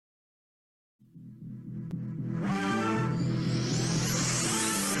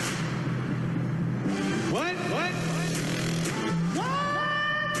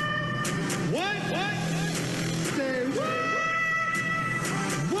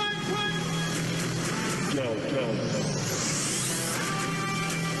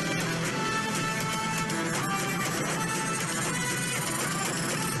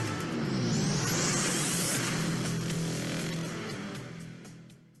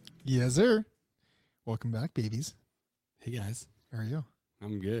Yes, sir. Welcome back, babies. Hey, guys. How are you?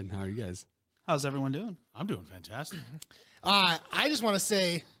 I'm good. How are you guys? How's everyone doing? I'm doing fantastic. I just want to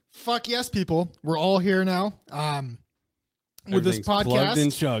say, fuck yes, people. We're all here now. With this podcast. Plugged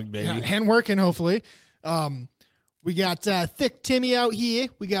and chugged, baby. Yeah, and working, hopefully. We got Thick Timmy out here.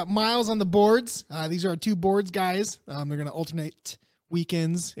 We got Miles on the boards. These are our two boards guys. They're going to alternate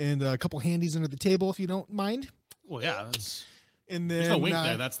weekends and a couple handies under the table, if you don't mind. Well, yeah. That's, and then, there's no wink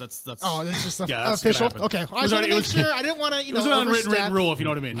there. That's. Oh, that's just yeah, that's official. Okay, I just want to make sure. I didn't want to, it was an unwritten rule, if you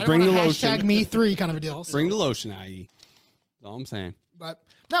know what I mean. Bring the lotion. lotion. #me3 kind of a deal. So. Bring the lotion, IE. That's all I'm saying. But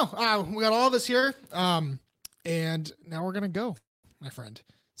no, we got all of us here, and now we're gonna go, my friend.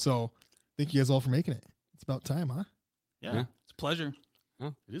 So thank you guys all for making it. It's about time, huh? Yeah. It's a pleasure.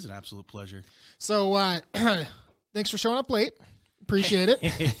 It is an absolute pleasure. So thanks for showing up late. Appreciate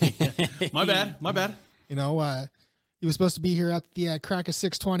it. My bad. You know, he was supposed to be here at the crack of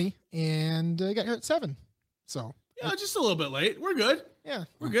 6:20, and got here at 7. So Yeah, just a little bit late. We're good. yeah,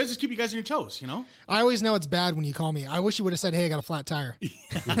 We're good. Just keep you guys on your toes, you know? I always know it's bad when you call me. I wish you would have said, "Hey, I got a flat tire."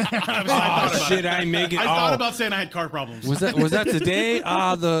 Oh, shit, I ain't make it. I thought about saying I had car problems. Was that today?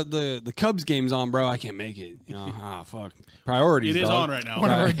 The Cubs game's on, bro. I can't make it. You know, fuck. Priorities, It is dog. on right now. One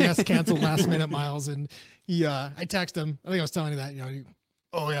of our guests canceled last minute, Miles, and he I texted him. I think I was telling you that, you know,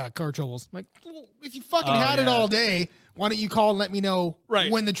 oh yeah, car troubles. I'm like, well, if you fucking had it all day, why don't you call and let me know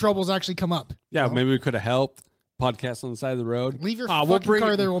when the troubles actually come up? Yeah, you know? maybe we could have helped. Podcast on the side of the road. Leave your fucking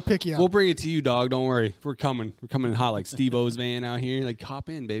car there. We'll pick you up. We'll bring it to you, dog. Don't worry. We're coming. We're coming in hot like Steve-O's van out here. Like, hop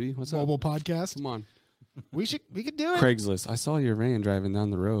in, baby. What's Mobile up? podcast. Come on. We could do it. Craigslist. I saw your van driving down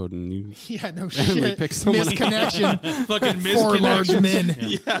the road, and you Yeah, no randomly shit. picked someone. Misconnection. Fucking Four large men.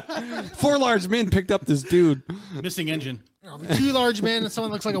 Yeah. 4 large men picked up this dude. Missing engine. 2 large men and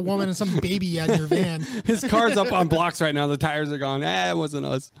someone looks like a woman and some baby at your van. His car's up on blocks right now. The tires are gone. It wasn't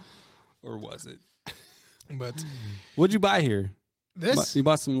us. Or was it? But What'd you buy here? this, You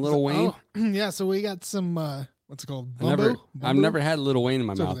bought some Lil Wayne? Oh, yeah. So we got some. What's it called? I've never had Lil Wayne in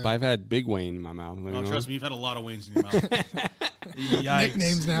my It's over mouth, there. but I've had Big Wayne in my mouth. You Oh, know? trust me, you've had a lot of Waynes in your mouth. Yikes.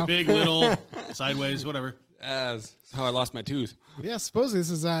 Nicknames now. Big, little, sideways, whatever. That's how I lost my tooth. Yeah, supposedly this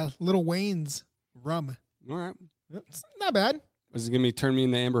is Little Wayne's rum. All right. It's not bad. Was it going to turn me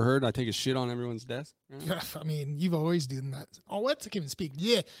into Amber Heard? I take a shit on everyone's desk? I mean, you've always done that. Oh, what? I can't even speak.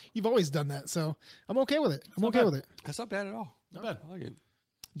 Yeah, you've always done that. So I'm okay with it. I'm okay with it. That's not bad at all. Not bad. I like it.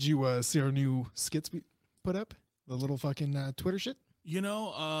 Did you see our new skits we put up? The little fucking Twitter shit? You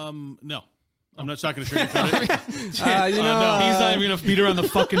know, no. I'm not going to sugarcoat it. You know, no. He's not even going to beat around the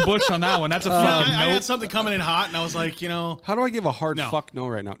fucking bush on that one. That's a I fucking had something coming in hot, and I was like, you know. how do I give a hard No. fuck no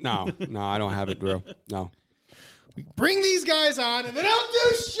right now? No, I don't have it, bro. No. We bring these guys on and they don't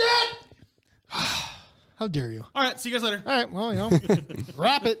do shit! How dare you? All right, see you guys later. All right, well, you know,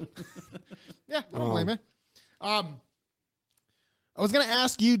 wrap it. Yeah, I don't blame you. I was going to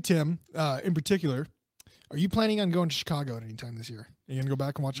ask you, Tim, in particular, are you planning on going to Chicago at any time this year? Are you going to go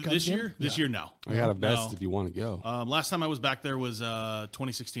back and watch Chicago This year? This year, no. I got a vest No. if you want to go. Last time I was back there was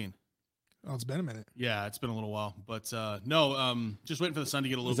 2016. Oh, it's been a minute. Yeah, it's been a little while. But no, just waiting for the sun to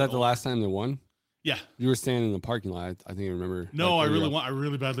get a little Was that bit the older. last time they won? Yeah. You were standing in the parking lot. I think I remember. No, like, I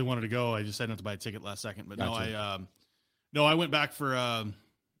really badly wanted to go. I just had to buy a ticket last second. But Gotcha. no, I went back for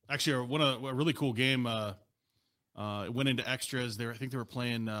actually a really cool game. It went into extras there. I think they were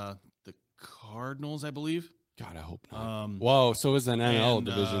playing the Cardinals, I believe. God, I hope not. Um, Whoa, so it was an NL and,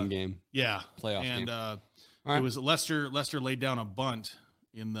 division game. yeah, Playoff and game. it right. was Lester laid down a bunt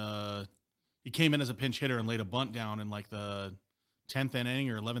in the. He came in as a pinch hitter and laid a bunt down in like the 10th inning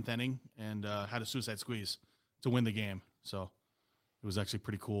or 11th inning, and had a suicide squeeze to win the game. So it was actually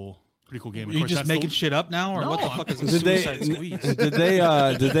pretty cool game. Are you just making shit up now, or No, what the I'm- fuck is a Did they suicide squeeze?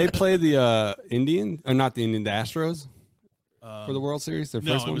 did they play the Indian or not the Indian, the Astros for the World Series? Their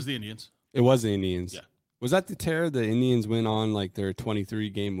No, first it one? was the Indians. It was the Indians. Yeah. Was that the tear the Indians went on like their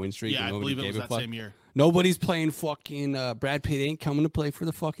 23-game win streak? Yeah, and I nobody believe it gave was a that fuck? same year. Nobody's playing fucking Brad Pitt ain't coming to play for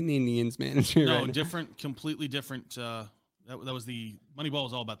the fucking Indians, man. No, Right? completely different. That was the Moneyball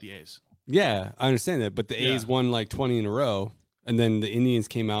was all about the A's. Yeah, I understand that, but the A's Yeah. won like 20 in a row, and then the Indians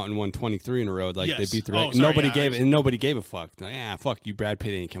came out and won 23 in a row. Like Yes. they beat the Oh, Red. sorry, Nobody yeah, gave I- it, and nobody gave a fuck. Like, yeah, fuck you, Brad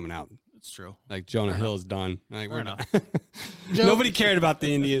Pitt ain't coming out. It's true. Like Jonah Hill's done. Like, Fair we're not. Joe- Nobody cared about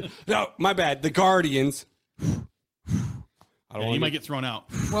the Indians. No, my bad. The Guardians. I don't Yeah, want you might get thrown out.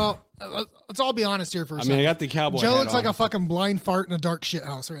 Well, let's all be honest here for a I second. mean, I got the cowboy. Joe hat looks like on. a fucking blind fart in a dark shit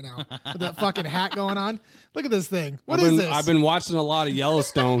house right now with that fucking hat going on. Look at this thing. What I've is been, this? I've been watching a lot of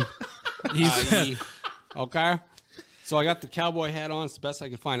Yellowstone. Okay. So I got the cowboy hat on. It's the best I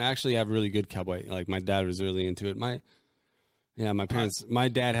could find. I actually have a really good cowboy. Like my dad was really into it. My parents. My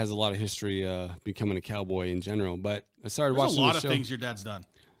dad has a lot of history becoming a cowboy in general. But I started There's watching a lot the of show. things your dad's done.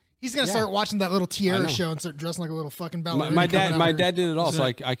 He's gonna Yeah. start watching that little I Tierra know. show and start dressing like a little fucking ballerina. My coming out here. dad did it all, so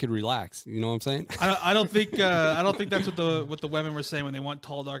I could relax. You know what I'm saying? I don't think that's what the women were saying when they want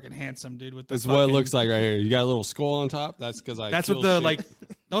tall, dark, and handsome, dude. With the That's what it fucking- looks like right here. You got a little skull on top. That's because I. That's what kill the shit. like.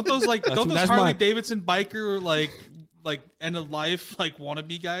 Don't those That's Harley my- Davidson biker like end of life like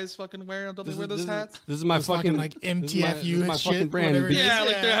wannabe guys fucking wear? Don't they wear those hats? This is my Those fucking like this is my MTFU and fucking shit. brand. whatever it is. Yeah,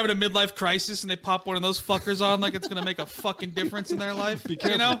 like they're having a midlife crisis and they pop one of those fuckers on like it's gonna make a fucking difference in their life. You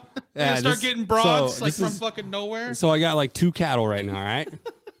know? They're Yeah, gonna start this- getting broads so like this from is- fucking nowhere. So I got like 2 cattle right now. All right.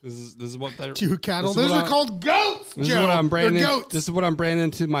 This is what they're. Two cattle. This is Those what are I- called goats. This Joe. is what I'm They're branding. goats. This is what I'm branding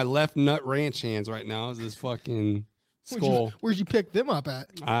to my left nut ranch hands right now. Is this fucking skull? Where'd you pick them up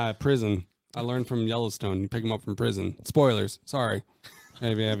at? Prison. I learned from Yellowstone. You pick them up from prison. Spoilers. Sorry,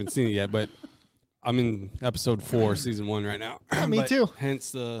 maybe I haven't seen it yet, but I'm in episode 4, season 1 right now. Yeah, me But too.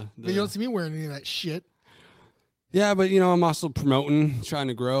 Hence the But you don't see me wearing any of that shit. yeah, but I'm also promoting, trying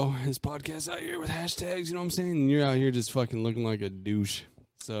to grow his podcast out here with hashtags. You know what I'm saying? And you're out here just fucking looking like a douche.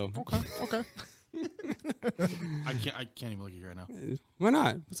 So Okay. I can't even look at you right now. why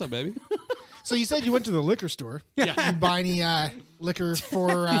not? What's up, baby? So you said you went to the liquor store. Yeah. You buy any liquor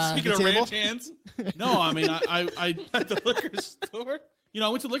for Speaking the of table? ranch hands, No, I mean I at the liquor store. I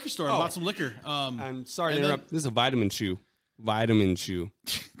went to the liquor store and bought some liquor. I'm sorry to And then- interrupt. This is a vitamin chew. Vitamin chew.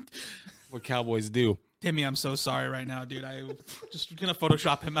 What cowboys do. Timmy, I'm so sorry right now, dude. I just gonna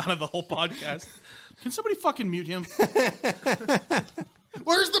Photoshop him out of the whole podcast. Can somebody fucking mute him?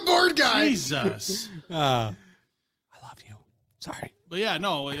 Where's the board guy? Jesus. I love you. Sorry. But yeah,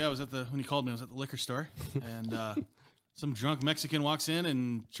 no, I was when he called me, I was at the liquor store, and some drunk Mexican walks in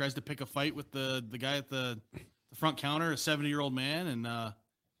and tries to pick a fight with the guy at the front counter, a 70-year-old man, and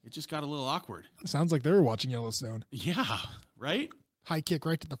it just got a little awkward. Sounds like they were watching Yellowstone. Yeah, right? High kick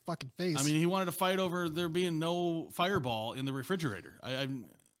right to the fucking face. I mean, he wanted to fight over there being no fireball in the refrigerator.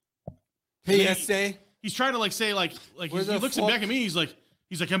 PSA. He's trying to say Where he the looks fuck- back at me. He's like,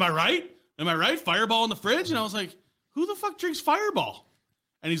 am I right? Am I right? Fireball in the fridge? And I was like, who the fuck drinks Fireball?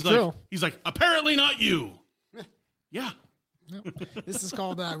 And True. he's like, apparently not you. Yeah. this is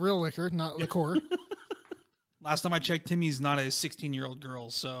called real liquor, not liqueur. Last time I checked, Timmy's not a 16-year-old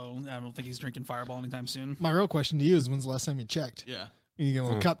girl, so I don't think he's drinking Fireball anytime soon. My real question to you is, when's the last time you checked? Yeah. You get a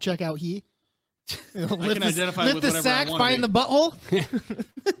little cup check out here. Lift can identify lift with the whatever I sack, wanna find be. the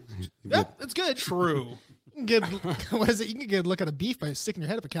butthole. Yep, that's good. True. You can get, what is it? You can get a look at a beef by sticking your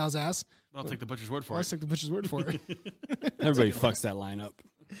head up a cow's ass. I'll take the butcher's word for I'll it. stick the butcher's word for it. Everybody fucks that line up.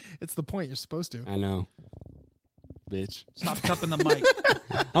 It's the point. You're supposed to. I know. Bitch. Stop cupping the mic.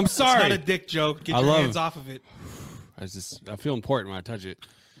 I'm It's sorry. not a dick joke. Get I your love- hands off of it. I feel important when I touch it.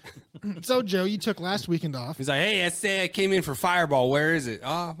 So, Joe, you took last weekend off. He's like, hey, I say I came in for Fireball. Where is it?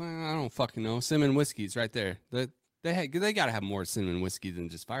 Oh, man, I don't fucking know. Cinnamon whiskey's right there. They got to have more cinnamon whiskey than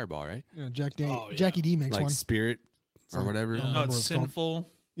just Fireball, right? You know, Jackie D makes Like one. Spirit or whatever. Yeah. No, What it's it's called. sinful.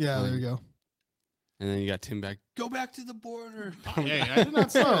 Yeah, there you go. And then you got Tim back. Go back to the border. Hey, I did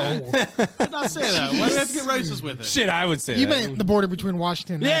not say that. I did not say that. Why do you have to get racist with it? Shit, I would say You that. meant the border between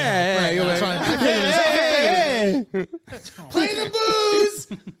Washington and Yeah, Right, go that's back. fine. I figured it. Play the booze.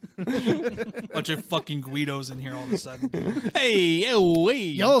 Bunch of fucking Guidos in here all of a sudden. Hey, oh, hey.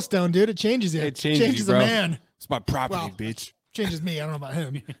 Yellowstone, dude, it changes you. It changes you, a bro. man. It's my property, Well, bitch. Changes me. I don't know about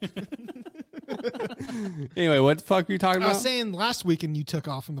him. Anyway, what the fuck were you talking I about? was saying last weekend you took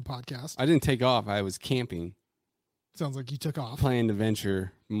off from the podcast. I didn't take off. I was camping, Sounds like you took off. planned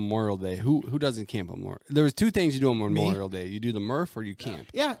adventure Memorial Day. Who doesn't camp on Memorial? There was 2 things you do on Memorial Day. You do the Murph or you camp.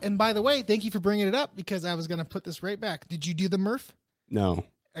 Yeah, and by the way, thank you for bringing it up because I was going to put this right back. Did you do the Murph? No.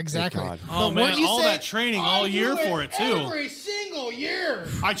 Exactly. God. Oh, But man, what you all say- that training all year for it, too. Every single year.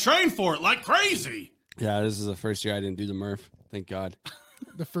 I trained for it like crazy. Yeah, this is the first year I didn't do the Murph. Thank God.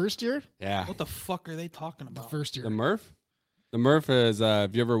 The first year? Yeah. What the fuck are they talking The about? first year. The Murph? The Murph is,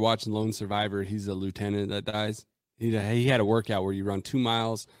 if you ever watched Lone Survivor, he's a lieutenant that dies. He had a workout where you run 2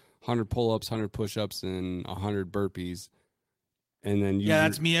 miles, 100 pull-ups, 100 push-ups, and 100 burpees. And then Yeah,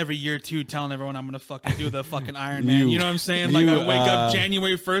 that's me every year too, telling everyone I'm gonna fucking do the fucking Iron Man. You know what I'm saying? Like I wake up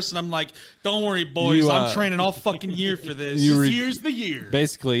January 1st and I'm like, don't worry, boys, I'm training all fucking year for this. Here's the year.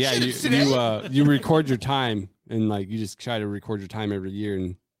 Basically, yeah, you record your time and like you just try to record your time every year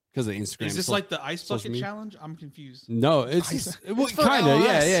and because of Instagram. Is this like the ice social bucket media. challenge? I'm confused. No, it's well, It's for kind of.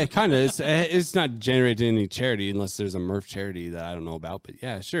 LS. Yeah, kind of. It's not generating any charity unless there's a Murph charity that I don't know about. But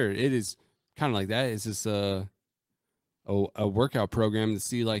yeah, sure, it is kind of like that. It's just a workout program to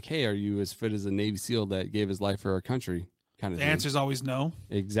see like, hey, are you as fit as a Navy SEAL that gave his life for our country? Kind of. The answer is always no.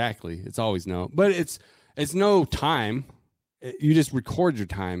 Exactly. It's always no. But it's no time. You just record your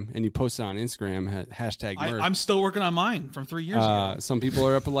time and you post it on Instagram. Hashtag Murph. I'm still working on mine from 3 years ago. Some people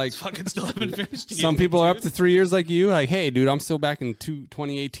are up at like Fucking still haven't finished. some people are up to 3 years like you. Like, hey, dude, I'm still back in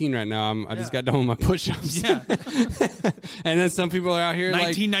 2018 right now. I just got done with my push-ups. Yeah. And then some people are out here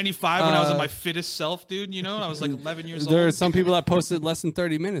 1995 when I was at my fittest self, dude. You know, I was like 11 years old. There are some people that posted less than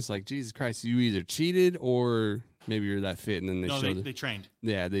 30 minutes. Like, Jesus Christ, you either cheated or maybe you're that fit. And then they trained.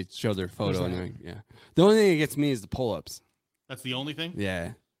 Yeah, they show their photo. And like, yeah. The only thing that gets me is the pull-ups. That's the only thing.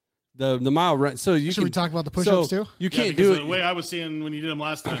 Yeah. The mile run. So you Should we talk about the push-ups too? You can't do do it. The it. way I was seeing when you did them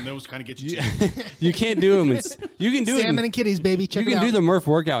last time, that was kind of get you. You can't do them. You can do it. Salmon and kitties, baby. Check You it can out. do the Murph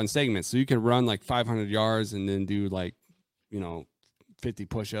workout in segments. So you can run like 500 yards and then do like, 50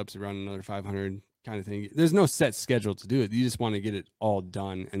 push-ups, run another 500 kind of thing. There's no set schedule to do it. You just want to get it all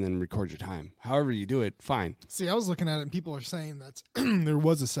done and then record your time. However you do it, fine. See, I was looking at it and people are saying that there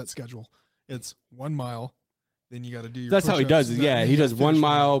was a set schedule. It's 1 mile. Then you got to do your That's how he push-ups, does it. and Yeah, then he you does 1 finish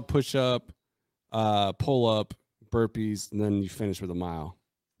mile push-up, pull-up, burpees, and then you finish with a mile.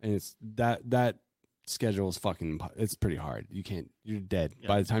 And it's that schedule is it's pretty hard. You're dead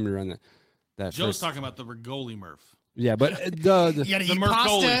by the time you run that. Joe's first, talking about the Rigoli Murph. yeah, but You gotta eat Murph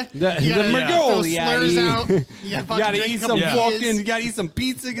pasta. the You gotta Mergoli, throw slurs out. You gotta eat some fucking. you gotta eat some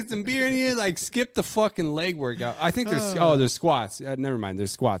pizza, get some beer in you. Like skip the fucking leg workout. I think there's squats. Never mind,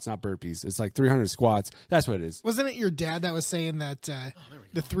 there's squats, not burpees. It's like 300 squats. That's what it is. Wasn't it your dad that was saying that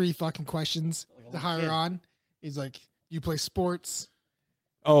the 3 fucking questions to hire on? He's like, you play sports.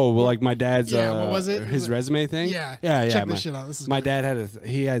 Oh, well, like my dad's what was it? his resume thing? Yeah. Yeah. Check this shit out. This is My great. dad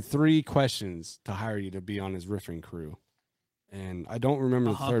had 3 questions to hire you to be on his riffing crew. And I don't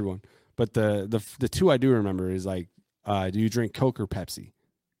remember the third one. But the 2 I do remember is like, do you drink Coke or Pepsi?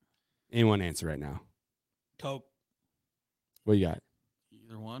 Anyone answer right now? Coke. What you got?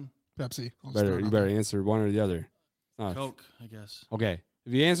 Either one. Pepsi. I'll just You throw it out better there. answer one or the other. Coke, I guess. Okay.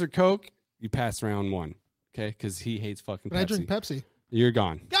 If you answer Coke, you pass round 1. Okay? Because he hates fucking But Pepsi. I drink Pepsi. You're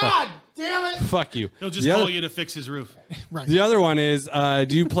gone. God damn it! Fuck you. He'll just The call other- you to fix his roof. Right. The other one is,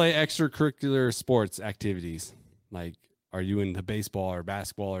 do you play extracurricular sports activities? Like, are you into baseball or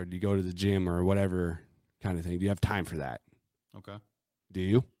basketball, or do you go to the gym or whatever kind of thing? Do you have time for that? Okay. Do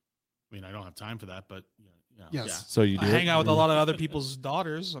you? I mean, I don't have time for that, but Yes. So you do I hang it? out with a lot of other people's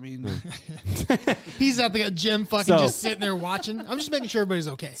daughters. I mean, He's at the gym, fucking So- just sitting there watching. I'm just making sure everybody's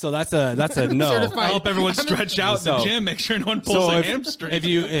okay. So that's a no. Certified. I help everyone stretch out in the So- gym, make sure no one pulls So a hamstring. if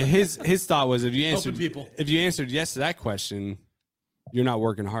you his thought was if you answered people. if you answered yes to that question, you're not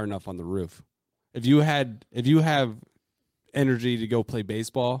working hard enough on the roof. If you have energy to go play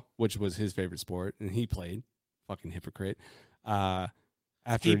baseball, which was his favorite sport, and he played, fucking hypocrite.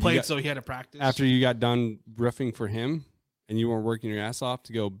 After he you played, got- so he had to practice. after you got done roofing for him, and you weren't working your ass off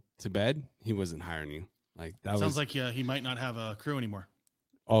to go to bed, he wasn't hiring you. Like that Sounds was like he might not have a crew anymore.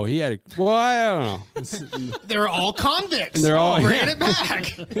 oh he had a, well I don't know. They're all convicts. They're all- ran it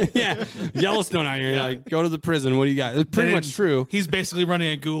back. Yeah, Yellowstone out here. Like, go to the prison. What do you got? It's pretty much true. He's basically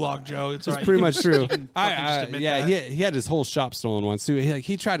running a gulag, Joe. It's all It's right. pretty much true. Fucking just admit Yeah, that. he had his whole shop stolen once too.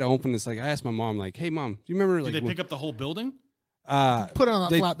 He tried to open this. Like, I asked my mom, like, "Hey, mom, do you remember Did like they when- pick up the whole building? Put it on that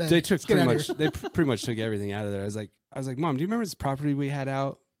they, flatbed. they took Let's get pretty out of much here. they pretty much took everything out of there. I was like, Mom, do you remember this property we had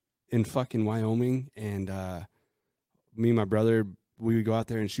out in fucking Wyoming? And me and my brother, we would go out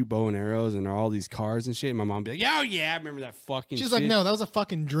there and shoot bow and arrows, and there are all these cars and shit. And my mom would be like, "Oh yeah, I remember that fucking." She's shit. like, no, that was a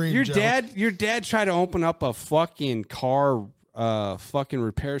fucking dream. Your Joe. dad tried to open up a fucking car fucking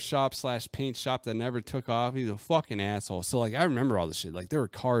repair shop / paint shop that never took off. He's a fucking asshole. So like I remember all this shit. Like there were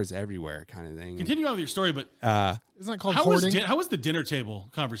cars everywhere kind of thing. Continue on with your story, but Isn't that called how was, hoarding? how was the dinner table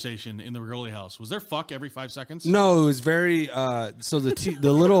conversation in the Rigoli house? Was there fuck every 5 seconds? No, it was very so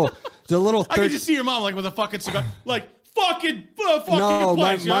the little I could just see your mom like with a fucking cigar, like fucking no,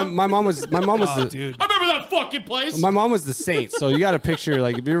 place. my mom was Oh, the dude. I remember that fucking place. my mom was the saint. So you got a picture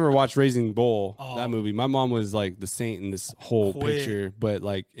like if you ever watched Raising Bull, that movie, my mom was like the saint in this whole Quit. picture. But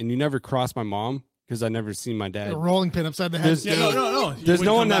like, and you never crossed my mom because I never seen my dad. A rolling pin upside the head. There's- yeah, no. You There's wouldn't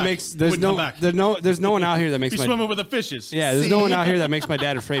no come one that back. makes You there's wouldn't come no back. there's no one out here that makes Be my swimming with the fishes. yeah there's no one out here that makes my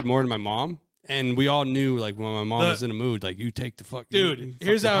dad afraid more than my mom. And we all knew like when my mom was in a mood, like you take the fuck Dude, you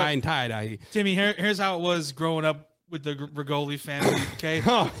here's fucking how- high and tied. Timmy, here's how it was growing up with the Rigoli family. Okay.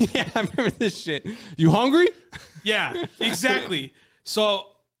 Oh yeah, I remember this shit. You hungry? Yeah, exactly. So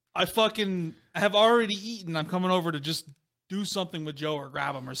I have already eaten. I'm coming over to just do something with Joe or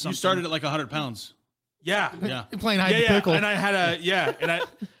grab him or something. You started at like 100 pounds. Yeah. Yeah. You're playing hide the pickle. And I had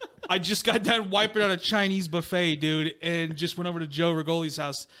I just got done wiping out a Chinese buffet, dude, and just went over to Joe Rigoli's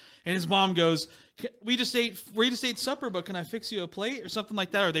house. And his mom goes, we just ate supper, but can I fix you a plate or something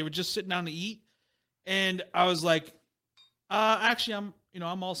like that? Or they were just sitting down to eat. And I was like, actually,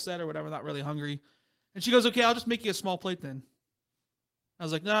 I'm all set or whatever, not really hungry. And she goes, okay, I'll just make you a small plate then. I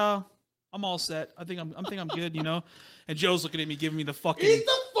was like, no, I'm all set. I think I'm good, you know? And Joe's looking at me, giving me the fucking... Eat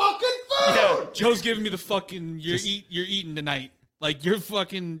the fucking food! Yeah, Joe's giving me the fucking, you're eating tonight. Like, you're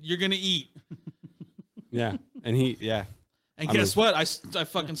going to eat. Yeah. And And guess what? I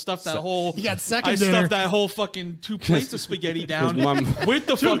fucking stuffed that whole... You got second I dinner. stuffed that whole fucking 2 plates of spaghetti down with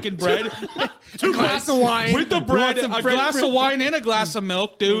the fucking bread. A glass of wine. With the bread, a glass of wine, and a glass of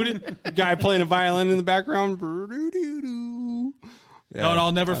milk, dude. Guy playing a violin in the background. No, and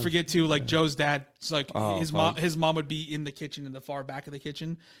I'll never forget too. Like Joe's dad, it's like his fuck. mom would be in the kitchen in the far back of the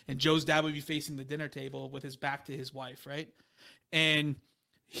kitchen, and Joe's dad would be facing the dinner table with his back to his wife, right? And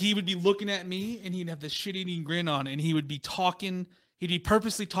he would be looking at me, and he'd have this shit-eating grin on, and he would be talking. He'd be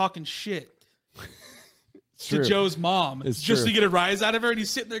purposely talking shit to Joe's mom just to get a rise out of her, and he's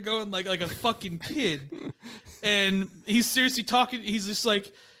sitting there going like a fucking kid, and he's seriously talking. He's just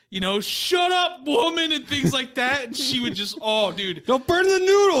like, shut up, woman, and things like that. And she would just, dude. Don't burn the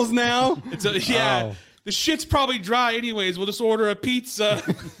noodles now. The shit's probably dry anyways. We'll just order a pizza.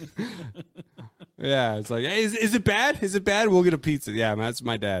 Yeah, it's like, hey, is it bad? Is it bad? We'll get a pizza. Yeah, that's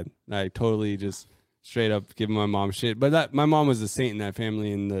my dad. I totally just straight up giving my mom shit. But my mom was a saint in that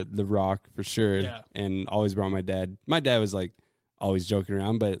family in the Rock for sure. Yeah. And always brought my dad. My dad was like always joking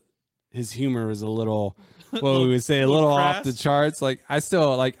around, but his humor was a little... Well, we would say a little off the charts. Like I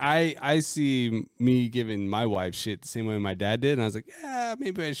still I see me giving my wife shit the same way my dad did, and I was like, yeah,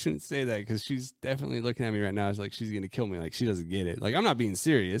 maybe I shouldn't say that because she's definitely looking at me right now. It's like she's gonna kill me. Like she doesn't get it. Like I'm not being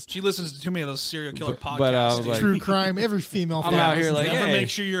serious. She listens to too many of those serial killer podcasts. But I was like, true crime. Every female. I'm out here like, Never hey. make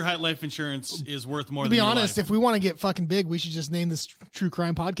sure your life insurance is worth more. To than be your honest, life. if we want to get fucking big, we should just name this True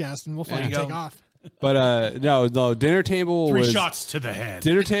Crime Podcast, and we'll fucking take off. But no, dinner table three was shots to the head.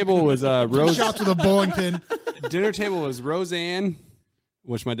 dinner table was Rose. Shots with a bowling pin. Dinner table was Roseanne,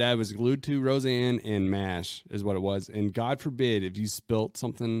 which my dad was glued to. Roseanne and MASH is what it was. And God forbid if you spilt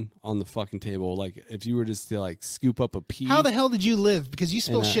something on the fucking table, like if you were just to like scoop up a pea. How the hell did you live? Because you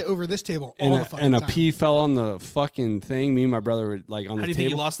spill shit over this table all the fucking time. And a pea fell on the fucking thing. Me and my brother would like on the table. How do you think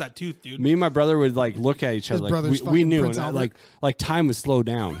you lost that tooth, dude? Me and my brother would like look at each other like we knew, and like time was slowed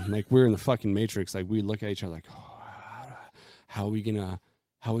down. Like we're in the fucking Matrix. Like we look at each other like, how are we gonna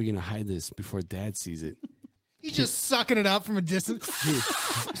hide this before Dad sees it? He's just sucking it up from a distance.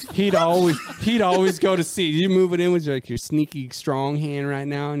 He'd always go to see you move it in with your sneaky strong hand right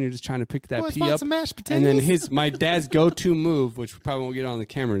now, and you're just trying to pick that pea up. Some mashed potatoes. And then my dad's go-to move, which we probably won't get on the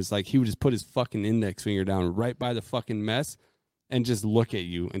camera, is like he would just put his fucking index finger down right by the fucking mess, and just look at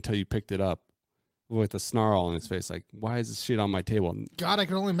you until you picked it up with a snarl on his face, like, "Why is this shit on my table?" God, I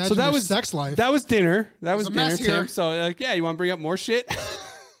can only imagine your sex life. That was dinner. That was dinner, Tim. Tim. So like, yeah, you want to bring up more shit?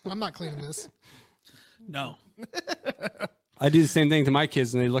 I'm not cleaning this. No. I do the same thing to my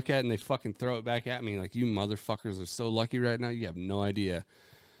kids, and they look at it and they fucking throw it back at me like, you motherfuckers are so lucky right now. You have no idea.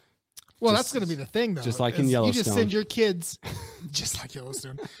 Well, that's going to be the thing, though. Just like in Yellowstone. You just send your kids, just like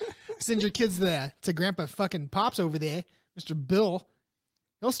Yellowstone, send your kids to Grandpa fucking Pops over there, Mr. Bill.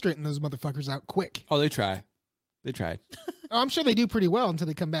 He'll straighten those motherfuckers out quick. Oh, they tried. I'm sure they do pretty well until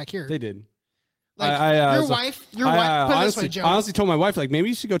they come back here. They did. Like your wife. Put it this way, Joe. I honestly told my wife, like, maybe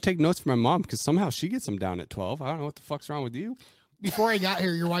you should go take notes from my mom because somehow she gets them down at 12. I don't know what the fuck's wrong with you. Before I got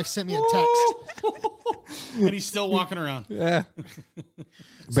here, your wife sent me a text. And he's still walking around. Yeah.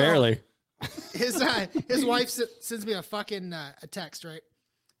 Barely. His wife sends me a fucking a text, right?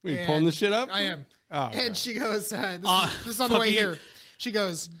 Are you pulling this shit up? I am. Oh, and she goes, this is on the way here. She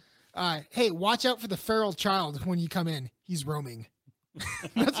goes, hey, watch out for the feral child when you come in. He's roaming.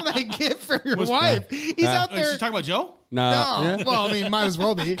 That's what I get from your wife. He's out there. Is she talking about Joe? No. Yeah. Well, I mean, might as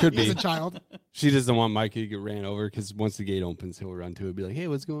well be. Could He's be a child. She doesn't want Mikey to get ran over because once the gate opens, he'll run to it and be like, hey,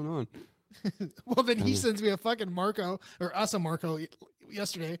 what's going on? Well, then he sends me a fucking Marco, or us a Marco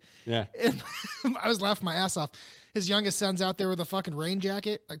yesterday. Yeah. And I was laughing my ass off. His youngest son's out there with a fucking rain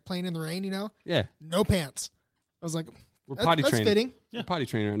jacket, like playing in the rain, Yeah. No pants. I was like, we're potty that's training. fitting. Yeah. We're potty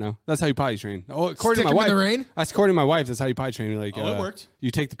training right now. That's how you potty train. Oh, according Stick to my wife. in the rain? According to my wife, that's how you potty train. Like, it worked.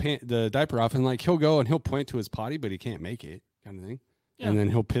 You take the diaper off, and like he'll go and he'll point to his potty, but he can't make it, kind of thing. Yeah. And then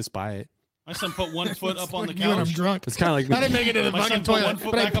he'll piss by it. My son put one foot up on the You and I'm couch. drunk. It's kind of like I didn't make it to the My son fucking put one toilet,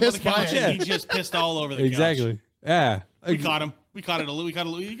 foot but I back up on the pissed by couch, it. and he just pissed all over the couch. Exactly. Yeah. We caught him. We caught it a little. You got a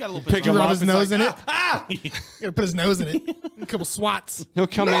little. Pick picture him of rub his It's nose like, in it. Ah! Gotta put his nose in it. A couple swats. He'll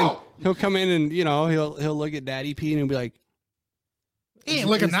come in. He'll come in, and he'll look at Daddy P and he'll be like, He ain't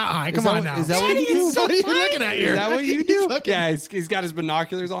looking that high. Come on now. Is that what you do? What are you looking at here? Is that what you do? Fucking- Yeah, he's got his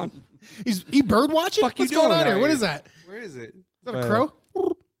binoculars on. He bird watching? Fuck you What's going doing on here? out What here? is that? Where is it? Is that a crow?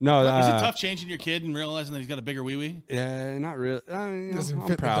 No, Is it tough changing your kid and realizing that he's got a bigger wee wee? Yeah, not really. Doesn't I'm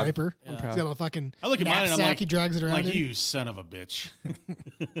fit proud. the diaper. I'm He's proud. got a fucking I look at mine and I'm knapsack like, he drags it around like in. you son of a bitch.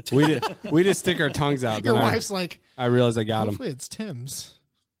 We just stick our tongues out. Your then wife's like, I realize I got him. hopefully it's Tim's.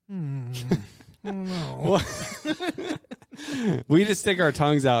 I don't know. We just stick our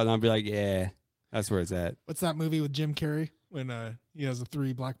tongues out, and I'll be like, yeah, that's where it's at. What's that movie with Jim Carrey when he has the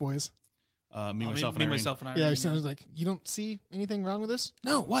 3 black boys? Me, myself, me, and Irene. myself, and I. Yeah, he sounds like, you don't see anything wrong with this?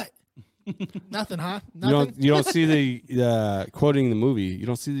 No, what? Nothing, huh? You Nothing? don't see the quoting the movie. You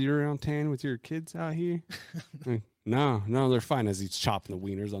don't see that you're around 10 with your kids out here. Like, no, they're fine as he's chopping the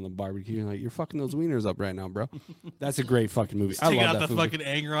wieners on the barbecue. Like, you're fucking those wieners up right now, bro. That's a great fucking movie. I Taking love out that the movie. fucking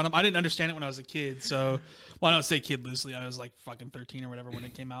anger on him. I didn't understand it when I was a kid, so I don't say kid loosely. I was like fucking 13 or whatever when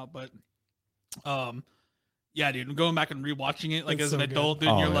it came out, but yeah, dude, going back and rewatching it like It's as so an good. adult, dude,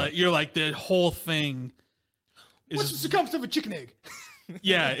 Oh, you're like the whole thing is What's the just, circumference of a chicken egg?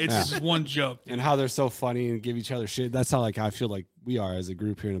 yeah, it's Yeah. just one joke. And how they're so funny and give each other shit. That's how like I feel like we are as a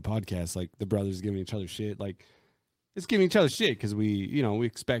group here in a podcast. Like the brothers giving each other shit. Like it's giving each other shit because we we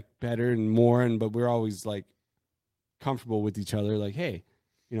expect better and more, but we're always like comfortable with each other. Like, hey,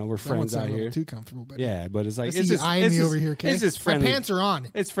 we're friends out here. Too comfortable, but Yeah, but it's like I see you eyeing me over here, Kay. It's just My friendly. pants are on.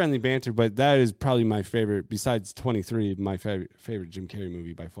 It's friendly banter, but that is probably my favorite. Besides 23, my favorite Jim Carrey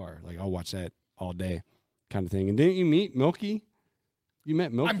movie by far. Like I'll watch that all day, kind of thing. And didn't you meet Milky? You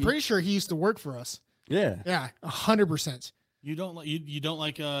met Milky. I'm pretty sure he used to work for us. Yeah. Yeah, 100%. You don't like you don't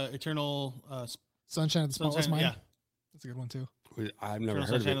like Eternal Sunshine of the Spotless Sunshine? Mind. Yeah, That's a good one too. I've never Eternal heard of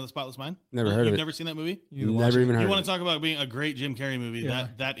Sunshine it. of the Spotless Mind. Never heard of You've it. never seen that movie? You need to watch Never it. even heard. You of want it. to talk about being a great Jim Carrey movie? Yeah.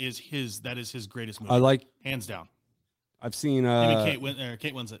 That is his greatest movie. I like. hands down. I've seen. Him and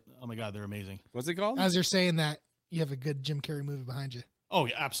Kate Winslet. Oh my God, they're amazing. What's it called? As you're saying that, you have a good Jim Carrey movie behind you. Oh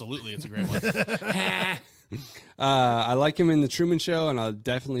yeah, absolutely, it's a great one. I like him in the Truman Show, and I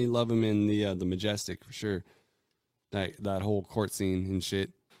definitely love him in the Majestic for sure. That whole court scene and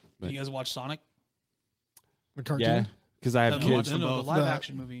shit. But You guys watch Sonic? The cartoon. Yeah, because I have No, kids. no, the both. live The-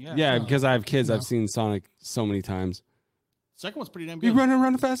 action movie. Yeah. Yeah, because I have kids. No. I've seen Sonic so many times. Second one's pretty damn You good.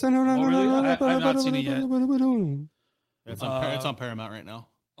 running fast. Oh, really? I've not seen it yet. It's on Paramount right now.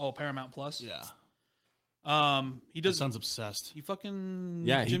 Oh, Paramount Plus. Yeah, He my does. son's obsessed. He fucking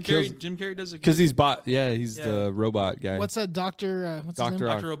Yeah, he Jim kills- Carrey. Jim Carrey does a Because he's bot. Yeah, he's Yeah. the robot guy. What's that doctor? What's his Dr.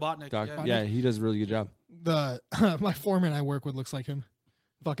 name? Dr. Robotnik. Doc- yeah. yeah, he does a really good job. The my foreman I work with looks like him.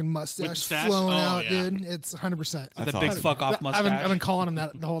 Fucking With mustache the stash? flowing Oh, out, yeah. dude. It's 100%. The That's big awesome. fuck off mustache. I've been calling him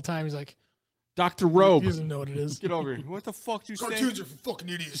that the whole time. He's like, Dr. he Robe. doesn't know what it is. Get over here. What the fuck you say? Cartoons are for fucking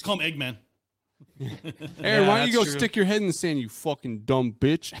idiots. Just call him Eggman. Aaron, why don't you go that's true. stick your head in the sand, you fucking dumb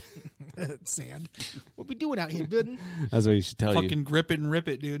bitch? Sand. What we doing out here, dude? That's what you should tell you. Fucking grip it and rip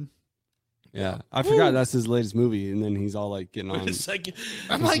it, dude. Yeah, I forgot that's his latest movie, and then he's all like getting on. It's like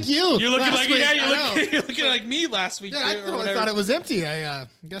I'm like you. you're looking last like week. yeah, I you're know. looking, you're looking like me last week. Yeah, I dude, or thought, whatever. it was empty. I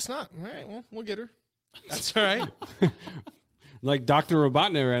guess not. All right, well, we'll get her. That's all right. Like Dr.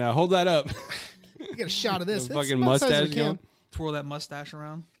 Robotnik right now. Hold that up. You get a shot of this. The It's fucking about the size of a mustache can. going. Twirl that mustache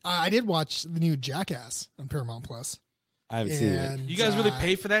around. I did watch the new Jackass on Paramount Plus. I haven't seen it. And, You guys really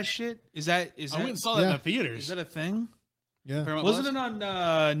pay for that shit? Is that I went and saw that in Yeah. the theaters. is that a thing? Yeah. Paramount Wasn't Plus? it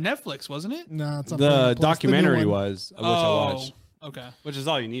on Netflix? Wasn't it? No, it's on The Paramount Plus, new documentary one. was, which I watched, okay. which is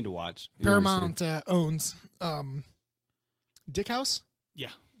all you need to watch. You know what I'm saying? Paramount owns Dick House, Yeah.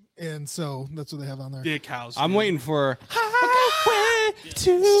 and so that's what they have on there. Dick House. I'm dude. waiting for Highway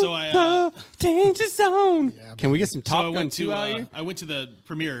to So I, the danger zone. Yeah, Can we get some So I Top Gun went 2 to out here? I went to the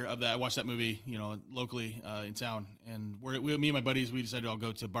premiere of that. I watched that movie, locally in town, and me and my buddies we decided to all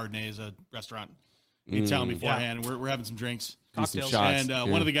go to Bardnais, a restaurant in town beforehand, and we're having some drinks. Do some Cocktails. shots. And Yeah.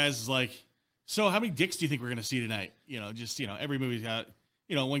 one of the guys is like, "So how many dicks do you think we're gonna see tonight?" Every movie's got.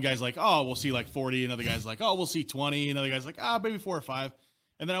 One guy's like, "Oh, we'll see like 40." Another guy's like, "Oh, we'll see 20." Another guy's like, maybe 4 or 5."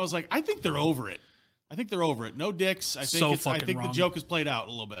 And then I was like, "I think they're over it. No dicks. I think So I fucking think the wrong. joke is played out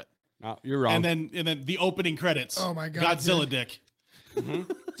a little bit." No, you're wrong. And then the opening credits. Oh my God, Godzilla dude. dick.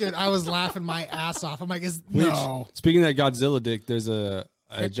 Dude, I was laughing my ass off. I'm like, no. Speaking of that Godzilla dick, there's a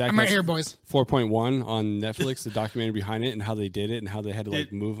I'm right Jackass here, boys. 4.1 on Netflix, the documentary behind it, and how they did it, and how they had to like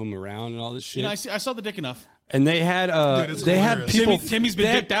It- move them around and all this shit. I saw the dick enough. And they had it's they had hilarious. people. Timmy's been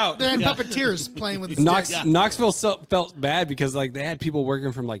they had- dicked out. They had puppeteers playing with the Knox, sticks. Knoxville felt bad because like they had people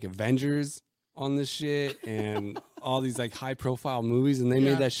working from like Avengers on this shit, and all these like high profile movies, and they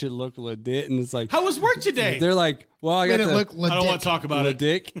Yeah. made that shit look legit. And it's like, How was work today? they're like, well, I got Made it the look I don't want to talk about it.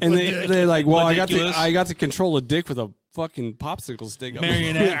 dick, and they're like, well, Ridiculous. I got to control a dick with a fucking popsicle stick.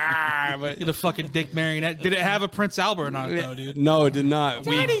 Marionette. Get a fucking dick marionette. Did it have a Prince Albert on it though, dude? No, it did not.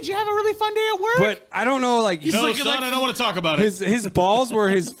 Did you have a really fun day at work? But I don't know, like No, looking son, like- I don't want to talk about it. his balls were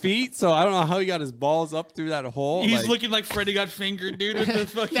his feet, so I don't know how he got his balls up through that hole. He's like, looking like Freddy got fingered, dude. With the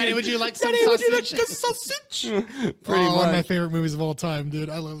fucking, Daddy, would you like some Daddy, would you like sausage? a sausage? pretty One of my much. favorite movies of all time, dude.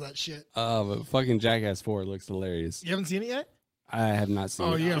 I love that shit. But fucking Jackass 4 looks hilarious. You haven't seen it yet? I have not seen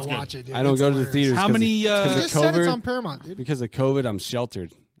Oh, it. you gotta That's good. watch it, dude. I don't It's go to the hilarious. theaters. How 'cause many, of- 'cause You of just said it's COVID. on Paramount, dude. Because of COVID, I'm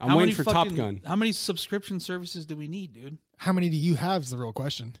sheltered. I'm How waiting many for Top Gun. How many subscription services do we need, dude? How many do you have is the real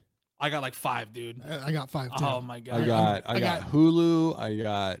question. I got like 5, dude. I got 5 too. Oh my god. I got Hulu. I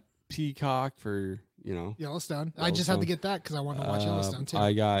got Peacock for Yellowstone. I just had to get that because I wanted to watch Yellowstone too.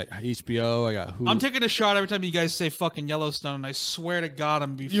 I got HBO. I got Hulu. I'm taking a shot every time you guys say fucking Yellowstone, and I swear to God,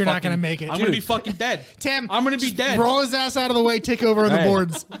 I'm gonna be. You're not gonna make it. I'm gonna be fucking dead. Tim, I'm gonna be dead. roll his ass out of the way. Take over on the Hey.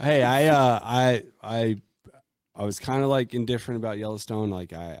 boards. Hey, I was kind of like indifferent about Yellowstone.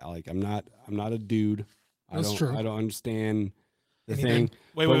 Like I'm not a dude. That's true. I don't understand the Anything. thing.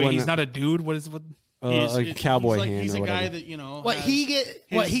 Wait, But wait. when- He's not a dude. What is what? like a cowboy hand He's or a whatever. guy that What has- he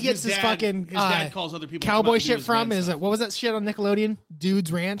gets his dad- fucking his dad calls other people to come out cowboy and do shit his from man is stuff. it? What was that shit on Nickelodeon?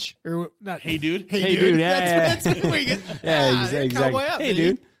 Dude's Ranch or not? Hey dude. Hey, dude, yeah, That's where he gets. yeah, exactly. Cowboy up, Hey, baby.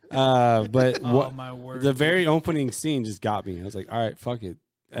 dude. But Oh what my word. the very opening scene just got me. I was like, all right, fuck it.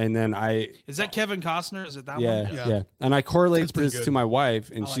 And then Is that Kevin Costner? Is it that yeah, one? yeah, And I correlate That's pretty this good. to my wife,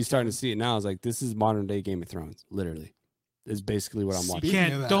 and I like she's starting to see it now. I was like, this is modern day Game of Thrones, literally. Is basically what I'm You watching. Speaking of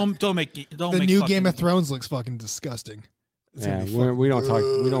can't. that, Don't make. Don't The make new fucking, Game of Thrones looks fucking disgusting. It's gonna Yeah, be we don't talk.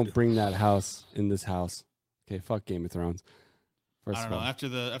 We good. don't bring that house in this house. Okay, fuck Game of Thrones. First I don't of know. all,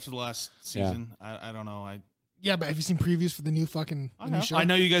 After the last season, I don't know. Yeah, but have you seen previews for the new fucking I the new know. show? I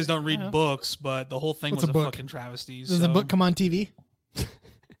know you guys don't read Yeah. books, but the whole thing What's was a a book? fucking travesty. Does the book come on TV?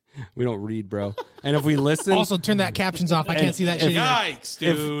 we don't read, bro. And if we listen, Also, turn that captions off. I can't see that shit. either. Yikes,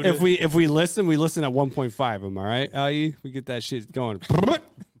 dude. if we listen, we listen at 1.5. Am I right, Ali? We get that shit going.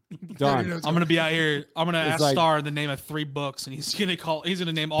 Done. I'm gonna be out here. I'm gonna It's ask like- Star the name of 3 books, and he's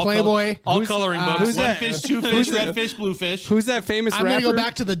gonna name all Playboy. all Who's- coloring books. who's One that? fish, two fish, red fish, blue fish. Who's that famous I'm rapper? gonna go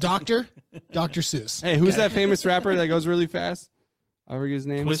back to the doctor, Dr. Seuss. Hey, who's that famous rapper that goes really fast? I forget his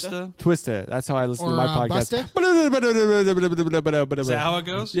name. Twista? Twista. That's how I listen to Or, my Busta? podcast. Is that how it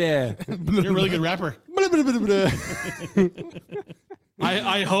goes? Yeah. You're a really good rapper.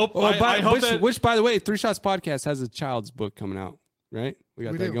 I hope. Well, I hope that. which, by the way, Three Shots Podcast has a child's book coming out, right? We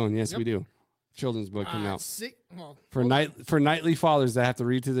got We that do. going. Yes, Yep. we do. Children's book coming out Well, for nightly fathers that have to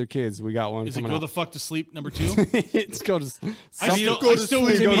read to their kids. We got one Is it coming Go out. the Fuck to Sleep -- 2? It's go to. I still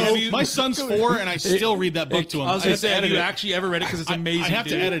sleep. Have you- my son's 4 and I still read that book to him. I was gonna say, have edit you it. actually ever read it? Because it's amazing. I have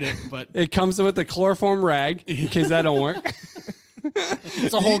dude. to edit it, but It comes with a chloroform rag in case that don't work.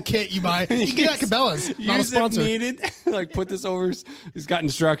 it's a whole kit you buy. You can get it at Cabela's. Not a Use if sponsor. needed. Like put this over. He's got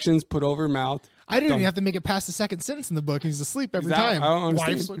instructions. Put over mouth. I didn't even have to make it past the second sentence in the book. He's asleep every That- time. I don't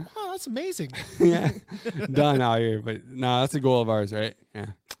understand. Wife's like, wow, that's amazing. Yeah, done out here. But no, that's a goal of ours, right? Yeah,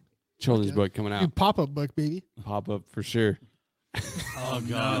 children's book coming New out. pop-up book, baby. Pop up for sure. Oh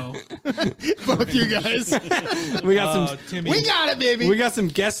god. Both you guys. We got some. Timmy. We got it, baby. We got some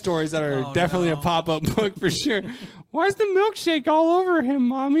guest stories that are Oh, definitely no. a pop up book for sure. Why's the milkshake all over him,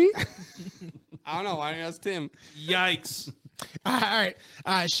 mommy? I don't know. Why don't you ask Tim? Yikes. All right.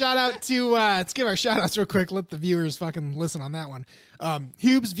 Shout out to let's give our shout outs real quick. Let the viewers fucking listen on that one.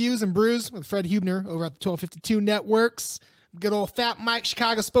 Hubes, Views, and Brews with Fred Hubner over at the 1252 Networks. Good old Fat Mike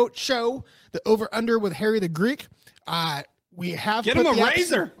Chicago Sports Show. The Over Under with Harry the Greek. We have Get put him a the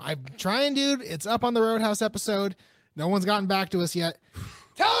razor. I'm trying, dude. It's up on the Roadhouse episode. No one's gotten back to us yet.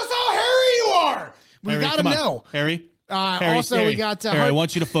 Tell us how hairy you are. We Harry, got to come on. know. Harry. Harry, Also, Harry, we got Harry, I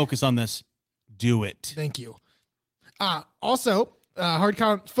want you to focus on this. Do it. Thank you. Also, Hard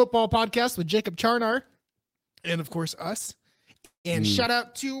Count Football Podcast with Jacob Charnar, and of course us. And shout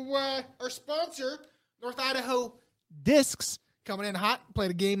out to our sponsor, North Idaho Discs, coming in hot.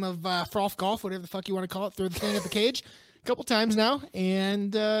 Played a game of froth golf, whatever the fuck you want to call it. Throw the thing at the cage a couple times now,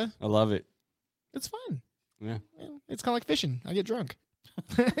 and I love it. it's fun. Yeah. It's kind of like fishing. I get drunk.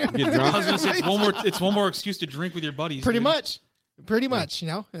 Get I was drunk. gonna say it's one more excuse to drink with your buddies. Pretty dude. much. Pretty much, you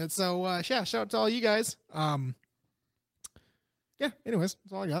know. And so, yeah, shout out to all you guys. Yeah. Anyways,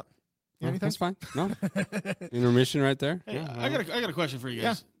 that's all I got. You got anything? That's fine. No. Intermission right there. Hey, Yeah, I got a question for you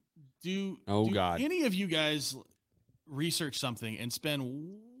guys. Do God. any of you guys research something and spend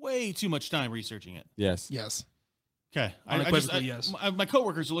way too much time researching it? Yes. Yes. Okay. Unequivocally, yes. My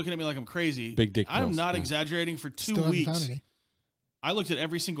coworkers are looking at me like I'm crazy. Big dick I'm pills. not Yeah. exaggerating. For 2 Still haven't found weeks, any. I looked at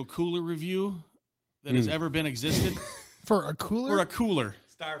every single cooler review that has ever been existed For a cooler? for a cooler.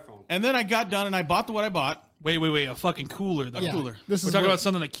 Styrofoam. And then I got done and I bought what I bought. Wait, a fucking cooler though. Yeah. Cooler. This We're is talking what- about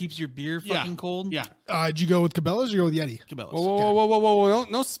something that keeps your beer fucking cold. Yeah. Did you go with Cabela's or you go with Yeti? Cabela's. Whoa.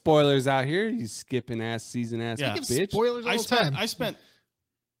 No spoilers out here. You skipping ass, season ass Yeah. bitch. Spoilers all the time. I spent,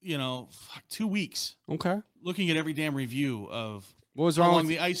 2 weeks Okay. looking at every damn review of What was how wrong long with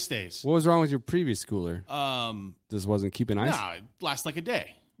the ice stays. What was wrong with your previous cooler? Um, This wasn't keeping ice. nah, it lasts like a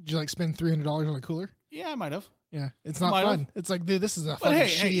day. Did you like spend $300 on a cooler? Yeah, I might have. Yeah, it's not Might have. fun. It's like, dude, this is a But fucking hey,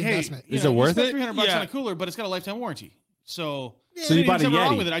 shitty investment. Is it worth you it? spend $300 Yeah. on a cooler, but it's got a lifetime warranty. So, So you bought a anything's ever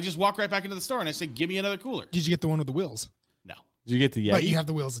wrong Yeti. with it. I just walk right back into the store and I say, "Give me another cooler." Did you get the one with the wheels? No, Did you get the But Yeti? you have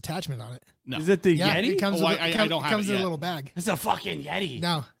the wheels attachment on it. no. Is it the Yeah, Yeti? it comes Oh, with, I don't have comes it in a yet. little bag. It's a fucking Yeti.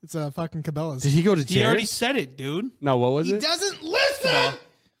 No, it's a fucking Cabela's. Did he go to He already Jared's? said it, dude. No, what was He it? doesn't listen.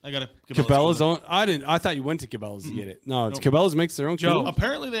 I got a Cabela's cooler. own. I didn't. I thought you went to Cabela's to get it. No, it's Nope. Cabela's makes their own Joe. cooler.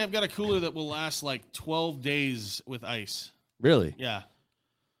 Apparently, they have got a cooler that will last like 12 days with ice. Really? Yeah,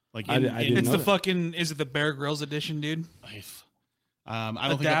 like I didn't It's know the that. fucking. Is it the Bear Grylls edition, dude? I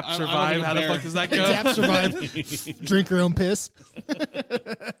don't think Adapt, I don't survive. think How the Bear- fuck does that go? Adapt, survive, drink your own piss.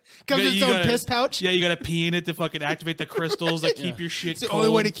 Comes in its You own gotta- piss pouch. Yeah, you gotta pee in it to fucking activate the crystals that keep your shit It's the cold.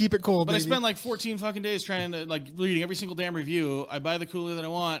 only way to keep it cold. But I baby. spent like 14 fucking days trying to reading every single damn review. I buy the cooler that I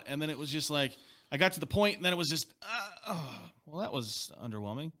want, and then it was just like I got to the point, and then it was just, well, that was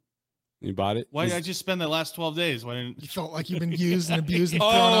underwhelming. You bought it? Why did I just spend the last 12 days? Why didn't? You felt like you've been used and abused and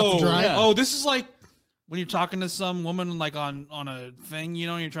thrown out to dry. yeah. Oh, this is like when you're talking to some woman like on a thing, you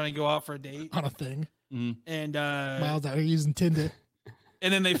know, you're trying to go out for a date, On a thing. and Miles out here using Tinder.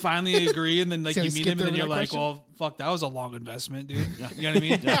 and then they finally agree, and then like So you you meet skipped him, and then over you're that like, question? well, fuck, that was a long investment, dude. You know what I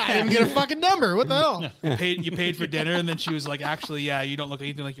mean? Yeah, I didn't get a fucking number. What the hell? You paid for dinner, and then she was like, actually, yeah, you don't look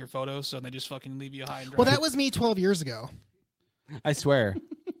anything like your photos, so they just fucking leave you high and dry. Well, that was me 12 years ago. I swear.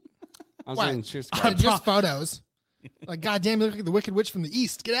 I was What? saying cheers. Just photos. Like, goddamn, you look like the Wicked Witch from the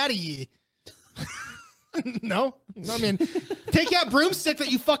East. Get out of here. No, I mean, take that broomstick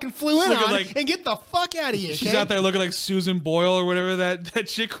that you fucking flew in Looking on like- and get the fuck out of here. She's okay? out there looking like Susan Boyle or whatever that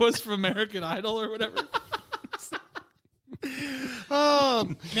chick was from American Idol or whatever.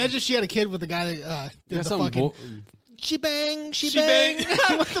 Imagine she had a kid with the guy that did Yeah, the something fucking bull- she bang. She bang.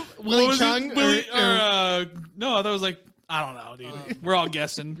 What the, What Willie was Chung? it? Willie, or- no, that was like I don't know, dude. We're all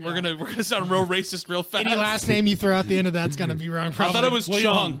guessing. We're gonna sound real racist real fast. any last name you throw at the end of that's gonna be wrong. I Probably. thought it was William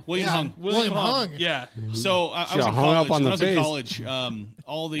Chung. Hung. William Yeah. Hung. William Hung. Yeah. So I was Should've in hung college. up on When the I was in face. college,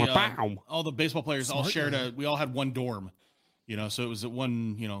 Wow. all the baseball players all Smart shared guy. we all had one dorm, so it was at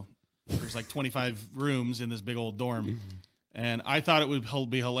one, there's like 25 rooms in this big old dorm, and I thought it would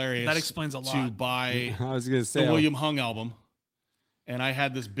be hilarious. That explains a to lot. buy I was gonna say the William Hung album, and I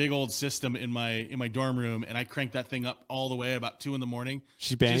had this big old system in my dorm room, and I cranked that thing up all the way at about 2 a.m.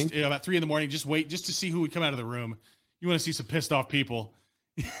 She banged. Just, about 3 a.m. Just wait, just to see who would come out of the room. You want to see some pissed off people?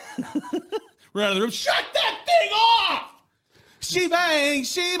 We're out of the room. Shut that thing off! She bangs.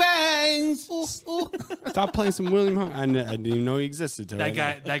 She bangs. Stop playing some William Hung. I didn't even know he existed. till right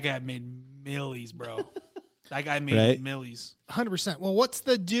now. That guy made millies, bro. That guy made Right? millies. 100%. Well, what's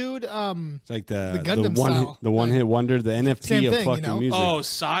the dude? It's like the Gundam one style. the one hit wonder, the NFT Same of thing, you fucking know? music. Oh,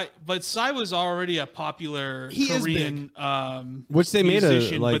 Psy, but Psy was already a popular He is Korean Which they made a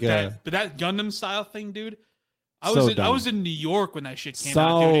musician, like but that Gundam style thing, dude. I So was dumb. in New York when that shit came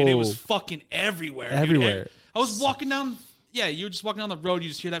out, dude, and it was So fucking everywhere. dude. everywhere. I was walking down. Yeah, you were just walking down the road. You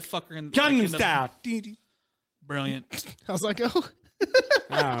just hear that fucker in Gundam in the- style. Brilliant. I was like, oh,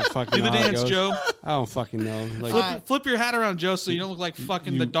 I don't fucking Do the know how it dance, goes. Joe. I don't fucking know. Like Flip your hat around, Joe, so you don't look like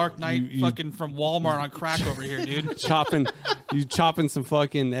fucking the Dark Knight, you- fucking from Walmart on crack over here, dude. chopping some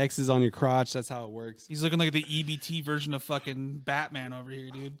fucking X's on your crotch. That's how it works. He's looking like the EBT version of fucking Batman over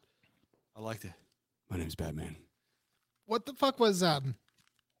here, dude. I liked it. My name's Batman. what the fuck was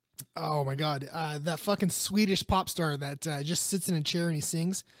oh my god, that fucking Swedish pop star that just sits in a chair and he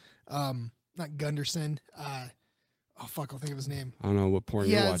sings. Not Gunderson. Oh fuck, I'll think of his name. I don't know what porn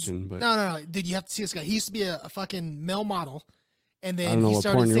He you're has- watching, but No. Did you have to see this guy? He used to be a fucking male model, and I then don't know he what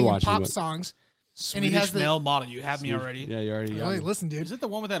started porn you're singing watching, pop but- songs. And Swedish he has the- male model. You have me already. yeah, you already. Oh, hey, listen, dude. Is it the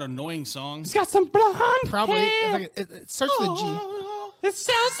one with that annoying song? He's got some blonde Probably. hair. It starts with a G. It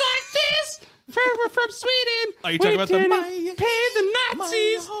sounds like this. We're from Sweden. Are you talking about the- didn't pay the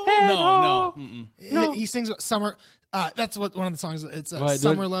Nazis? No. Mm-mm. He sings summer. That's what one of the songs. It's What,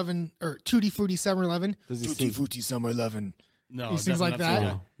 Summer Lovin' or Tutti Frutti Summer Lovin'. Does he Tutti sing? Frutti Summer Lovin'. No, He sings like definitely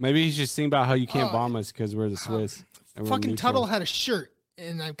that? not Oh, maybe he should sing about how you can't Oh. bomb us because we're the Swiss. and we're Fucking neutral. Tuttle had a shirt,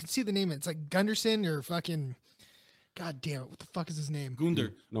 and I could see the name. It's like Gunderson or fucking. God damn it! What the fuck is his name?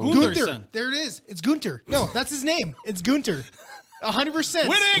 Gunther. No. Gunther's Gunther. son. There it is. It's Gunther. No, that's his name. It's Gunther. 100%.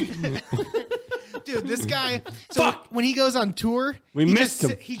 Winning. Dude, this guy. So when he goes on tour, We he missed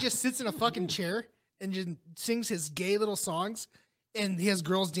just him. He just sits in a fucking chair and just sings his gay little songs, and he has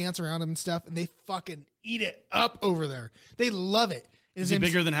girls dance around him and stuff, and they fucking eat it up over there. They love it. His Is he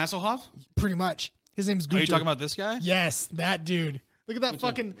name's bigger than Hasselhoff? pretty much. His name's Gunther. Are you talking about this guy? Yes, that dude. Look at that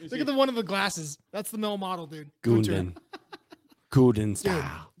fucking. Look at the one of the glasses. That's the male model, dude. Gundin. Gundin Dude,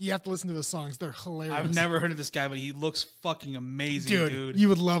 style. you have to listen to his songs. They're hilarious. I've never heard of this guy, but he looks fucking amazing, dude. You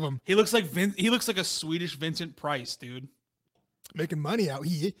would love him. He looks like he looks like a Swedish Vincent Price, dude. Making money out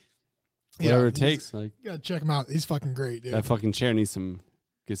here. Whatever it he's- takes. Like You gotta check him out. He's fucking great, dude. that fucking chair needs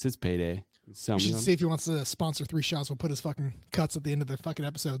gets his payday. We should see if he wants to sponsor 3 shots. We'll put his fucking cuts at the end of the fucking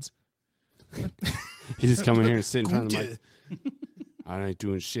episodes. He just come in here and sit in front of the Gunther. mic. I ain't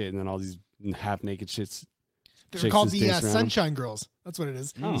doing shit, and then all these half naked shits. They're Chicks called just the dance around. Sunshine Girls. That's what it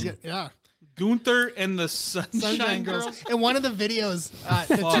is. Oh. Yeah. Gunther and the Sunshine, Sunshine Girls. Girls. And one of the videos,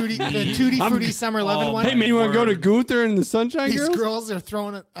 the Fuck Tutti me. Frutti Summer 11 Oh, one. Hey man, you want to go to word. Gunther and the Sunshine These Girls? girls are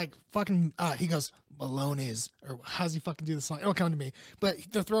throwing it like fucking. He goes Maloney's, or how's he fucking do the song? It'll come to me. But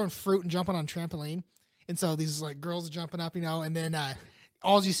they're throwing fruit and jumping on trampoline, and so these like girls are jumping up, and then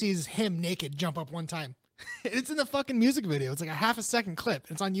all you see is him naked jump up one time. It's in the fucking music video. It's like a half a second clip.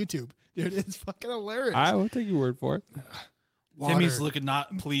 It's on YouTube, dude. It's fucking hilarious. I will take your word for it. Timmy's Water. looking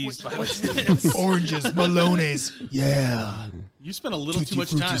not pleased by What's this. Oranges, Maloney's. Yeah. You spent a little too much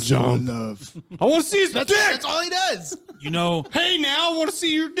Tutti time. Frutti Summer love. I want to see his dick. That's all he does. You know, Hey, now I want to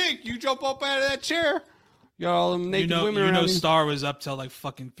see your dick. You jump up out of that chair. You got all them naked women around you. Star was up till like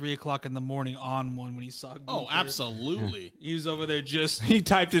fucking 3:00 in the morning on one when he saw. Oh, Gunther. absolutely. He was over there just. He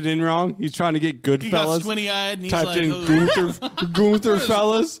typed it in wrong. He's trying to get He got Goodfellas. squinty-eyed and he's Typed like, in oh, Gunther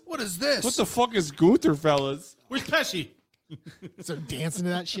fellas. What is this? What the fuck is Gunther fellas? where's Pesci? So dancing to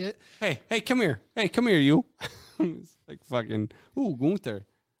that shit, Hey, come here. Hey, come here, you. It's like fucking, ooh, Gunther.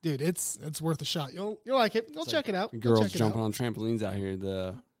 dude. It's worth a shot. You'll like it. You'll check it out. You'll Girls check it jumping out. on trampolines out here.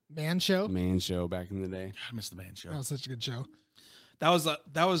 The Man show. man show back in the day. I missed the band show. That was such a good show. That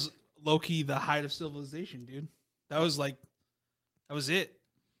was low key the height of civilization, dude. That was it.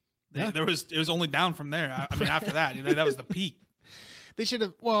 Yeah. It was only down from there. I mean, after that, that was the peak. They should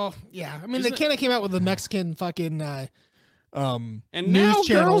have. Well, yeah. I mean, Isn't they kind of came out with the Mexican fucking And news now channels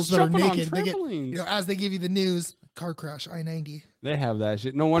girls that are jumping on naked. They get, trampolines. as they give you the news, car crash, I-90. They have that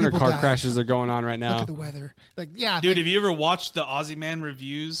shit. No wonder People car died. crashes are going on right Look now. at the weather. Like, yeah, Dude, like, have you ever watched the Aussie Man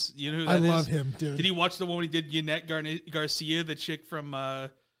reviews? You know who that I is? love him, dude. Did you watch the one when he did Yannette Garcia, the chick from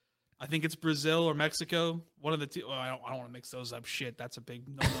I think it's Brazil or Mexico? One of the two. Well, I don't want to mix those up. Shit, that's a big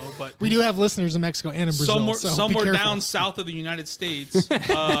no-no. But We do have listeners in Mexico and in Brazil. somewhere, so be somewhere careful. down south of the United States. Way to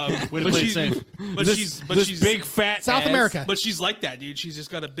but play it she's, safe. but This- she's, but this she's big fat South ass. America. But she's like that, dude. She's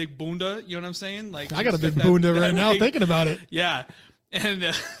just got a big bunda. You know what I'm saying? Like I got a she's big that- bunda that right now big- thinking about it. Yeah, and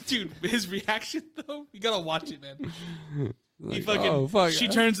dude, his reaction though, you gotta watch it, man. He Like, fucking, oh, fuck. she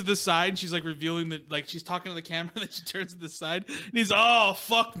turns to the side and she's like revealing that, like she's talking to the camera, and then she turns to the side and he's, oh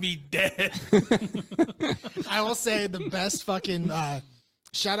fuck me dead. I will say the best fucking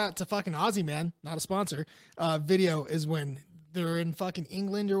shout out to fucking Aussie Man, not a sponsor. Video is when they're in fucking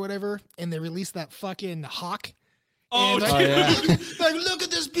England or whatever, and they release that fucking hawk. Oh, And, dude. like, yeah. like, look at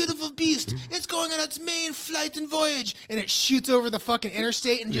this beautiful beast. It's going on its main flight and voyage, and it shoots over the fucking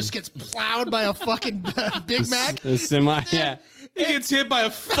interstate and just gets plowed by a fucking Big Mac. The semi, yeah. He gets hit by a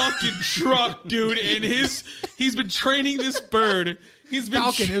fucking truck, dude, and he's been training this bird. He's been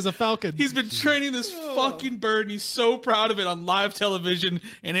Falcon is a falcon. He's been training this fucking bird, and he's so proud of it on live television,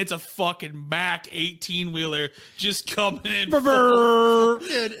 and it's a fucking Mac 18-wheeler just coming in.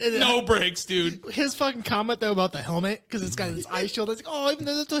 Dude, and, No brakes, dude. his fucking comment though about the helmet, because it's got his ice shield. It's like, oh, even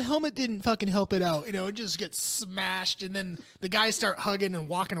though the helmet didn't fucking help it out, it just gets smashed, and then the guys start hugging and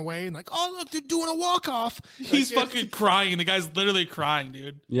walking away, and like, oh look, they're doing a walk off. He's fucking crying. The guy's literally crying,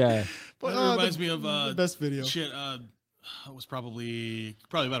 dude. Yeah. But, That reminds me of the best video. Shit, it was probably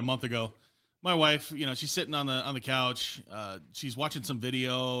about a month ago. My wife, she's sitting on the couch. She's watching some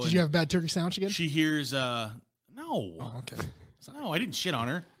video. Did and you have bad turkey sandwich again? She hears, no, Oh, okay. no, I didn't shit on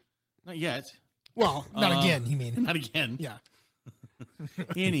her, not yet, Well, not again. You mean? not again. Yeah.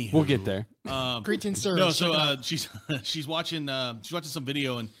 Anywho, We'll get there. Greeting, sir. No, Check it out. so she's watching some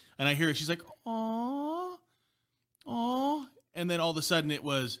video and I hear her. She's like, "Aw, aw," and then all of a sudden it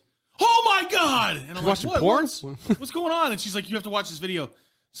was, "Oh my god!" And I'm Watching like, porn? What's going on?" And she's like, "You have to watch this video."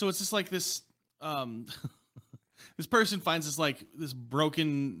 So it's just like this this person finds this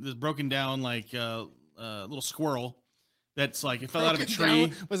broken down like little squirrel, that's like it fell out of a tree.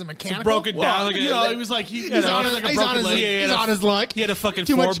 Down. Was it mechanical? It's broken down. Like It was like he's He's on on like a his, broken leg. he's on his luck. He had a fucking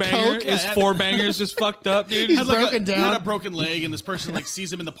Too much four-banger. coke? His four-banger's just fucked up, dude. He's Had like broken He down. had a broken leg, and this person like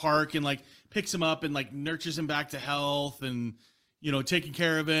sees him in the park and like picks him up and like nurtures him back to health and taking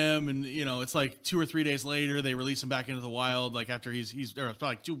care of him. And it's like 2 or 3 days later they release him back into the wild. Like after he's or probably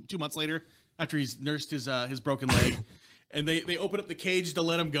like 2 months later after he's nursed his broken leg. And they open up the cage to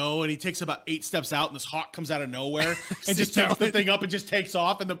let him go, and he takes about 8 steps out, and this hawk comes out of nowhere and just takes the thing up and just takes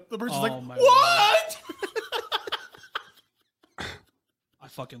off, and the person's like, "What?" I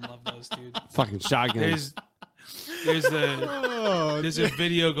fucking love those, dude. Fucking shotgun. There's a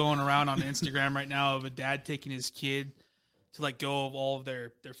video going around on Instagram right now of a dad taking his kid to let go of all of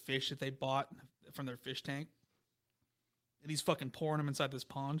their fish that they bought from their fish tank, and he's fucking pouring them inside this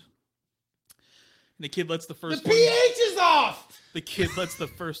pond. And the kid lets the first one. pH is off. The kid lets the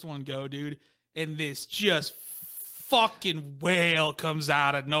first one go, dude, and this just fucking whale comes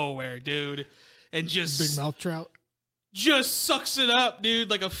out of nowhere, dude, and just Big mouth trout. just sucks it up, dude,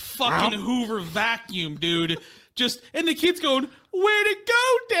 like a fucking Hoover vacuum, dude. And the kid's going, "Where'd it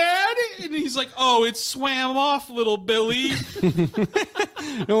go, Dad?" And he's like, "Oh, it swam off, little Billy."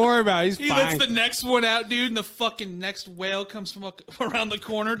 Don't worry about it. He's He fine. lets the next one out, dude, and the fucking next whale comes from around the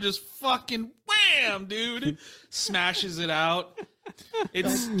corner, just fucking wham, dude, smashes it out.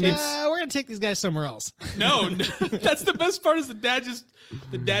 It's We're gonna take these guys somewhere else. no, that's the best part is the dad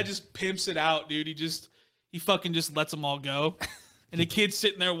just pimps it out, dude. He fucking just lets them all go. And the kid's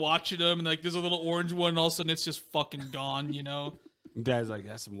sitting there watching them, and like there's a little orange one, and all of a sudden it's just fucking gone, Dad's like,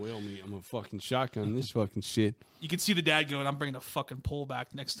 that's some whale meat. I'm gonna fucking shotgun this fucking shit. You can see the dad going, "I'm bringing a fucking pole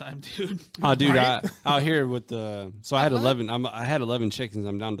back next time, dude." Oh, dude, out here with the so I had 11. I had 11 chickens.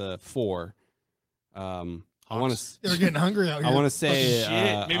 I'm down to 4. I want to. They're getting hungry out here. I want to say.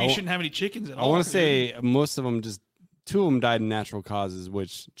 Shit, maybe you shouldn't have any chickens at all. I want to dude. say most of them just 2 of them died in natural causes,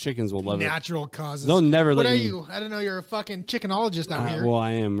 which chickens will love it. Natural causes. They'll never What let are you. you? I don't know. You're a fucking chickenologist out here. Well,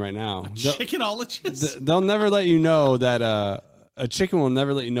 I am right now. Chickenologist. They'll never let you know that a chicken will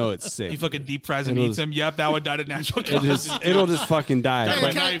never let you know it's He sick. fucking deep fries and eats them. Yep, that one died of natural It causes. it'll just fucking die. Hey,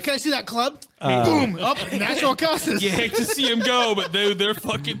 But can I see that club? Boom! Up, natural causes. You hate to see them go, but they're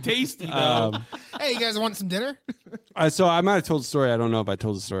fucking tasty, though. Hey, you guys want some dinner? so I might have told the story. I don't know if I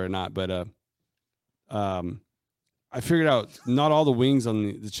told the story or not, but I figured out not all the wings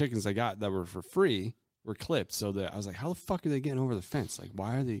on the chickens I got that were for free were clipped. So that I was like, how the fuck are they getting over the fence? Like,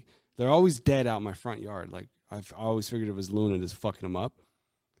 why are they? They're always dead out in my front yard. Like, I've always figured it was Luna just fucking them up.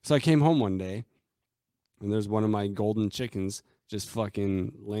 So I came home one day, and there's one of my golden chickens just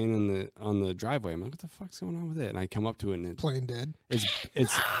fucking laying on the driveway. I'm like, what the fuck's going on with it? And I come up to it, and Plain dead.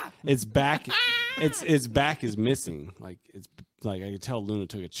 its back its back is missing. Like it's like I could tell Luna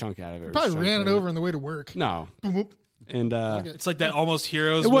took a chunk out of it. Probably ran it over on the way to work. No. Boom, boop. And It's like that Almost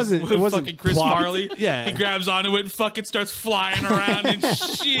Heroes. It wasn't- with it wasn't fucking Chris plopped. Farley. Yeah. He grabs onto it and fucking starts flying around and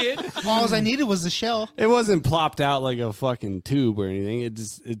shit. All I needed was the shell. it wasn't plopped out like a fucking tube or anything.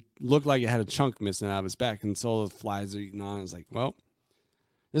 It looked like it had a chunk missing out of its back, and so the flies are eating on it. I was like, well,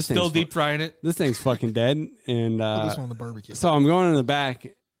 this Still thing's deep frying it. this thing's fucking dead. And Put this one on the barbecue. so I'm going in the back.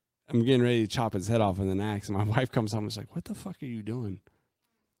 I'm getting ready to chop its head off with an axe, and my wife comes home and is like, what the fuck are you doing?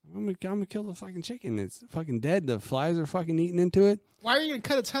 I'm gonna kill the fucking chicken. It's fucking dead. The flies are fucking eating into it. Why are you gonna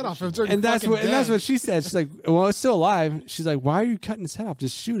cut its head off if it's already And that's fucking what and that's dead? what she said. She's like, well, it's still alive. She's like, why are you cutting its head off?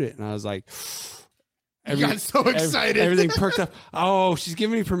 Just shoot it. And I was like, You got so excited. everything perked up. Oh, she's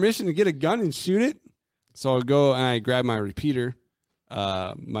giving me permission to get a gun and shoot it. So I go and I grab my repeater,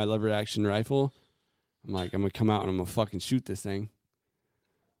 my lever action rifle. I'm like, I'm gonna come out and I'm gonna fucking shoot this thing.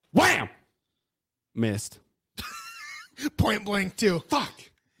 Wham! Missed. Point blank too. Fuck.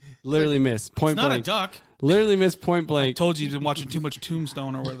 Literally missed. Point Not a blank. duck. Literally missed point blank. Told you you've been watching too much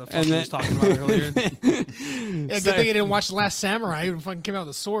Tombstone or whatever the fuck And he then, was talking about earlier. Yeah, good thing I didn't watch The Last Samurai. He fucking came out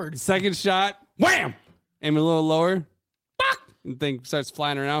with a sword. second shot, wham! Aim a little lower. And thing starts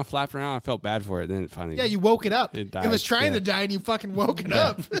flying around, flapping around. I felt bad for it. Then it finally. Yeah, you woke it up. It It was died, trying yeah. to die, and you fucking woke it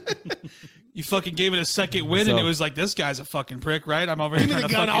up. You fucking gave it a second win, So- and it was like, this guy's a fucking prick, right? I'm over here Give me trying the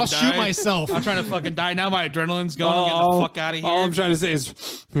to gun. fucking I'll die. shoot myself. I'm trying to fucking die now. My adrenaline's going. Get the fuck out of here. All I'm trying to say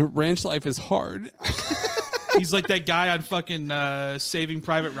is, ranch life is hard. He's like that guy on fucking Saving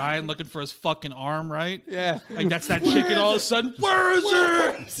Private Ryan looking for his fucking arm, right? Yeah, Like that's that chicken all of a sudden. Where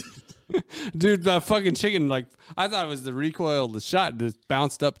is it? dude, the fucking chicken. Like I thought it was the recoil of the shot. Just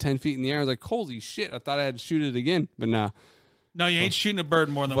bounced up 10 feet in the air. I was like, holy shit! I thought I had to shoot it again, but no. No, you ain't shooting a bird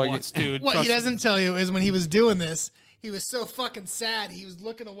more than Fuck it. once, dude. What Trust he me. doesn't tell you is when he was doing this, he was so fucking sad. He was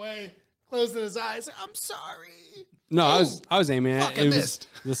looking away, closing his eyes. I'm sorry. No, I was aiming at fuck, I it. Was missed.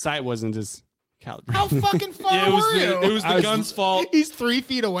 the sight wasn't just Calibrated. How fucking far Yeah, were you? it was the gun's fault. He's 3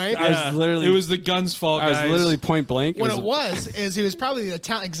 feet away. I was literally. It was the gun's fault, I was guys. literally point blank. What it was is he was probably the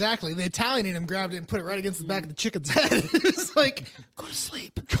Italian. Exactly, the Italian in him grabbed it and put it right against the back of the chicken's head. It was like, go to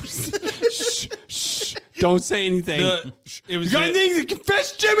sleep. Go to sleep. Shh, shh, don't say anything. It was You got anything to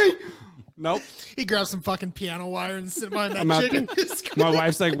confess, Jimmy? Nope. He grabbed some fucking piano wire and sit behind that I'm out chicken. My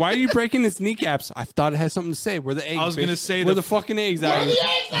wife's like, "Why are you breaking its kneecaps?" I thought it had something to say. Where the eggs? I was gonna say where the- the fucking eggs out.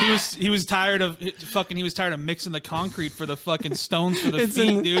 He was tired of mixing the concrete for the fucking stones for the It's feet,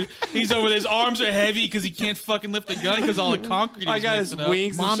 in- dude. He's over. His arms are heavy because he can't fucking lift the gun because all the concrete. I is got his mixing up.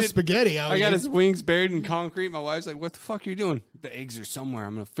 wings. and Mom's shit. spaghetti out I got here. his wings buried in concrete. My wife's like, "What the fuck are you doing?" The eggs are somewhere.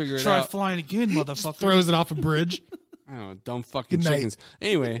 I'm gonna figure it Try out. flying again, motherfucker. Throws it off a bridge. I don't know, dumb fucking Good night. chickens.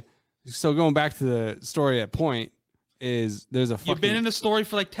 Anyway, so going back to the story at Point, is there's a fucking. You've been in the story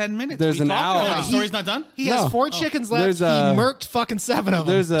for like 10 minutes. There's We an talked owl. about The it. story's not done. He No. has 4 chickens left. There's He a- murked fucking 7 of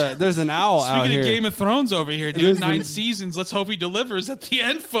them. there's an owl out Speaking here. of Game of Thrones over here, dude. There's 9 the- seasons. Let's hope he delivers at the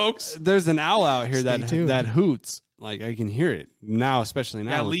end, folks. There's an owl out here Stay tuned. that hoots. Like I can hear it now, especially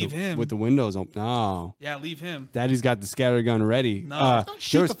now. Yeah, with leave the, him. with the windows open. No, Yeah, leave him. Daddy's got the scatter gun ready. No. Don't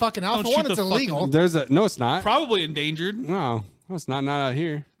shoot there's, the fucking owl. don't For shoot one, the it's fucking- illegal. there's a no, it's not. Probably endangered. No, it's not out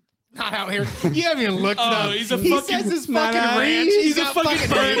here. Not out here. You haven't even looked it up. Oh, he's a he fucking- says his not fucking out ranch. here. He's a got fucking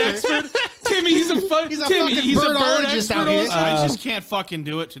bird hair. expert. Timmy, he's a fucking He's a Timmy, fucking he's a bird birdologist expert. out here. also. I just can't fucking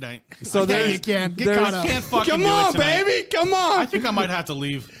do it tonight. So Yeah, there's you can. Get there's- caught up. Can't fucking Come do on, it tonight. baby, come on. I think I might have to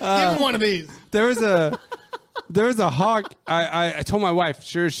leave. Give him one of these. There was a hawk. I told my wife,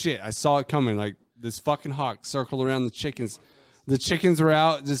 sure as shit, I saw it coming. Like this fucking hawk circled around the chickens. The chickens were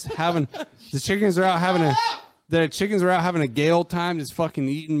out just having. The chickens are out having a. The chickens were out having a gay old time, just fucking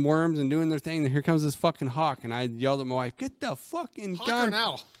eating worms and doing their thing. And here comes this fucking hawk, and I yelled at my wife, "Get the fucking Hawk or gun!" an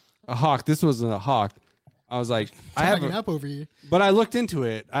owl? A hawk. This was a hawk. I was like, I have, Tagging up over you. but I looked into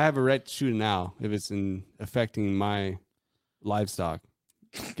it. I have a right to shoot an owl if it's affecting my livestock.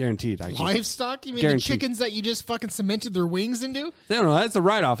 Guaranteed. I can. Livestock? You mean Guaranteed. the chickens that you just fucking cemented their wings into? They don't know. That's a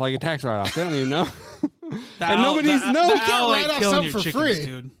write-off, like a tax write-off. They don't even know. The And owl- nobody's the, knows. The You can't owl write ain't off killing something your for chickens, free.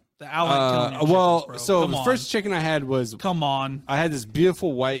 dude. The owl ain't killing your Well, chickens, bro. so Come the on. first chicken I had was Come on. I had this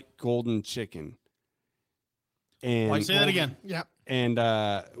beautiful white golden chicken, and Say that again. Yep. and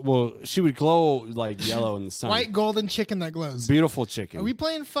well, she would glow like yellow in the sun. White golden chicken that glows. beautiful chicken. Are we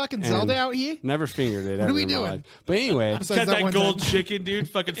playing fucking And- Zelda out here? Never fingered it. What are ever we in my doing? life. But anyway, Besides Got that one gold time. chicken, dude.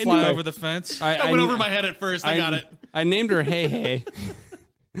 Fucking fly Anyway. over the fence. That went over my head at first. I got it. I named her Hey Hey.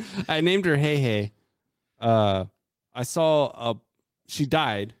 I named her Hey Hey. I saw she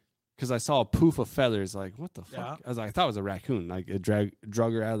died because I saw a poof of feathers. Like, what the fuck? Yeah. I was like, I thought it was a raccoon. Like, it drug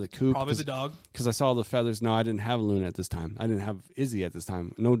her out of the coop. Probably the dog. Because I saw the feathers. No, I didn't have Luna at this time. I didn't have Izzy at this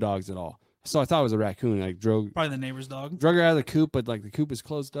time. No dogs at all. So I thought it was a raccoon. Like, drug Probably the neighbor's dog. her out of the coop, but like the coop is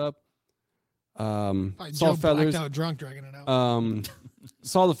closed up. Probably Saw Joe feathers. blacked out drunk dragging it out.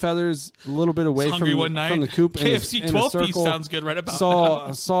 Saw the feathers a little bit away Hungry from, one night. from the coop. in a- KFC in a 12 piece circle. sounds good right about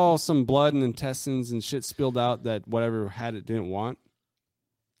now. Saw some blood and intestines and shit spilled out that whatever had it didn't want.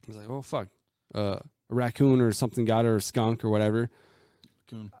 I was like, oh fuck, a raccoon or something got her, or a skunk or whatever.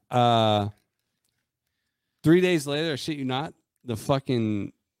 Raccoon. 3 days later, I shit you not, the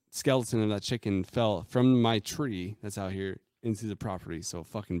fucking skeleton of that chicken fell from my tree that's out here into the property. So a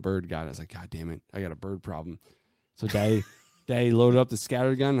fucking bird got it. I was like, God damn it, I got a bird problem. So Daddy loaded up the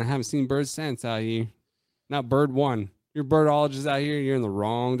scatter gun. I haven't seen birds since out here. Not bird one. You're birdologist out here. You're in the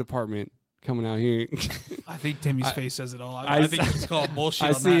wrong department coming out here. I think Timmy's face says it all. I I think he's called bullshit. I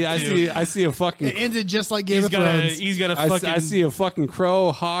on see, that I too. see, I see a fucking. It ended just like Game He's of got a Thrones. he's got a I fucking. see a fucking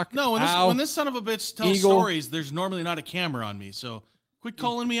crow, hawk. No, owl. when this son of a bitch tells eagle. stories, there's normally not a camera on me. So quit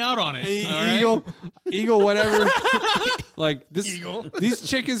calling me out on it. all right? Eagle, whatever. Like this, these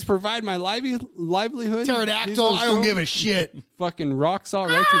chickens provide my livelihood. Pterodactyl, I don't give a shit. Fucking rock salt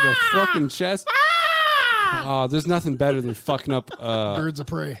right to the fucking chest. Oh, there's nothing better than fucking up Birds of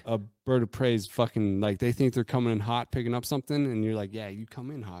prey. a bird of prey's fucking like they think they're coming in hot, picking up something, and you're like, yeah, you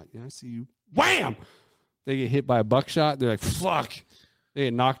come in hot. Yeah, I see you. Wham! They get hit by a buckshot. They're like, fuck. They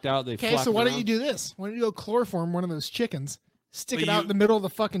get knocked out. They Okay, so why don't you do this? Why don't you go chloroform one of those chickens, stick But it out in the middle of the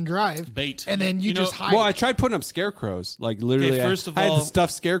fucking drive, Bait. and then you You know- just hide. Well, I tried putting up scarecrows. Like literally, Okay, first of I had all- to stuff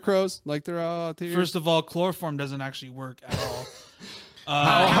scarecrows. Like they're all out there. First of all, chloroform doesn't actually work at all.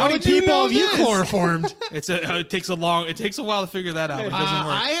 How many did you people know have you this? chloroformed? It takes a while to figure that out. But it doesn't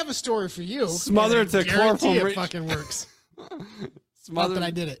work. I have a story for you. Smother and it to I guarantee chloroform it rich- fucking works. Not Smother- that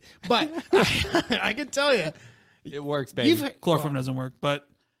I did it, but I can tell you. It works, baby. You've Chloroform doesn't work, but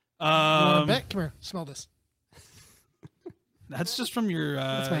You wanna um, bet? Come here, smell this. that's just from your my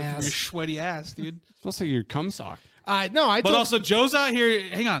ass. sweaty ass, dude. Smells like your cum sock. No, I. But also, Joe's out here.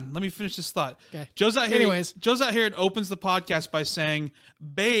 Hang on, let me finish this thought. Okay. Joe's out here. Anyways. Joe's out here and opens the podcast by saying,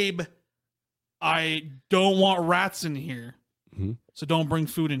 "Babe, I don't want rats in here, so don't bring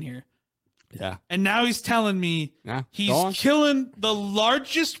food in here." Yeah. And now he's telling me Yeah. he's killing the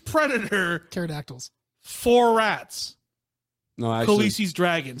largest predator pterodactyls for rats. No, actually, Khaleesi's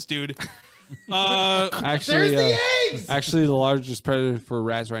dragons, dude. actually, there's the eggs. actually, the largest predator for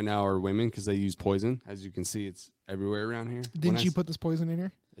rats right now are women because they use poison. As you can see, it's everywhere around here. Didn't you put this poison in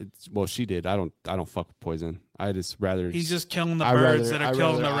here? Well, she did. I don't fuck with poison. I just rather. He's just killing the I birds rather- that are I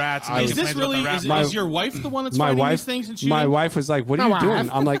killing rather- the rats. I- and Is making this plans about really? the rat Is, bites. is your wife the one that's my fighting wife, these things and shooting? my wife was like, "What are My you doing?" wife.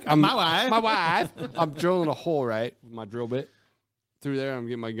 I'm like, My wife. my wife. I'm drilling a hole right with my drill bit through there. I'm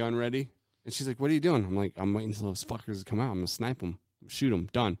getting my gun ready, and she's like, "What are you doing?" I'm like, "I'm waiting until those fuckers come out. I'm gonna snipe them, shoot them,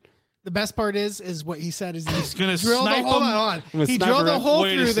 done." The best part is what he said is He's gonna drill the snipe hole. them. On. gonna He snipe drilled her a in. hole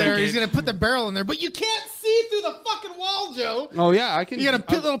Wait a through there. second. He's gonna put the barrel in there, but you can't see through the fucking wall, Joe. Oh yeah, I can. You gotta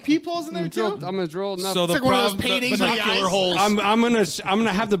put little peepholes in there too. I'm gonna drill enough. So the like one of those problem, paintings the with the binocular eyes. holes. I'm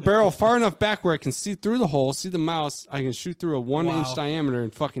gonna have the barrel far enough back where I can see through the hole, see the mouse. I can shoot through a 1-inch Wow. diameter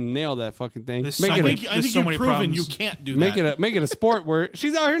and fucking nail that fucking thing. There's Make so it many- a, I There's think so you've many proven problems. you can't do make that. it a sport where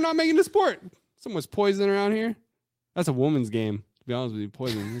she's out here not making a sport. Someone's poison around here. That's a woman's game. To be honest with you,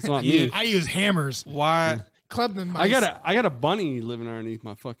 poison. It's not me. I use hammers. Why? Club them. I got a bunny living underneath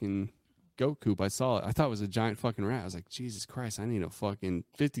my fucking goat coop. I saw it. I thought it was a giant fucking rat. I was like, Jesus Christ, I need a fucking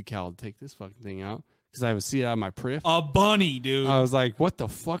 50 cal to take this fucking thing out because I would see it out of my priff. A bunny, dude. I was like, what the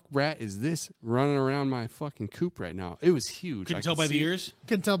fuck rat is this running around my fucking coop right now? It was huge. Could I you tell could by the see it. ears?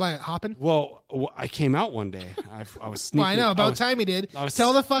 Can tell by it hopping. Well, I came out one day. I was sneaking. Well, I know. I About was- time he did. I was-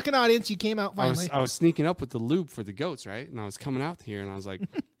 Tell the fucking audience you came out I was, finally. I was sneaking up with the lube for the goats, right? And I was coming out here, and I was like,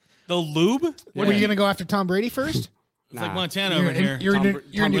 The lube? What were you gonna go after Tom Brady first? It's like nah. Montana You're over here. you're Tom, gonna- Tom,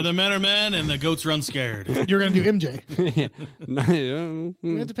 you're gonna where do- the men are men and the goats run scared. You're gonna do MJ. No,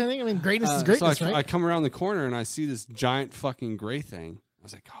 Depending. I mean, greatness is so greatness, I right? come around the corner and I see this giant fucking gray thing. I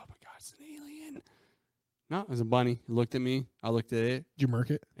was like, oh my god, it's an alien. No, it was a bunny. He looked at me. I looked at it, Did you murk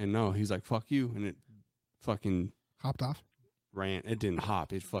it? and no, he's like, fuck you, and it fucking Hopped off. ran. It didn't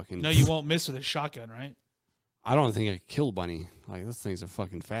hop. It fucking. No, you won't miss with a shotgun, right? I don't think I could kill a bunny. Like those things are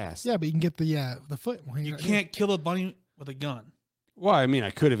fucking fast. Yeah, but you can get the foot. When You you're not can't kill a bunny with a gun. Well, I mean, I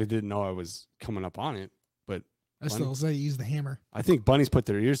could if it didn't know I was coming up on it, but I still say use the hammer. I think bunnies put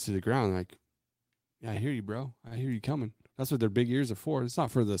their ears to the ground. Like, yeah, I hear you, bro. I hear you coming. That's what their big ears are for. It's not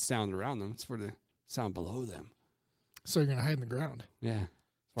for the sound around them. It's for the sound below them. So you're gonna hide in the ground. Yeah.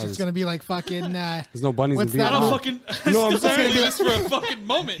 So it's gonna be like fucking. There's no bunnies What's in that I Vietnam. don't fucking. No, I'm It's gonna saying- be this for a fucking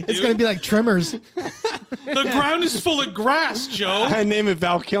moment, dude. It's gonna be like Trimmers. The ground is full of grass, Joe. I name it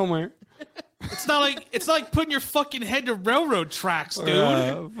Val Kilmer. It's not like putting your fucking head to railroad tracks,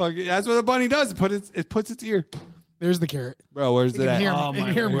 dude. Fuck it. That's what a bunny does. It puts its ear. There's the carrot. Bro, where's You it can at? hear 'em. Oh You can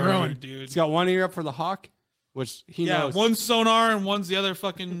my hear 'em word, growing. dude. It's got one ear up for the hawk, which he Yeah, knows. one's sonar and one's the other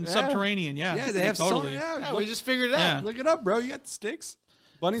fucking Yeah. subterranean. Yeah, Yeah, they have totally. sonar. Yeah, Yeah, we just figured it out. Yeah. Look it up, bro. You got the sticks.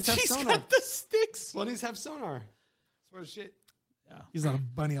 Bunnies have He's sonar. got the sticks. Bunnies have sonar. Swear to shit. He's not a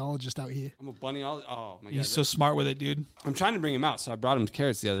bunnyologist out here. I'm a bunny. Oh my god. He's so smart with it, dude. I'm trying to bring him out, so I brought him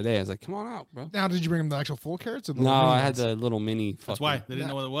carrots the other day. I was like, "Come on out, bro." Now, did you bring him the actual full carrots? Or the No, little mini I had ones? the little mini. That's why they didn't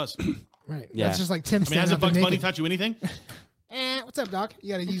know what it was. Right. Yeah. That's just like Tim. I mean, hasn't Bugs Bunny naked. taught you anything? What's up, Doc?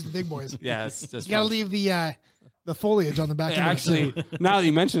 You gotta use the big boys. Yeah, it's just You gotta fun. leave the foliage on the back. Yeah, end of the- actually, now that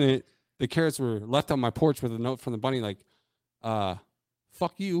you mention it, the carrots were left on my porch with a note from the bunny, like,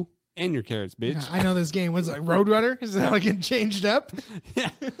 "Fuck you and your carrots, bitch." Yeah, I know this game. What's it, like Roadrunner? Is that like getting changed up? Yeah,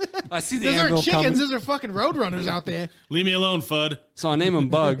 I see the Those aren't anvil chickens. coming. Those are fucking Roadrunners out there. Leave me alone, Fudd. So I name him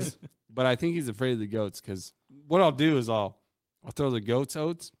Bugs, but I think he's afraid of the goats because what I'll do is I'll throw the goats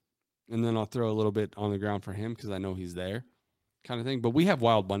oats, and then I'll throw a little bit on the ground for him because I know he's there, kind of thing. But we have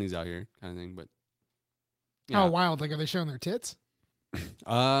wild bunnies out here, kind of thing. But How wild? Like, are they showing their tits?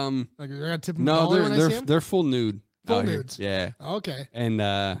 um, Like, they're gonna tip them no, taller when I see they're 'em? they're full nude. Full out here. nudes. Yeah, Okay. and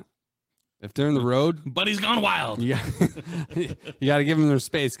if they're in the road, Buddy's gone wild. you got to give them their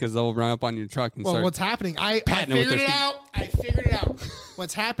space because they'll run up on your truck and Well, start. what's happening? I patting it with figured their it feet. out. I figured it out.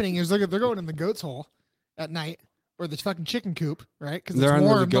 What's happening is they're going in the goat's hole at night or the fucking chicken coop, right? Because it's They're under the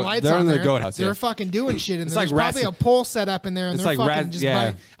warm. The goat- lights they're on under the there. goat house, They're yeah. fucking doing shit, and It's there's like rats- probably a pole set up in there, and It's they're like fucking rats- just.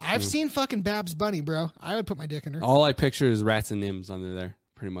 yeah. I've seen fucking Babs Bunny, bro. I would put my dick in her. All I picture is rats and nims under there,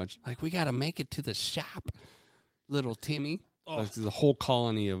 pretty much. Like, we got to make it to the shop, little Timmy. Like, there's a whole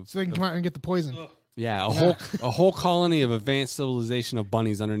colony of, So they can come out and get the poison. yeah, a whole colony of advanced civilization of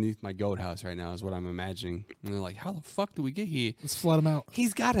bunnies underneath my goat house right now is what I'm imagining. And they're like, how the fuck do we get here? Let's flood them out.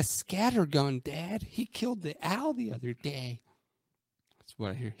 He's got a scatter gun, Dad. He killed the owl the other day. That's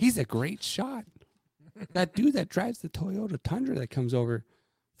what I hear. He's a great shot. That dude that drives the Toyota Tundra that comes over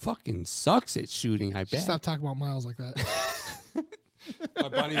fucking sucks at shooting, I bet. Stop talking about Miles like that. My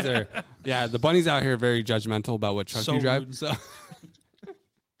bunnies are, the bunnies out here are very judgmental about what truck So you drive. rude. So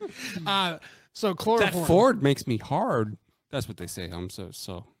So that chloroform. Ford makes me hard. That's what they say.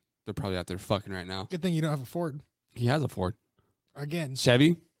 So they're probably out there fucking right now. Good thing you don't have a Ford. He has a Ford. Again.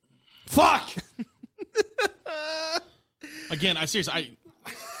 Chevy? Fuck! Again, I seriously,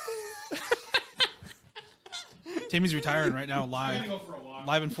 Timmy's retiring right now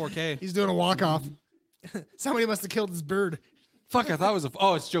live in 4K. He's doing a walk-off. Somebody must have killed his bird. Fuck, I thought it was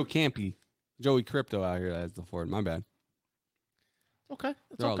it's Joe Campy. Joey Crypto out here that has the Ford. My bad. Okay. It's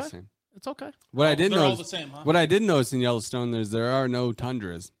They're all okay. the same. It's okay. What I did they're all notice, the same, huh? what I did notice in Yellowstone is there are no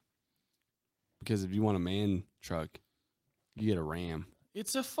Tundras. Because if you want a man truck, you get a Ram.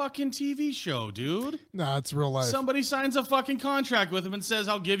 It's a fucking TV show, dude. No, it's real life. Somebody signs a fucking contract with him and says,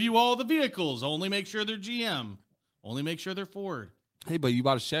 I'll give you all the vehicles. Only make sure they're GM. Only make sure they're Ford. Hey, but you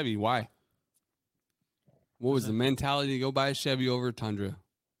bought a Chevy. Why? What was the mentality to go buy a Chevy over a Tundra?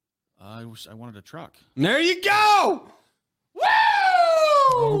 I wanted a truck. And there you go! Woo!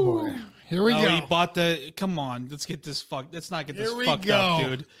 Oh boy. Here we No, go. he bought the. Come on, let's get this fucked. Let's not get this Here we fucked go. up,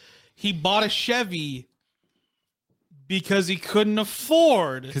 dude. He bought a Chevy because he couldn't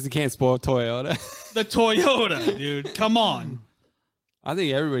afford Because he can't spoil Toyota. the Toyota, dude. Come on, I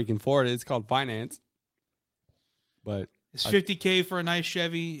think everybody can afford it. It's called finance. But it's $50K for a nice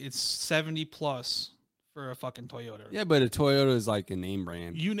Chevy. It's 70 plus for a fucking Toyota. yeah, but a Toyota is like a name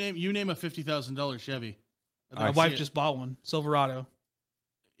brand. You name a $50,000 Chevy. My wife just bought one, Silverado,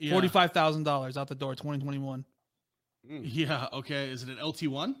 Yeah. $45,000 out the door, 2021. Yeah. Okay. Is it an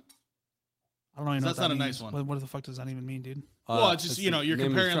LT1? I don't even know. That's what that not a means. nice one. What the fuck does that even mean, dude? Well, it's just, that's you're the name of the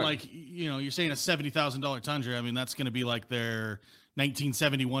comparing truck. like, you're saying a $70,000 Tundra. I mean, that's going to be like their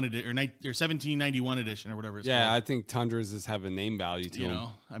 1971 edition or 1791 edition or whatever it's Yeah, called. I think Tundras just have a name value to You them.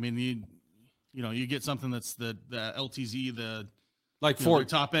 know, I mean, you get something that's the LTZ, the Like their Ford.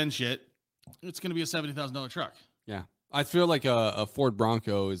 top end shit. It's going to be a $70,000 truck. Yeah. I feel like a Ford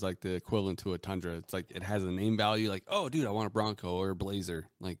Bronco is like the equivalent to a Tundra. It's like it has a name value. Like, oh, dude, I want a Bronco or a Blazer.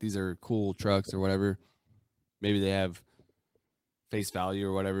 Like, these are cool trucks or whatever. Maybe they have face value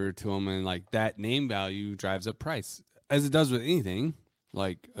or whatever to them. And like that name value drives up price as it does with anything.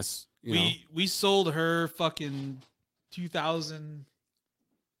 Like, you know. We sold her fucking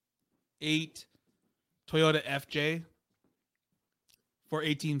 2008 Toyota FJ for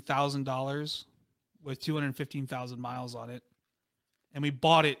 $18,000 with 215,000 miles on it, and we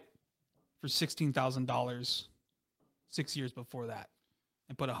bought it for $16,000 6 years before that,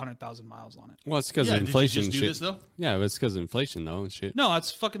 and put 100,000 miles on it. Well, it's because Yeah, of inflation. Did you just do shit. this though? Yeah, but it's because of inflation though and shit. No,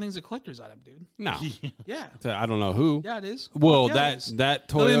 that's fucking thing's a collector's item, dude. No, Yeah, I don't know who. yeah, it is. Well, Yeah, it is. that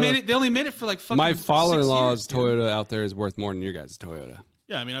They only Toyota. they only made it for like fucking My 6 father-in-law's years, dude. Toyota out there is worth more than your guys' Toyota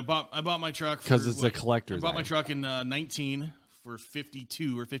Yeah, I mean, I bought my truck because for it's what? a collector's. I bought my item. truck in 19 for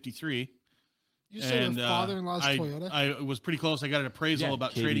 52 or 53. You said your father-in-law's Toyota? I was pretty close. I got an appraisal Yeah,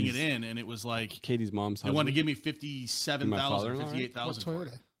 about trading it Katie's- in, and it was like Katie's mom's they husband. wanted to give me 57,000 or father-in-law, right? 58,000. What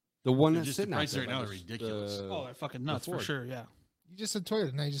Toyota? The one They're that's just the sitting out prices there right now by are the- ridiculous. Oh, they're fucking nuts for Ford. sure. Yeah. You just said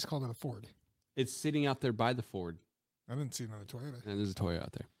Toyota. Now you just called it a Ford. It's sitting out there by the Ford, I didn't see another Toyota. and there's a Toyota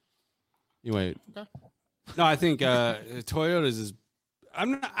out there. Anyway, Okay. no, I think Toyotas is.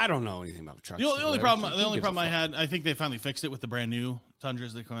 I don't know anything about trucks. The or only whatever. problem, Who the only gives a problem I fuck? had, I think they finally fixed it with the brand new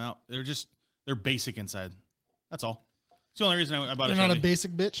Tundras that come out. They're basic inside. That's all. It's the only reason I bought You're a not Chevy. a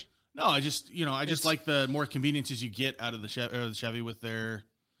basic bitch. No, I just It's- like the more conveniences you get out of the Chevy with their,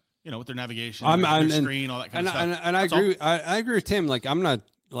 with their navigation, I'm- their and- screen, all that kind of stuff. And I That's all. agree. I agree with Tim. Like, I'm not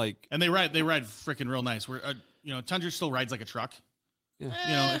like. And they ride freaking real nice. Where Tundra still rides like a truck.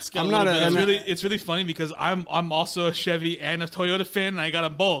 Yeah. It's got I'm a not little a- bit I'm of- not- It's really funny because I'm also a Chevy and a Toyota fan, and I got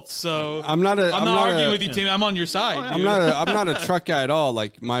them both. So I'm not arguing a- with you, Tim. I'm on your side. Oh, yeah. dude. I'm not a truck guy at all.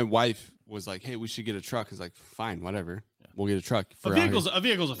 Like, my wife was like, "Hey, we should get a truck." It's like, fine, whatever. We'll get a truck. a for out here.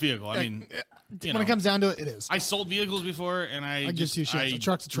 vehicle's a vehicle. I mean, When it comes down to it, it is. I sold vehicles before, and I give just two shits. I A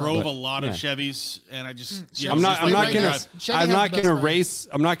truck's a truck. drove But- a lot of yeah. Chevys, and I just Chevys I'm not. just I'm like not right gonna. now. Chevy I'm has not the best gonna value. race.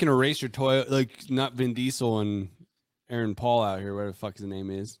 I'm not gonna race your Toyota. Like, not Vin Diesel and Aaron Paul out here. Whatever the fuck his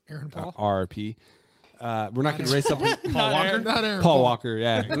name is. Aaron Paul? RP. We're not gonna race up. Paul Walker. Not Aaron Paul Walker.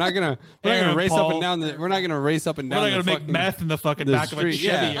 Yeah. We're not gonna. We're not Aaron gonna race up Paul. and down the. We're not gonna race up and We're down. not gonna the make fucking, meth in the fucking the back of a street,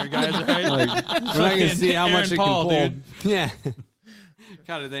 Chevy, yeah. here, guys. Right? Like, we're not gonna see how much Aaron it Paul, can pull. dude. Yeah.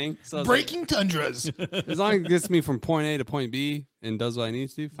 Kind of thing. So it's Breaking Tundras. like, as long as it gets me from point A to point B and does what I need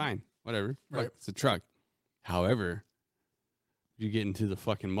to do, fine. Whatever. Right. Fuck, it's a truck. However, you get into the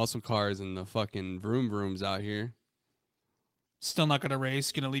fucking muscle cars and the fucking vroom vrooms out here. Still not gonna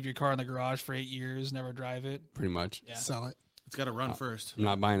race. Gonna leave your car in the garage for 8 years. Never drive it. Pretty much. Yeah. Sell it. It's got to run first. I'm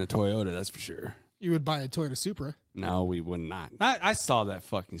not buying a Toyota, that's for sure. You would buy a Toyota Supra. No, we would not. I saw that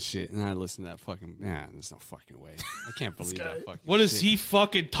fucking shit and I listened to that fucking. Yeah, there's no fucking way. I can't believe that fucking. What is shit. he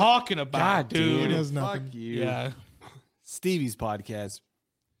fucking talking about, God, dude? He dude. knows Fuck nothing. you. Yeah. Stevie's podcast.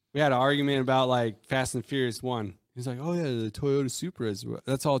 We had an argument about like Fast and Furious 1. He's like, "Oh yeah, the Toyota Supra is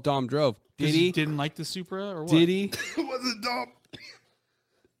that's all Dom drove." Did he? Didn't like the Supra or what? Did he? It wasn't dumb.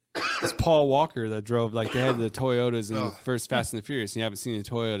 It's Paul Walker that drove. Like they had the Toyotas in the first Fast and the Furious, and you haven't seen a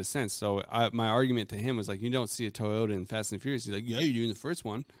Toyota since. So my argument to him was like, "You don't see a Toyota in Fast and the Furious." He's like, "Yeah, you do in the first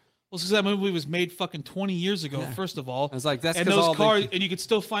one." Well, because that movie was made fucking 20 years ago. Yeah. First of all, I was like, "That's and because those all cars, the and you could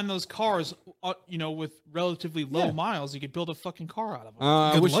still find those cars, with relatively low Yeah. miles. You could build a fucking car out of them.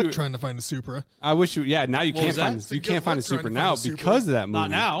 I Good wish luck you. trying to find a Supra. I wish you. Yeah, now you What can't was that? find. It's You good can't find a luck trying to Supra find now a Supra. because of that movie.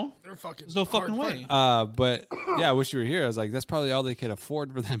 Not now. They're fucking. There's no fucking hard way. But yeah, I wish you were here. I was like, that's probably all they could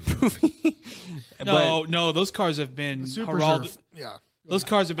afford for that movie. No, those cars have been Supras are, heralded. yeah. Those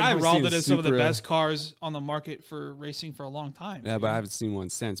cars have been I haven't seen heralded a as some of the Supra. best cars on the market for racing for a long time. Yeah, but I haven't seen one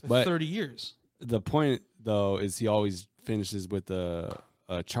since. For But 30 years. the point though is he always finishes with a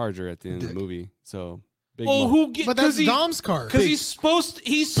Charger at the end of the movie. So big. Oh, who get? But that's Dom's car. Because he's supposed to look.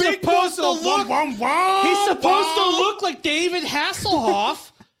 He's supposed to look like David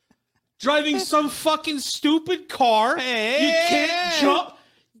Hasselhoff driving some fucking stupid car. You can't jump.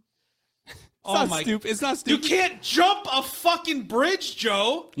 It's not stupid. It's not You stupid. can't jump a fucking bridge,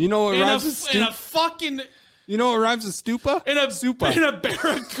 Joe. You know what In rhymes with a stupa? fucking You know what rhymes with stupa? in a Supa. in a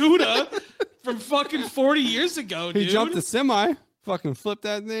Barracuda from fucking 40 years ago, dude. He jumped the semi. Fucking flipped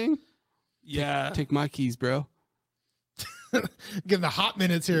that thing. Yeah. Take my keys, bro. Give the hot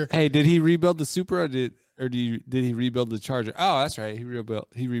minutes here. Hey, did he rebuild the Supra or did he rebuild the Charger? Oh, that's right. He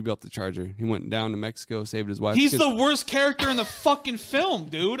rebuilt the Charger. He went down to Mexico, saved his wife. He's the worst character in the fucking film,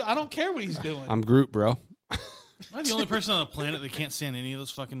 dude. I don't care what he's doing. I'm Groot, bro. Am I the only person on the planet that can't stand any of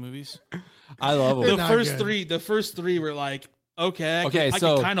those fucking movies? I love him. They're the not first good. three, were like, okay, I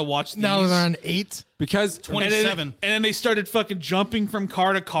so- can kind of watch these. Now they're on 8. Because 27. And then they started fucking jumping from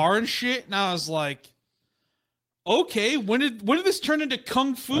car to car and shit. And I was like, okay, when did this turn into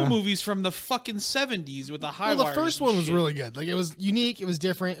kung fu movies from the fucking 70s with the high Well, the wires first and one was shit? really good. Like it was unique. It was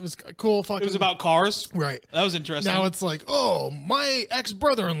different. It was cool. Fucking. It was about cars. right. That was interesting. Now it's like, oh, my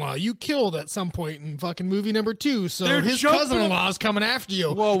ex-brother-in-law you killed at some point in fucking movie number 2. So They're his jumping- cousin-in-law is coming after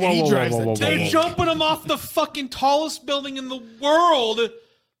you. Whoa, and whoa, he whoa, drives whoa, the whoa, whoa, they're tank. jumping him off the fucking tallest building in the world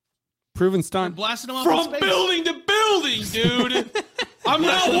proven stunt. Blasting them off in from space. building to building, dude. I'm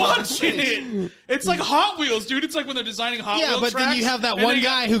not watching it. It's like Hot Wheels, dude. It's like when they're designing Hot Yeah, Wheel but then tracks, you have that and one they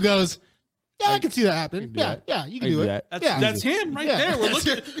guy who goes, yeah, I can see that I happening. can do Yeah, that. yeah, you I can do it. that. That's, Yeah. that's him right Yeah.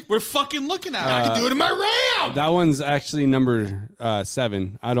 there. We're fucking looking at I it. can do it in my Ram. That one's actually number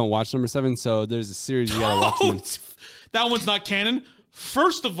 7. I don't watch number 7, so there's a series you gotta watch. Oh, them. that one's not canon.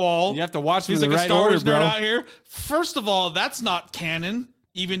 First of all, You have to watch them he's in like the a right Star order, Wars bro. nerd out here. First of all, that's not canon,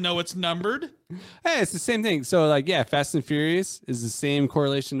 even though it's numbered. Hey, it's the same thing. So, like, yeah, Fast and Furious is the same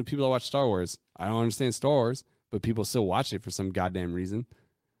correlation to people that watch Star Wars. I don't understand Star Wars, but people still watch it for some goddamn reason.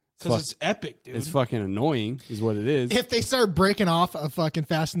 Because it's epic, dude. It's fucking annoying, is what it is. If they start breaking off of fucking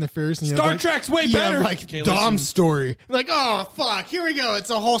Fast and the Furious, and you Star have, like, Trek's way you have, better. like Okay, Dom's listen. story, like, oh fuck, here we go.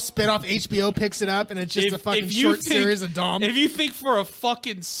 It's a whole spin-off. HBO picks it up, and it's just a fucking you short think- series of Dom. If you think for a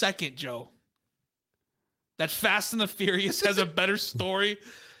fucking second, Joe, that Fast and the Furious has a better story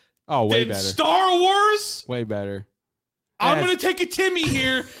Oh, way than better. Star Wars, Way better. I'm Yes. gonna take a Timmy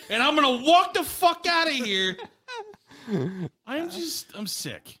here and I'm gonna walk the fuck out of here. I'm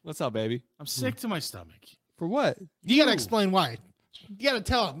sick. What's up, baby? I'm sick to my stomach. For what? you gotta explain why. You gotta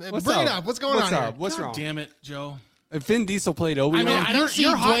tell him. What's Bring up? it up. What's going What's on up? here? What's God wrong? damn it, Joe. If Vin Diesel played I Obi-Wan, mean, I don't your- see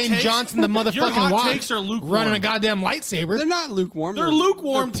your hot Dwayne takes- Johnson, the your motherfucking hot Rock, takes are lukewarm. running a goddamn lightsaber. they're not lukewarm. They're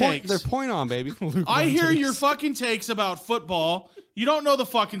lukewarm they're takes. They're point on, baby. I hear your fucking takes about football. You don't know the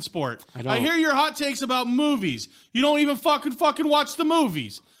fucking sport. I don't. I hear your hot takes about movies. You don't even fucking watch the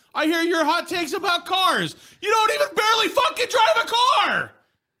movies. I hear your hot takes about cars. You don't even barely fucking drive a car.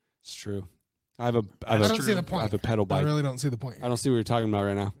 It's true. I have I a don't see the point. I have a pedal I bike. really don't see the point. I don't see what you're talking about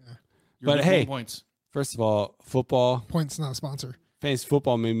right now. You're But lukewarm hey, points. first of all, football, Point's not a sponsor. fantasy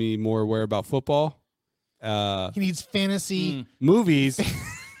football made me more aware about football. He needs fantasy. Movies,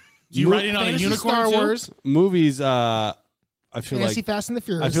 You riding on a Fantasy unicorn Star too? Wars. movies. I feel Fantasy like Fast and the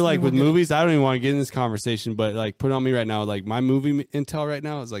Furious. I feel like then with we'll get it. movies, I don't even want to get in this conversation, but like put it on me right now. Like my movie intel right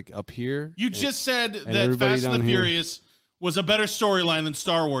now is like up here. You just said that everybody Fast and down the here. Furious was a better storyline than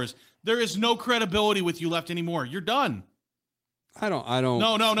Star Wars. There is no credibility with you left anymore. You're done. I don't.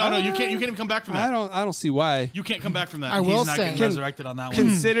 No. You can't even come back from that. I don't see why. You can't come back from that. I will He's not say, getting resurrected on that one.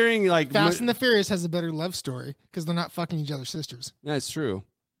 Considering like Fast and the Furious has a better love story because they're not fucking each other's sisters. that's true.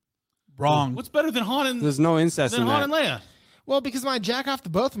 Wrong. What's better than Han and There's no incest than in Han that. and Leia? Well, because when I jack off to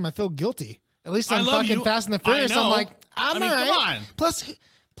both of them, I feel guilty. At least I I'm love fucking you. Fast and the I Furious. know. I'm like, I I'm mean, all come right. on.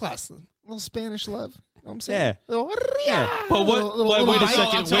 Plus, a little Spanish love. You know what I'm saying? Yeah. Little, But what? Wait a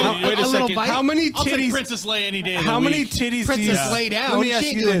second. Wait a second. How many I'll take titties? Princess Leia any day. Of How the many week. titties? Princess do you, lay down. Let me She ask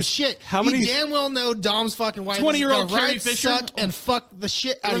ain't you doing this. shit. How many? You damn well know Dom's fucking wife 20-year-old is gonna Carrie ride, Fisher? suck, and fuck the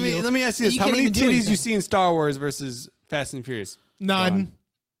shit out of you. Let me ask you this: How can't many even do titties anything. you see in Star Wars versus Fast and Furious? None.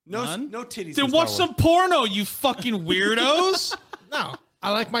 None? No titties. Then in watch Star some porno, you fucking weirdos. No. I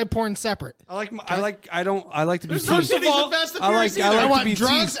like my porn separate. Wars. I like to be There's no teased. titties in Fast and I like- Furious I either. I like- want to be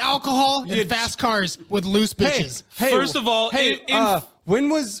drugs, teased. alcohol, Yeah. and fast cars with loose bitches. First of all, hey, in-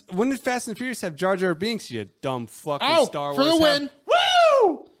 when did Fast and Furious have Jar Jar Binks? You dumb fucking Oh, Star for Wars. the win.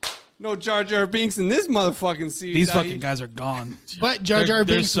 Woo! No Jar Jar Binks in this motherfucking series. these fucking guys are gone. But Jar Jar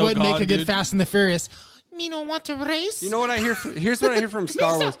They're Binks so would make gone, a good dude. Fast and the Furious. Me don't want to race. You know what I hear? Here's what I hear from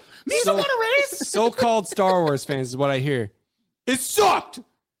Star Wars. don't want to race. So-called Star Wars fans is what I hear. It sucked.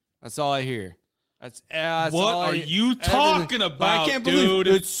 That's all I hear. That's What all are you everything. talking But about, I can't dude?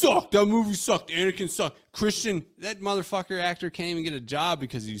 believe it sucked. That movie sucked. Anakin sucked. Christian, that motherfucker actor can't even get a job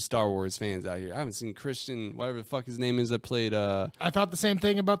because of you Star Wars fans out here. I haven't seen Christian, whatever the fuck his name is, that played. I thought the same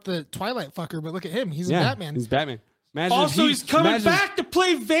thing about the Twilight fucker, but look at him. He's a Batman. He's Batman. Imagine if Also, he's coming imagine- back to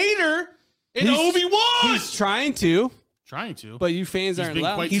play Vader in He's- Obi-Wan. He's trying to, Trying to. but you fans He's aren't been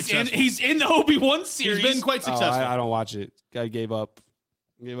allowed. quite He's in. successful. He's in the Obi-Wan series. He's been quite Oh, successful. I don't watch it. I gave up.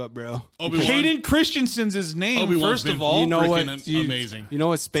 Gave up, bro. Obi-Wan. Hayden Christensen's his name. Obi-Wan's First been of all, You know what? freaking amazing. You know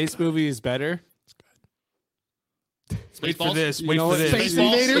what space movie is better? wait for Spaceballs? this. You Wait know for what? this. Space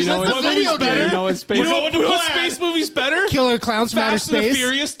Spaceballs? Invaders. You know That's what a video movie's better? game. You know what space? You know what What space movie's better? Killer Clowns from Outer Fast and the Space.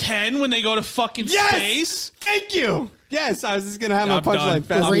 Furious 10 when they go to fucking space. Thank you. Yes, I was just gonna have my I'm done. punchline.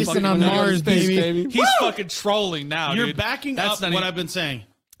 Fast and Racing fucking on when they go to Mars, space, baby. He's fucking trolling now. You're dude. backing That's up not what even- I've been saying.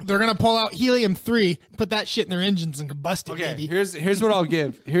 They're gonna pull out helium-3, put that shit in their engines, and combust it. Okay, Baby. here's what I'll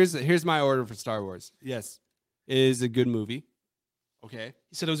give. Here's my order for Star Wars. Yes, it is a good movie. Okay,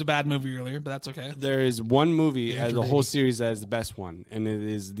 He said it was a bad movie earlier, but that's okay. there is one movie out of the Banter, whole baby. series that is the best one, and it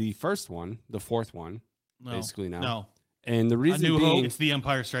is the first one, the fourth one, No. basically now. No. And the reason New being, Hope. It's The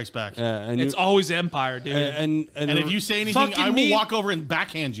Empire Strikes Back. It's always Empire, dude. and and if you say anything, Fucking I will me. walk over and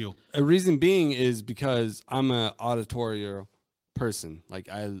backhand you. a reason being is because I'm a auditorial person. Like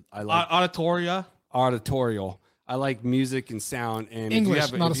I like Auditoria. auditorial. I like music and sound. And English,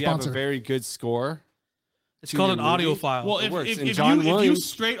 if you have, not a if you have a sponsor. very good score, It's to called your an movie. audiophile. Well, It works. if And you John if you Williams-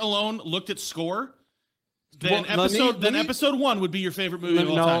 straight alone looked at score, then Well, let me- episode 1 would be your favorite movie of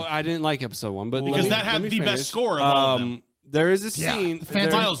all no, time. I didn't like episode 1, but Because let that had me the best finish. score of all of them. There is a Yeah, scene. the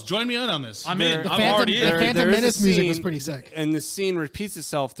Phantom- Miles, join me in on this. I'm there- in. The I'm Phantom, already the in. Phantom there is a Menace music was scene- pretty sick. And the scene repeats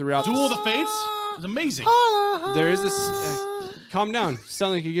itself throughout. Duel of the Fates is amazing. There is calm down. You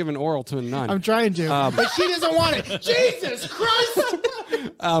sound like you're giving oral to a nun. I'm trying to, but she doesn't want it. Jesus Christ!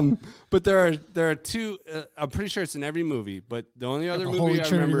 But there are two. I'm pretty sure it's in every movie. But the only other The movie Holy I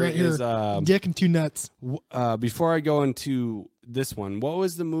Trinity remember right here. is Dick and two nuts. before I go into this one. What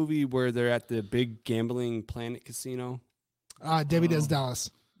was the movie where they're at the big gambling Planet Casino? Debbie Does Dallas.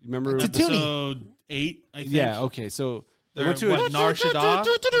 You remember? It's a tune. Episode 8, I think. Yeah. Okay. So they They're went to what,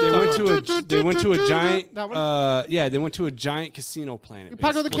 Narshada? they went to a giant. That one? Yeah, they went to a giant casino planet.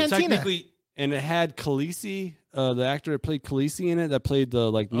 Part of the basically. cantina. Technically, And it had Khaleesi, the actor that played Khaleesi in it, that played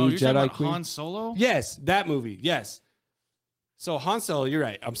the Oh, new you're talking Jedi about Queen. Han Solo? Yes, that movie. Yes. So Han Solo, you're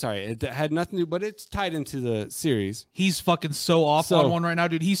right. I'm sorry. It had nothing to do, but it's tied into the series. he's fucking so off So- on one right now,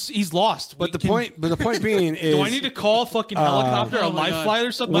 dude. He's lost. But the point being is, Do I need to call fucking helicopter, a oh my life God. flight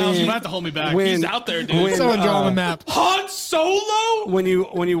or something? Miles, you When- might have to hold me back. when- He's out there, dude. when- Someone draw on the map. Han Solo? when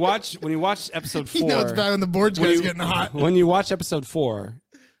you watch episode 4, You know it's bad when the board's when guys you- getting hot. when you watch episode 4,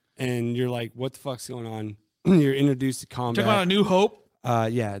 and you're like, what the fuck's going on? You're introduced to combat. Talking about A New Hope.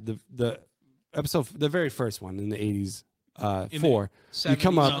 Yeah, the episode, the very first one in the 80s, In 4. You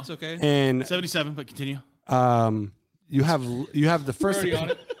come 70s, up it's okay. and 77, but continue. you have the first already on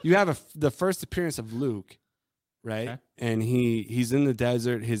it. you have the first appearance of Luke, right? Okay. And he's in the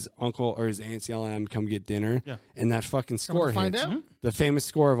desert. His uncle or his aunt's yelling at him, "Come get dinner." Yeah. And that fucking Come to score find hits. out. The famous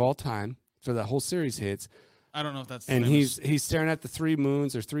score of all time for the whole series hits. I don't know if that's And famous. he's staring at the 3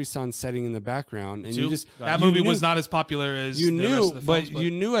 moons or 3 suns setting in the background, and you Two. just That you movie knew- was not as popular as you the knew, rest of the but films, you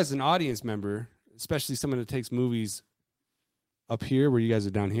knew as an audience member, especially someone that takes movies up here where you guys are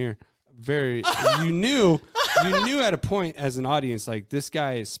down here, you knew at a point as an audience, like, this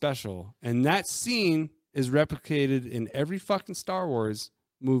guy is special. And that scene is replicated in every fucking Star Wars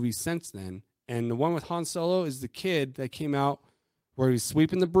movie since then. And the one with Han Solo is the kid that came out where he's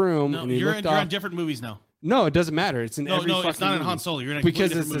sweeping the broom No, and he you're looked in off. different movies now. No, it doesn't matter. It's in No, every fucking it's not in movie. Han Solo. You're in a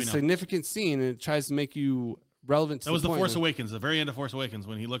Because completely it's a different movie now. significant scene and it tries to make you relevant to That was the point Force where- Awakens, the very end of Force Awakens,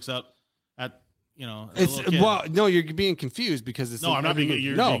 when he looks up at, a It's little kid. well, no, you're being confused because it's No, in I'm not every being- movie.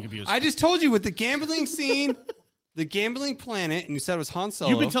 you're no, being confused. I just told you with the gambling scene, the gambling planet, and you said it was Han Solo.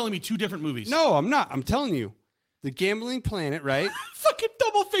 You've been telling me 2 different movies. No, I'm not. I'm telling you, the gambling planet, right? Fucking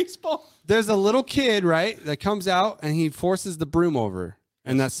double face ball. There's a little kid, right, that comes out and he forces the broom over,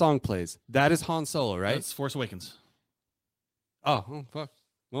 and that song plays. That is Han Solo, right? That's Force Awakens. Oh, fuck.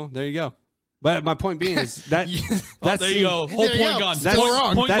 Well, there you go. But my point being is that that There scene, you go. Whole There you point go. gone. That's- Point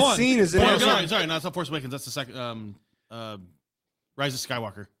wrong. Point that gone. scene is in Oh, every- sorry, no, it's not Force Awakens. That's the second, Rise of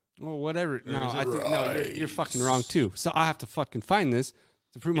Skywalker. Well, whatever. No, is it? I think no, you're fucking wrong too. So I have to fucking find this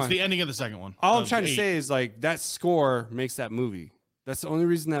to prove It's my. the ending of the second one. All I'm of trying to 8. say is like that score makes that movie. That's the only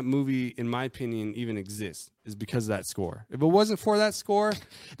reason that movie, in my opinion, even exists is because of that score. If it wasn't for that score,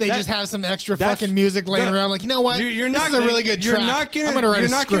 They that- just have some extra that's- fucking music laying that- around. Like, you know what? you're this not is a really good You're track. not gonna. I'm gonna write You're a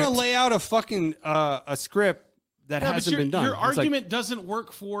not script. gonna lay out a fucking a script that Yeah, but hasn't been done. Your It's like- argument doesn't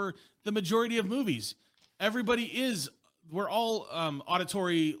work for the majority of movies. Everybody is. We're all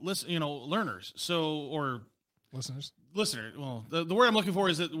auditory learners. So or Listeners. listener. Well, the word I'm looking for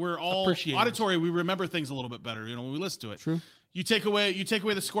is that we're all Appreciators. auditory. We remember things a little bit better, when we listen to it. True. You take away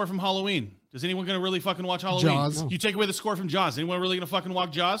the score from Halloween. Is anyone going to really fucking watch Halloween? Jaws. No. You take away the score from Jaws. Anyone really going to fucking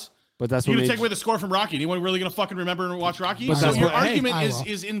watch Jaws? But that's You what going to made take away the score from Rocky? Anyone really going to fucking remember and watch Rocky? But So that's your what- hey, argument I is will.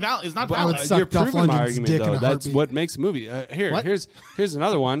 is invalid. Is not I would valid. suck you're Duff proving my Lundgren's argument dick in though. a That's heartbeat. what makes a movie. What? Here's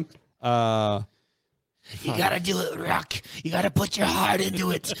another one. You gotta do it, Rock. You gotta put your heart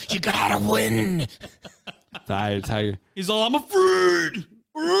into it. You gotta win. Tiger. He's all, I'm afraid.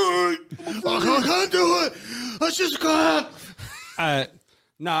 I can't do it. Let's just go.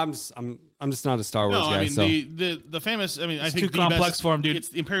 No, I'm just not a Star Wars No, guy. I mean so the famous. I mean, I It's think too the complex best, for him, dude. It's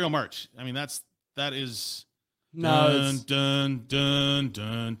the Imperial March. I mean, that is. no, dun, it's dun dun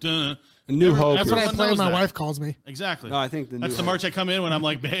dun dun. A New Hope. That's what I Everyone play when knows my that. wife calls me. Exactly. No, I think That's the march I come in when I'm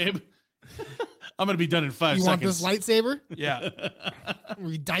like, babe, I'm gonna be done in 5 You want seconds. this lightsaber? Yeah.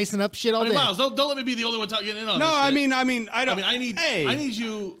 We dicing up shit all I mean, day. Miles, don't let me be the only one talking in on No, this I shit. mean, I I don't. mean, I need Hey, you.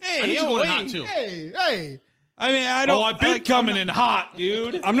 Hey, I need you yo, going wait. hot too. Hey. I mean, I don't. Oh, I've been like, coming in hot,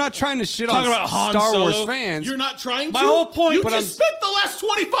 dude. I'm not trying to shit Talking on about Han Star Wars Solo. fans. You're not trying to. My whole point, You but just spent the last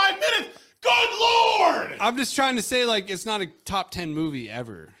 25 minutes. Good lord! I'm just trying to say, like, it's not a top 10 movie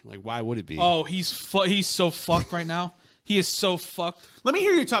ever. Like, why would it be? Oh, he's so fucked right now. He is so fucked. Let me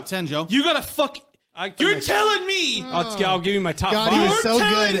hear your top 10, Joe. You gotta fuck. You're telling me I'll give you my top God, 5. he You're was so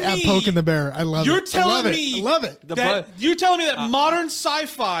telling good at me- poking the bear. I love You're it. telling I love me it. I love it. that you're telling me that modern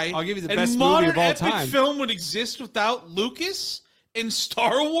sci-fi I'll give you the and best movie modern of all epic time. film would exist without Lucas and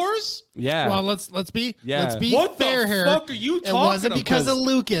Star Wars? Yeah. Well, let's be Yeah. fair What the here. fuck are you It talking wasn't because about? of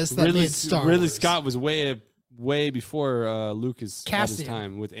Lucas that Ridley, made Star Ridley Wars. Scott was way before Lucas at his Cassian.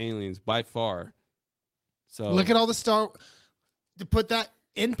 time with Aliens by far. So Look at all the to put that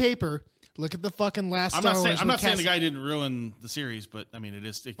in paper. Look at the fucking last I'm Star not saying Wars. I'm with not saying the Cassian. guy didn't ruin the series, but I mean, it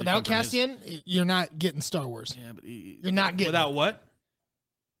is Without Cassian, you're not getting Star Wars. Yeah, but You're not getting Without what?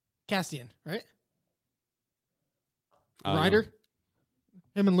 Cassian, right? I don't know. Writer.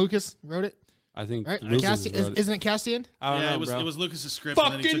 Him and Lucas wrote it, I think right? Lucas Cassian, wrote it. isn't it Cassian? I don't yeah, know, it was bro. it was Lucas's script,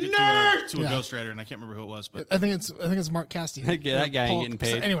 and then he took Fucking it to nerd! a Yeah. ghostwriter, and I can't remember who it was, but I think it's Mark Castian. Yeah, that guy ain't getting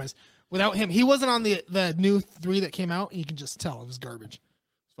paid. So anyways, without him, he wasn't on the new 3 that came out. You can just tell it was garbage.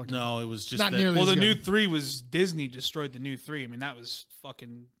 Fucking no, it was just Not that- nearly Well, as the new good. 3 was Disney destroyed the new 3. I mean, that was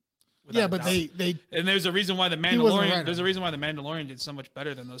fucking. Yeah, without a but doubt. they And there's a reason why the He wasn't Mandalorian. right There's on a reason why the Mandalorian did so much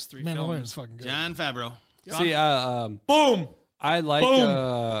better than those 3 Mandalorian films. is fucking good. John Favreau. See, Boom. I like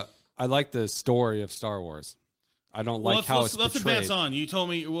Boom. I like the story of Star Wars. I don't Well, like how it's let's portrayed. advance on. You told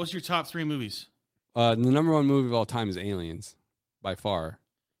me what's your top 3 movies? The number 1 movie of all time is Aliens, by far,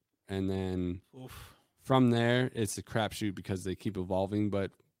 and then Oof. from there it's a crapshoot because they keep evolving.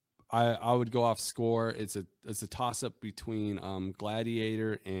 But I would go off score. It's a toss up between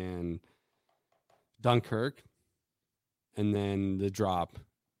Gladiator and Dunkirk, and then The Drop.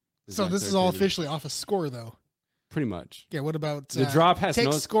 So my this third is all favorite. officially off a score, though. Pretty much. Yeah. What about The Drop has take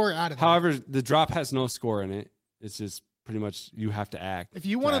no score out of it? However, The Drop has no score in it. It's just pretty much you have to act. If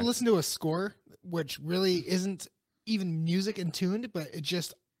you want to act. listen to a score, which really isn't even music and tuned, but it's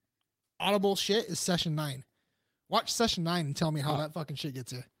just audible shit, is Session 9. Watch Session 9 and tell me how that fucking shit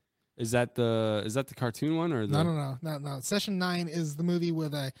gets you. Is that the cartoon one or the No. Session 9 is the movie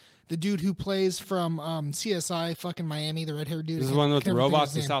with the dude who plays from CSI fucking Miami, the red haired dude. This is I the one with can't the remember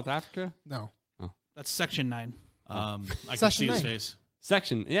robots in his name. South Africa? No. Oh. That's Section 9. I can Session see his 9. face.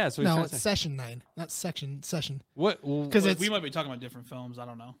 Section. Yeah. So No, it's session 9, not section. Session. what? Because Well, it's we might be talking about different films. I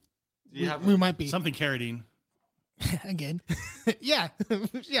don't know. we might be Something Carradine. again. yeah,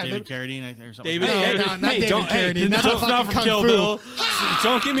 yeah. David Carradine, I think, or something. David No, Carradine. no, not Hey, David don't- hey, Carradine. Not no, fucking not from Kung Kill Fu. Bill.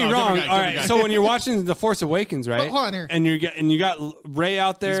 Don't get me Oh, different wrong. guy, All different right. guy. So when you're watching The Force Awakens, right? Hold on here. And you got Ray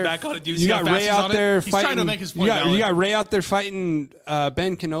out there. back on it. Do you You see got how fast Ray he's out on it? there He's fighting. trying to make his point you valid. got Ray out there fighting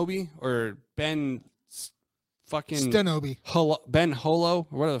Ben Kenobi or Ben fucking Stenobi. Ben Holo,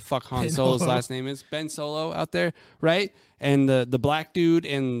 or whatever the fuck Han Ben Solo's Holo. last name is. Ben Solo out there, right? And the black dude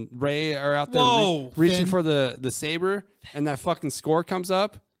and Ray are out there Whoa, reaching Finn. for the saber, and that fucking score comes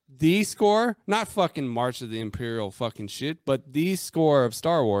up. The score, not fucking March of the Imperial fucking shit, but the score of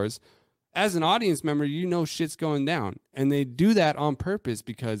Star Wars. As an audience member, you know shit's going down, and they do that on purpose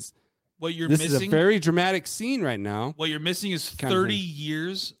because What you're this is a missing. very dramatic scene right now. What you're missing is Kind of 30 thing.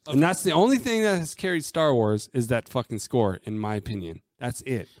 years of And that's the only thing that has carried Star Wars is that fucking score, in my opinion. That's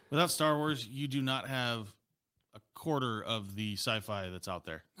it. Without Star Wars, you do not have a quarter of the sci-fi that's out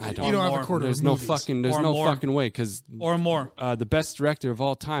there. I You don't have more. a quarter There's of no movies. fucking. There's Or no more. fucking way because or more. the best director of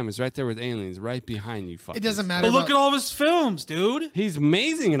all time is right there with Aliens, right behind you. Fuckers. It doesn't matter. But look at all of his films, dude. He's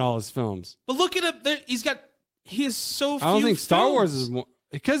amazing in all his films. But look at him. He's got. He has so few. I don't think Star Wars films. is more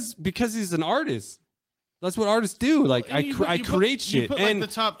because he's an artist. That's what artists do. Like And you I put- you create put, shit. You put, like, and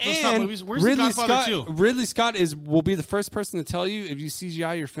those top and movies. Where's The Godfather Scott, 2? Ridley Scott will be the first person to tell you if you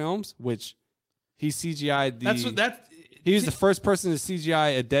CGI your films, which he CGI'd the. That's what that. He was the first person to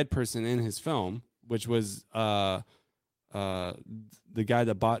CGI a dead person in his film, which was the guy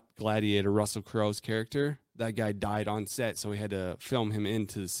that bought Gladiator, Russell Crowe's character. That guy died on set, so we had to film him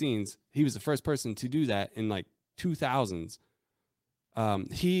into the scenes. He was the first person to do that in like 2000s.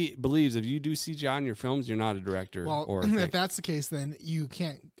 He believes if you do CGI on your films, you're not a director. Well, or a if thing. that's the case, then you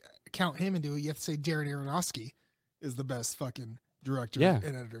can't count him into it. You have to say Darren Aronofsky is the best fucking director Yeah.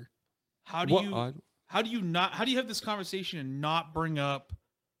 and editor. How do What- you? How do you not? How do you have this conversation and not bring up?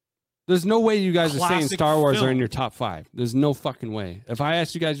 There's no way you guys are saying Classic Star Wars are in film. your top 5. There's no fucking way. If I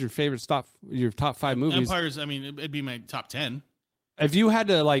asked you guys your top 5 movies, Empires. I mean, it'd be my top 10. if you had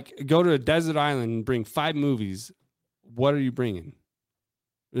to like go to a desert island and bring 5 movies, what are you bringing?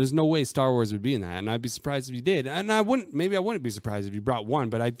 There's no way Star Wars would be in that, and I'd be surprised if you did. And maybe I wouldn't be surprised if you brought one,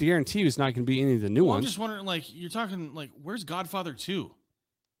 but I guarantee you it's not going to be any of the new Well, I'm ones. just wondering, like, you're talking, like, where's Godfather 2?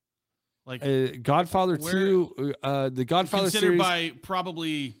 Like, Godfather Where- 2, the Godfather considered series. by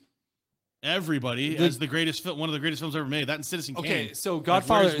probably everybody as the greatest film, one of the greatest films ever made. That and Citizen Kane. Okay, so Like,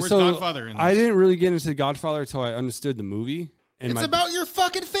 Godfather. where's so Godfather in I this? didn't really get into Godfather until I understood the movie. And It's about your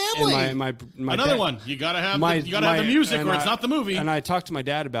fucking family. and my Another dad- one. You gotta have my- the, you gotta have my- the music, and or it's I- not the movie. And I talked to my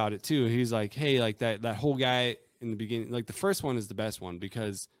dad about it too. He's like, "Hey, like that whole guy in the beginning, like the first one is the best one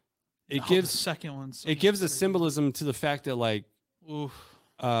because it the gives second one. it gives a symbolism to the fact that like Oof.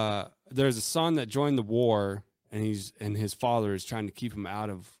 there's a son that joined the war and his father is trying to keep him out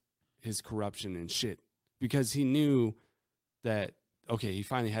of his corruption and shit because he knew that okay, he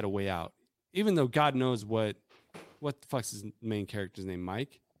finally had a way out, even though God knows what the fuck's his main character's name,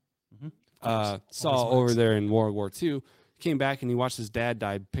 Mike. Saw over there in World War II, came back and he watched his dad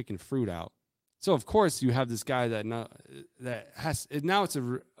die picking fruit out. So of course you have this guy that has now it's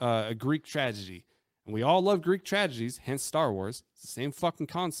a Greek tragedy, and we all love Greek tragedies. Hence Star Wars. It's the same fucking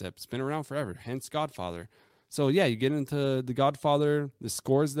concept. It's been around forever. Hence Godfather. So yeah, you get into the Godfather. The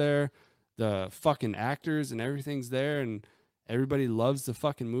score's there, the fucking actors and everything's there, and everybody loves the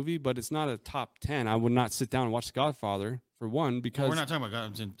fucking movie. But it's not a top 10. I would not sit down and watch The Godfather for one because We're not talking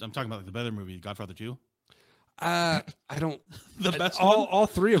about I'm talking about like the better movie, Godfather 2. I don't. The best all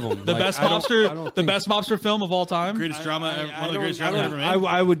 3 of them. The best mobster. The best mobster film of all time. Greatest drama, one of the don't- greatest I dramas don't- ever made.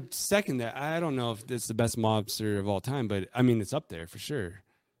 I would second that. I don't know if it's the best mobster of all time, but I mean it's up there for sure.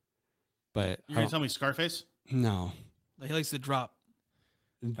 But You're gonna tell me Scarface? no. He likes to drop.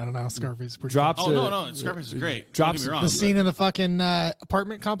 I don't know. Scarface is pretty Drops. good. Oh no, Scarface is great. drops- Don't get me wrong, The but- scene in the fucking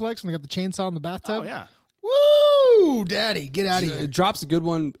apartment complex when they got the chainsaw in the bathtub. Oh yeah. Woo, daddy, get out of here. It drops a good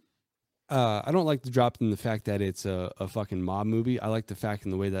one. I don't like the drop in the fact that it's a fucking mob movie. I like the fact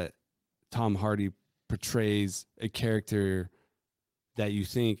in the way that Tom Hardy portrays a character that you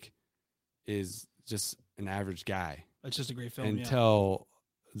think is just an average guy That's just a great film. Yeah. until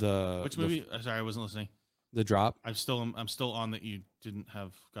Which movie? Sorry, I wasn't listening. the drop. I'm still on that you didn't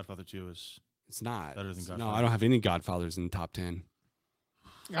have Godfather 2 as It's not. Better than No, Godfather. I don't have any Godfathers in the top 10.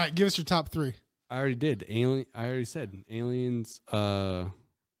 All right, give us your top 3. I already did. I already said Aliens,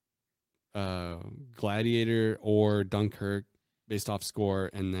 Gladiator or Dunkirk based off score,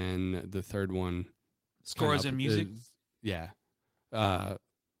 and then the third one Scores kinda and music. yeah.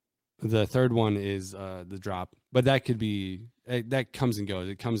 The third one is the drop, but that could be that comes and goes.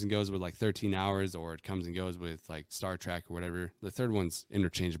 It comes and goes with like 13 hours, or it comes and goes with like Star Trek or whatever. The third one's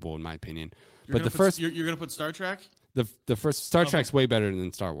interchangeable in my opinion. But the first, you're gonna put Star Trek. The first Star Trek's way better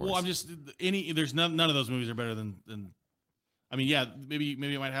than Star Wars. Well, I'm just there's none of those movies are better than. I mean, yeah, maybe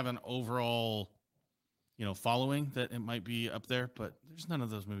it might have an overall, following that it might be up there, but there's none of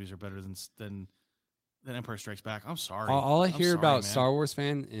those movies are better than Empire Strikes Back. I'm sorry. All I I'm hear sorry, about man. Star Wars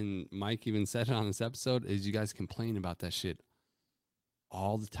fan, and Mike even said it on this episode, is you guys complain about that shit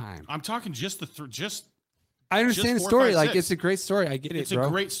all the time. I'm talking just just. I understand the just 4, story. 5, like 6. it's a great story. I get It's it, bro. a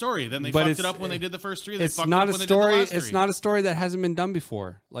great story. Then they But fucked it up when they did the first 3. They It's fucked not it up a when they did the story. last It's 3. not a story that hasn't been done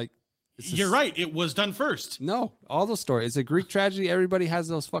before. Like You're right. It was done first. No, all those stories. It's a Greek tragedy. Everybody has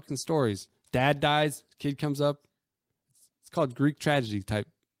those fucking stories. Dad dies, kid comes up. It's called Greek tragedy type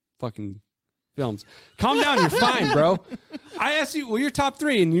fucking films. Calm down, you're fine, bro. I asked you, your top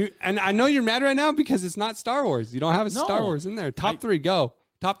 3, and I know you're mad right now because it's not Star Wars. You don't have a Star Wars in there. Top 3, go.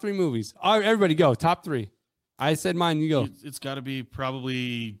 Top 3 movies. All right, everybody go. Top 3. I said mine. You go. It's got to be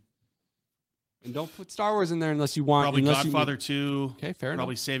probably. And don't put Star Wars in there unless you want. Probably Godfather 2. Okay, fair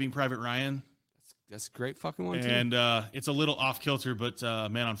Probably enough. Saving Private Ryan. That's a great fucking one too. And it's a little off kilter, but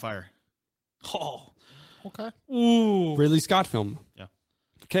Man on Fire. Oh, Okay. ooh, Ridley Scott film. Yeah.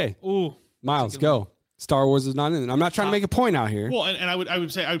 Okay, ooh. Miles, go. Star Wars is not in it. I'm not trying to make a point out here. Well, and I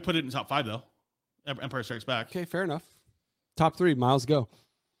would say I would put it in top 5 though. Empire Strikes Back. Okay, fair enough. Top 3, Miles, go.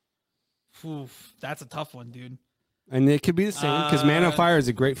 Oof, that's a tough one, dude. And it could be the same because Man on Fire is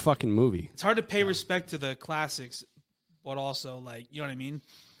a great fucking movie. It's hard to pay respect to the classics, but also like, you know what I mean?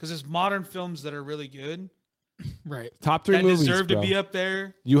 Because there's modern films that are really good Right. Top 3 that movies, deserve bro. to be up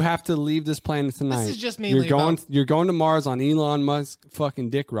there. You have to leave this planet tonight. This is just mainly You're going to Mars on Elon Musk fucking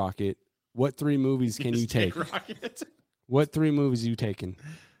dick rocket. What 3 movies can you take? What 3 movies are you taking?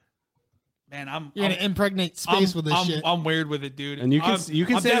 Man, I'm You're gonna impregnate space with this shit. I'm weird with it, dude. And you can I'm say the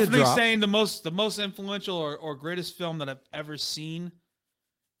definitely drop. saying the most influential or greatest film that I've ever seen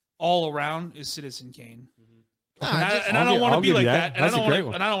all around is Citizen Kane. And I don't want to be like that. And I don't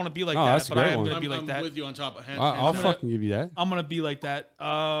want to be like Oh, that. that's a But I great am one. going to be like I'm that. with you on top of I'll fucking give you that. I'm going to be like that.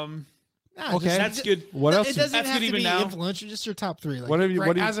 Okay. That's good. What else? It doesn't That's have good to even be now. influential. Just your top 3. Like, What have you-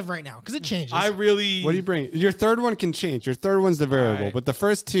 what do you- as of right now? Because it changes. I really. What do you bring? Your third one can change. Your third one's the variable, Alright. but the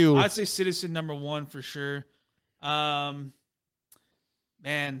first 2. I'd say Citizen number 1 for sure.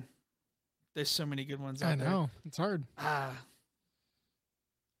 Man, there's so many good ones out I there. know it's hard. I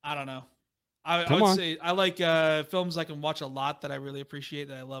don't know. I Come would on. say I like films I can watch a lot that I really appreciate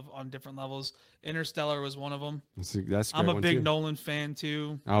that I love on different levels. Interstellar was one of them. That's a I'm great a one, big too. Nolan fan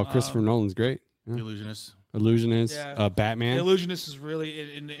too. Oh, Christopher Nolan's great. The Illusionist. Illusionist, Yeah. Batman. The Illusionist is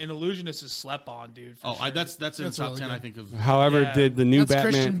really and Illusionist is slept on, dude. for Oh, sure. that's in That's top really 10. good. I think of. However, Yeah. did the new That's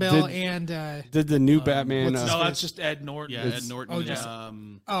Batman Christian Bale did, and did the new Batman? what's his no, face? that's just Ed Norton. Yeah, It's- Ed Norton. oh, just-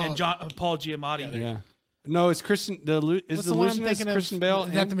 and Paul Giamatti. Yeah. No, it's Christian. Is what's the the one I'm Illusionist thinking of? Christian Bale?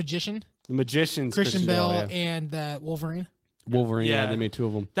 Is that and the Magician? the Magician's Christian Bale yeah. and Wolverine. Wolverine. Yeah. Yeah. They made 2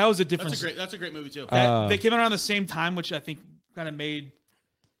 of them. That was a different. That's a great movie too. They came out around the same time, which I think kind of made.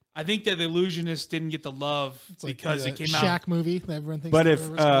 I think that the Illusionist didn't get the love It's like because the it came Shaq out. movie that everyone thinks. But is if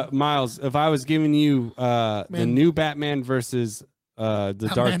whatever it's Miles, if I was giving you the Man. new Batman versus the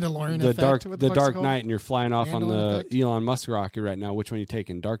dark Mandalorian the effect. dark What the the fuck's it Dark called? Knight, and you're flying off on Mandalorian the effect? Elon Musk rocket right now, which one are you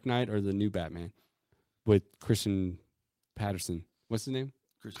taking? Dark Knight or the new Batman with Christian Patterson? What's his name?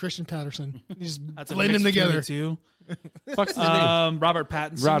 called. Christian Patterson. You just That's a blend them mix between together. the two. Fuck's his name? Robert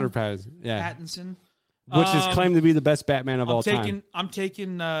Pattinson. Robert Patterson. Yeah. Pattinson. Which is claimed to be the best Batman of all time. I'm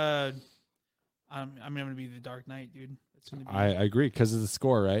taking. I'm gonna be the Dark Knight, dude. It's gonna be. I agree because of the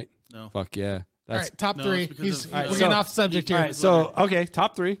score, right? No. Fuck yeah. All That's right, top No, 3. it's because He's, of- we're All right, getting so- off subject all here. right. So okay,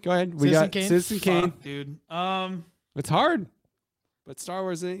 top 3. Go ahead. We Citizen got Kane? Citizen Kane. Fuck, dude. It's hard, but Star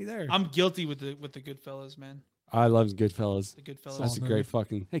Wars ain't there. I'm guilty with the Goodfellas, man. I love Goodfellas. The Goodfellas. That's a Solid great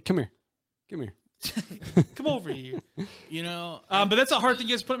fucking. Hey, come here. Come here. Come over here. You know, But that's a hard thing.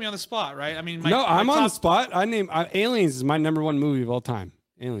 You guys put me on the spot, right? I mean, No, I'm my on the top- spot. Aliens is my number 1 movie of all time.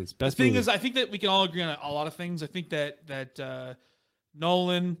 Aliens, best The thing movie. is, I think that we can all agree on a lot of things. I think that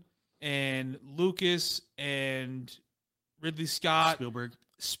Nolan and Lucas and Ridley Scott,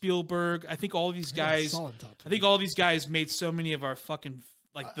 Spielberg. I think all these guys. Solid top I think all these guys made so many of our fucking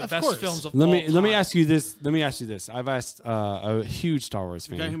like the Of best course. films of let all me time. ask you this. Let me ask you this. I've asked a huge Star Wars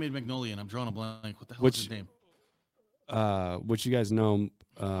the guy who fan, made Magnolia, and I'm drawing a blank. What the hell Which- is his name? which you guys know.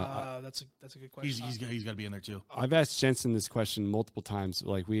 That's a good question. He's got to be in there too. I've asked Jensen this question multiple times.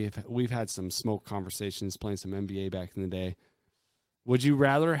 Like we've had some smoke conversations playing some NBA back in the day. Would you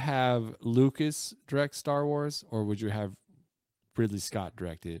rather have Lucas direct Star Wars, or would you have Ridley Scott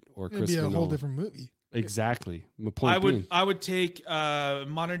directed or It'd be Christopher a whole Nolan. different movie. Exactly. My point being. I would take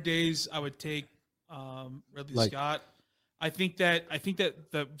modern days. I would take Ridley Scott. I think that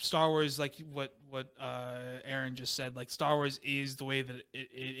the Star Wars, like what Aaron just said, like Star Wars is the way that it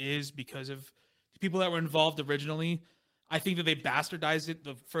is because of the people that were involved originally. I think that they bastardized it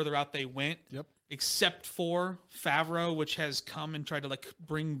the further out they went. Yep. Except for Favreau, which has come and tried to like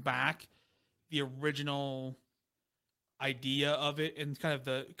bring back the original idea of it and kind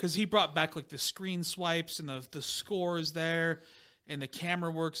of because he brought back like the screen swipes and the scores there and the camera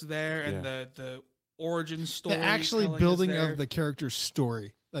works there and the origin story. The actually building of the character's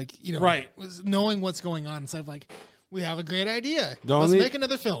story. Like, right. Was knowing what's going on instead of like, we have a great idea. Let's make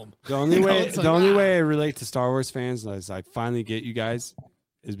another film. The only way I relate to Star Wars fans is I finally get you guys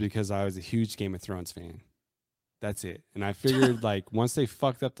is because I was a huge Game of Thrones fan. That's it. And I figured like once they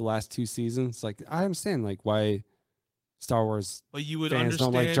fucked up the last 2 seasons, like I understand like why Star Wars fans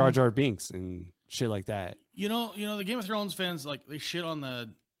don't like Jar Jar Binks and shit like that. You know, the Game of Thrones fans like they shit on the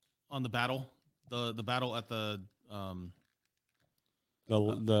battle, the battle at the White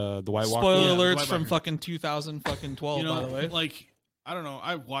Walker. Spoiler alerts from fucking 2012. By the way, like I don't know,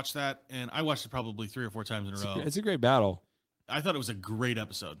 I watched that and I watched it probably 3 or 4 times in a row. It's a great battle. I thought it was a great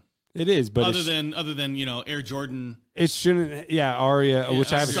episode. It is, but other than Air Jordan, it shouldn't. Yeah, Arya,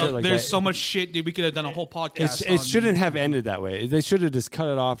 which I have shit like there's that. so much shit, dude. We could have done a whole podcast. It shouldn't have ended that way. They should have just cut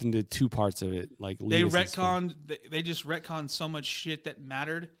it off into 2 parts of it. Like they retconned. They just retconned so much shit that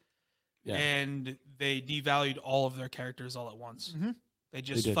mattered, and they devalued all of their characters all at once. Mm-hmm. They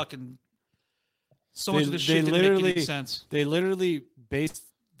just fucking much of the shit didn't make any sense. They literally based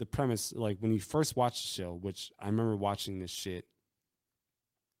the premise like when you first watch the show, which I remember watching this shit.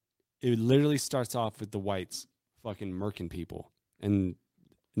 It literally starts off with the whites fucking murking people and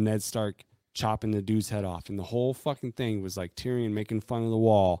Ned Stark chopping the dude's head off. And the whole fucking thing was like Tyrion making fun of the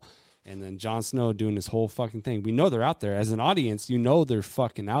wall and then Jon Snow doing this whole fucking thing. We know they're out there. As an audience, you know they're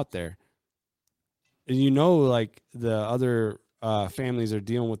fucking out there. And you know like the other families are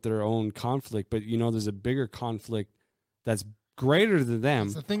dealing with their own conflict, but you know there's a bigger conflict that's greater than them.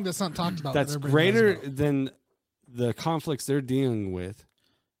 It's the thing that's not talked about. That's greater than the conflicts they're dealing with.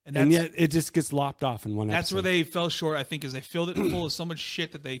 And yet it just gets lopped off in one episode. That's where they fell short, I think, is they filled it full of so much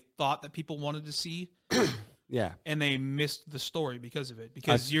shit that they thought that people wanted to see. Yeah. And they missed the story because of it.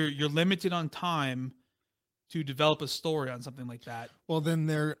 Because you're limited on time to develop a story on something like that. Well, then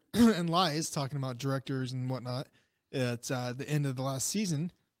they're in lies talking about directors and whatnot. At the end of the last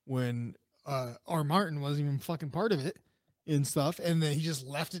season when R. Martin wasn't even fucking part of it and stuff, and then he just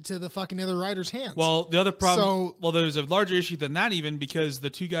left it to the fucking other writer's hands. Well, the other problem, there's a larger issue than that even because the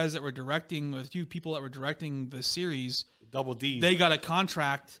 2 guys that were directing, the 2 people that were directing the series, Double D, they got a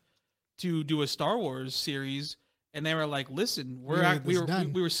contract to do a Star Wars series, and they were like, "Listen, we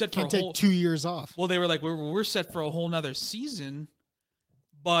were set for Can't take 2 years off." Well, they were like, "We're set for a whole nother season,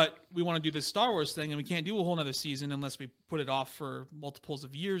 but we want to do this Star Wars thing, and we can't do a whole nother season unless we put it off for multiples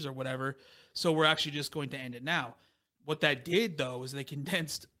of years or whatever. So we're actually just going to end it now." What that did, though, is they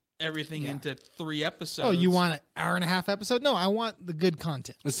condensed everything into 3 episodes. Oh, you want an hour-and-a-half episode? No, I want the good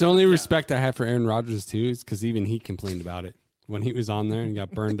content. It's the only respect I have for Aaron Rodgers, too, is because even he complained about it when he was on there and got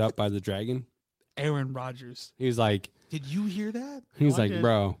burned up by the dragon. Aaron Rodgers. He was like... Did you hear that? He was like,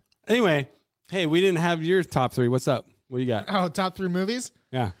 bro. Anyway, hey, we didn't have your top 3. What's up? What do you got? Oh, top 3 movies?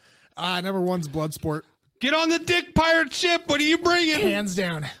 Yeah. Number 1's Bloodsport. Get on the dick pirate ship. What are you bringing? Hands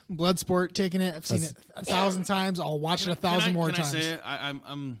down. Bloodsport, taking it. I've seen it 1,000 times. I'll watch it 1,000 more times. Can I say it?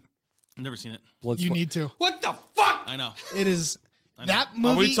 I've never seen it. You need to. What the fuck? I know. It is that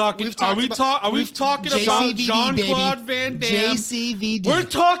movie. Are we talking about Jean-Claude Van Damme? JCVD. We're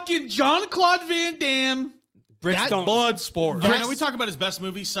talking Jean-Claude Van Damme. Bloodsport. Are we talking about his best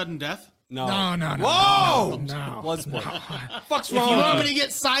movie, Sudden Death? No. Whoa! No. Bloodsport. Fuck's If wrong? you want me to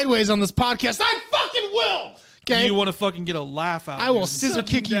get sideways on this podcast, I fucking will. Okay. You want to fucking get a laugh out? I will scissor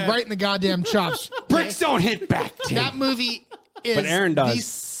kick you right in the goddamn chops. Bricks don't hit back. That movie is. But Aaron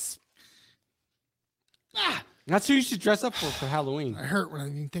does. That's who you should dress up for Halloween. I hurt when I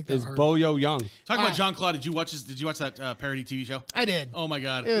didn't think that Is hurt. Bo-Yo Young. Talk about Jean-Claude. Did you watch that parody TV show? I did. Oh my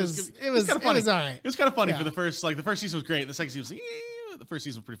god. It was kind of funny. It was all right. It was kind of funny for the first season was great. The second season was the first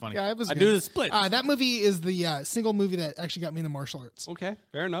season was pretty funny. Yeah, it was. I good. do the split. That movie is the single movie that actually got me into martial arts. Okay,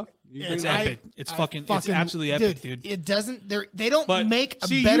 fair enough. It's epic. It's fucking. It's absolutely epic, dude. It doesn't. They don't But make a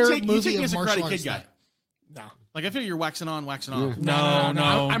See, better you take movie me of as a martial Karate arts. Kid guy. No, Like I feel you're waxing on, waxing off. No.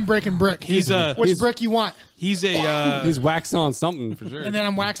 I'm breaking brick. Which brick you want? He's a He's waxing on something for sure. And then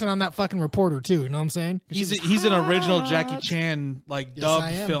I'm waxing on that fucking reporter too. You know what I'm saying? he's an original Jackie Chan Yes, dub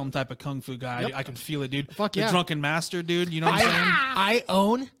I am. film type of kung fu guy. Yep. I can feel it, dude. Fuck the yeah. Drunken Master, dude. You know what I'm saying? I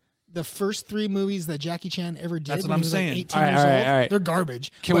own the first 3 movies that Jackie Chan ever did. That's what when I'm he was saying. Like 18 All right, years all right, old. all right. They're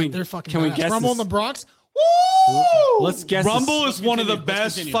garbage. Can but we- they're fucking can we badass. guess Rumble this- in the Bronx. Woo! Let's guess. Rumble this. is one of the Let's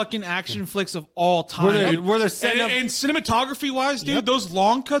best continue. fucking action flicks of all time. Were there setting up? And cinematography wise, dude, those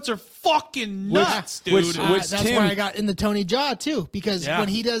long cuts are fucking nuts, dude. which- That's Tim- where I got in the Tony Jaa too, because Yeah. when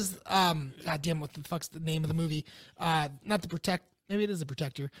he does, God damn, what the fuck's the name of the movie? Not the Protect. Maybe it is the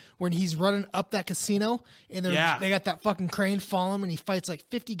Protector. When he's running up that casino and they got that fucking crane follow him and he fights like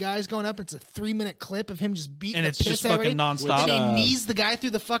 50 guys going up. It's a 3-minute clip of him just beating And the it's piss just out of fucking everybody. nonstop. And he knees the guy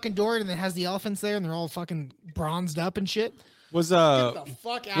through the fucking door and then has the elephants there and they're all fucking bronzed up and shit. Was Get the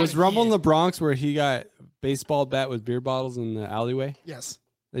fuck out was of Rumble in here. the Bronx where he got baseball bat with beer bottles in the alleyway? Yes.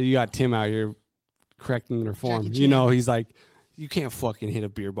 You got Tim out here correcting their form. Jackie You know, Chan. he's like, you can't fucking hit a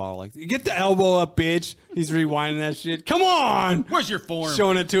beer bottle like that. Get the elbow up, bitch. He's rewinding that shit. Come on. Where's your form?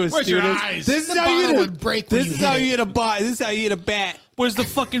 Showing it to his Where's your students. eyes? This is The how you bottle hit would break when This you is hit how it. you hit a bat. This is how you hit a bat. Where's the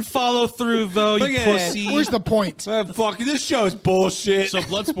fucking follow through, though, Look you at that. pussy? Where's the point? Fuck, this show is bullshit. So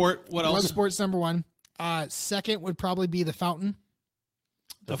Bloodsport. What else? Bloodsport's number 1. Second would probably be The Fountain.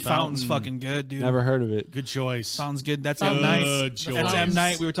 the fountain's fucking good, dude. Never heard of it. Good choice. Sounds good. That's Fountains. M. Night. Good That's choice. M.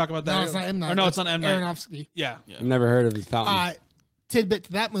 Night. We were talking about that. No, it's not M. Night. Or no, it's That's not M. Night. Aronofsky. Yeah. I've never heard of his fountain. Tidbit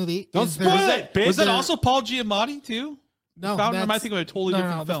to that movie. Don't is spoil there's- it, bitch. Was that also Paul Giamatti, too? No, Fountain, or am I that's- thinking of a totally no,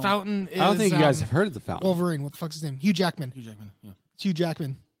 different no, film? The Fountain is, I don't think you guys have heard of the fountain. Wolverine. What the fuck's his name? Hugh Jackman. Hugh Jackman. Yeah. It's Hugh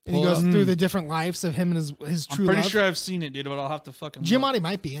Jackman. And he Pull goes up. through the different lives of him and his I'm true pretty love. sure I've seen it, dude, but I'll have to fucking. look. Giamatti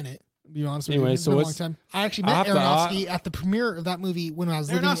might be in it. To be honest with Anyway, you. It's so been a long what's- time. I actually I'll met have to- Aronofsky at the premiere of that movie when I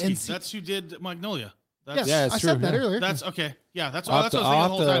was living in Aronofsky. That's who did Magnolia. That's, Yes, Yeah, it's I true, said that yeah. earlier. That's okay. Yeah, that's I'll what have I to- was thinking the I'll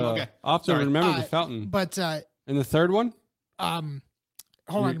whole have time. to- Okay. I'll have to Sorry. remember the fountain. But And the third one? hold on.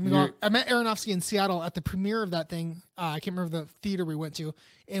 You're- let me go on. I met Aronofsky in Seattle at the premiere of that thing. I can't remember the theater we went to,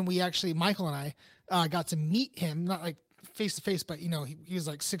 and we actually, Michael and I, got to meet him, not like face to face, but you know, he was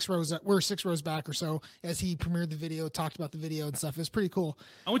like 6 rows. We're 6 rows back or so as he premiered the video, talked about the video and stuff. It was pretty cool,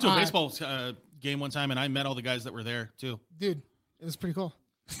 I went to a baseball game one time, and I met all the guys that were there too. dude. It was pretty cool.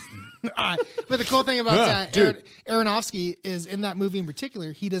 But the cool thing about Aronofsky is in that movie in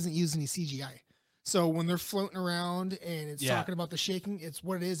particular, he doesn't use any CGI. So when they're floating around and it's talking about the shaking, it's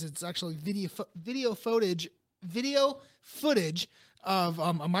what it is. It's actually video footage of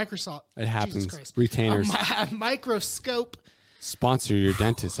a Microsoft. It happens. Jesus Christ. Retainers. A microscope. Sponsor your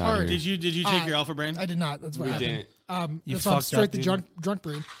dentist out Hard. here. Did you take your Alpha Brain? I did not. That's what We happened. You That's why I'm fucked straight up, the dude. drunk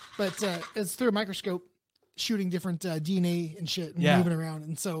brain. But it's through a microscope shooting different DNA and shit and Yeah. moving around.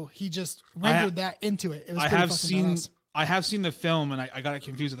 And so he just rendered that into it. It was I pretty have fucking seen. badass. I have seen the film, and I got it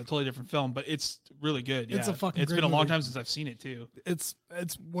confused with a totally different film, but it's really good. Yeah. It's a fucking It's great been a long movie. time since I've seen it too. It's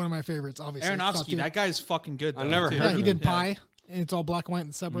one of my favorites, obviously. Top Aronofsky, two. that guy's fucking good. I've though, never too. heard Yeah, of he him. did Pie, and it's all black and white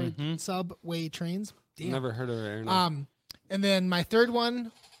and subway trains. Never heard of it. And then my third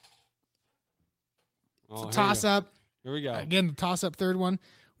one, toss up. Here we go. Again, the toss up third one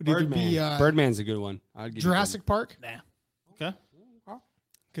would either Birdman. be Birdman's a good one. I'd give you Jurassic Park. Okay.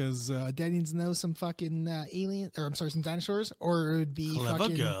 Because Dad needs to know some fucking alien, or I'm sorry, some dinosaurs, or it would be Clever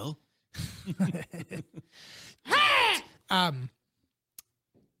fucking. girl.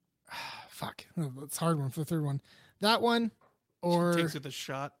 Fuck, that's a hard one for the third one. That one, or Takes it the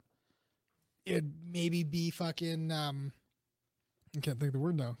shot. it'd maybe be fucking. I can't think of the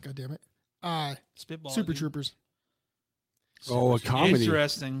word now. God damn it. Spitball. Super dude. Troopers. Oh, a comedy.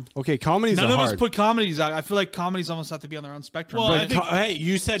 Interesting. Okay, comedies None are of us hard. put comedies out. I feel like comedies almost have to be on their own spectrum. Well, right? I think- Hey,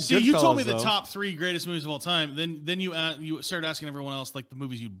 you said See, you told me Goodfellas, the though. top 3 greatest movies of all time. Then you started asking everyone else like the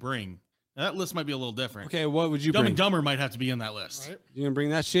movies you'd bring. Now, that list might be a little different. Okay, what would you Dumb bring? and Dumber might have to be in that list. Right. You gonna bring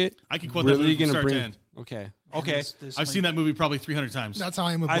that shit? I can quote that movie from start to end. Okay. Man, Okay. this I've might- seen that movie probably 300 times. That's how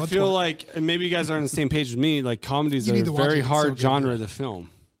I am with I Bloodsport. feel like, and maybe you guys are on the same page with me. Like comedies You are need a to watch very it. It's hard so good. genre to film.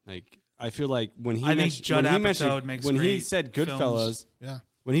 Like I feel like when he I think mentioned, Judd when he Apatow mentioned makes when he great said films. Goodfellas, Yeah.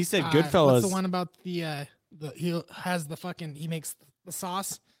 when he said What's Goodfellas, the one about the he has the fucking he makes the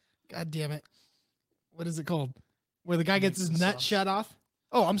sauce? God damn it! What is it called? Where the guy gets his the nut sauce. shut off?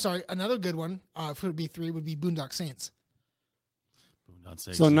 Oh, I'm sorry. Another good one. If it would be 3, would be Boondock Saints.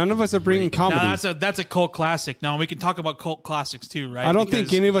 so none of us are bringing No, comedies. that's a cult classic. Now we can talk about cult classics too, right? I don't think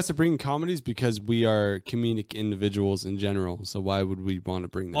Because- any of us are bringing comedies because we are comedic individuals in general. So why would we want to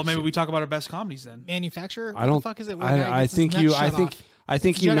bring that? Well, maybe shit? we talk about our best comedies then. Manufacturer. I don't. What the fuck is it? Where the guy I gets his think nut you. shut I think. off? I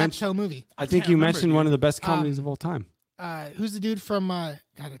think It's a you Judd mentioned. Apatow movie. I think can't you remember, mentioned dude. one of the best comedies of all time. Who's the dude from? God,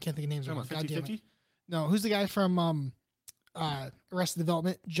 I can't think of names right now. God damn it. 50-50? No, who's the guy from Arrested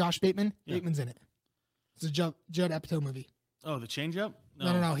Development? Josh Bateman. Yeah. Bateman's in it. It's a Judd Apatow movie. Oh, the change up?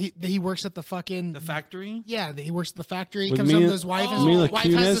 No. He works at the fucking The factory. Yeah, he works at the factory. With Comes home with his wife. Oh. His Mila wife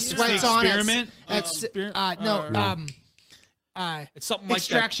has the Kunis? sweats on. Experiment. It's something like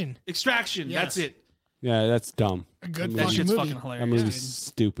Extraction. that. Extraction. Yes. That's it. Yeah, that's dumb. A good That fucking shit's movie. fucking That hilarious. movie's dude.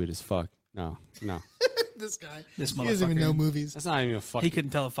 stupid as fuck. No. This guy. This He doesn't even know motherfucker. movies. That's not even a fucking. He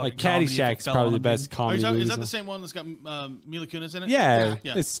couldn't tell a fucking Like comedy if it Caddyshack's fell probably on the him, best dude. comedy movie. Is that the same one that's got Mila Kunis in it? Yeah,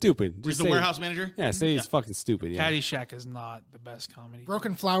 Yeah. it's stupid. He's Just the say- warehouse manager? Yeah, say it's fucking stupid. Yeah. Caddyshack is not the best comedy.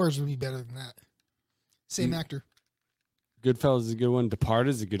 Broken Flowers would be better than that. Same actor. Goodfellas is a good one. Departed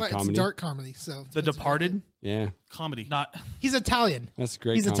is a good But comedy. it's a dark comedy. So The Departed. Yeah, Comedy. Not. He's Italian. that's a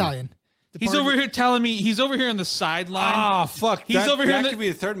great. He's comedy. Italian. He's Departed- over here telling me. He's over here on the sideline. Ah, fuck. He's over here in That the- could be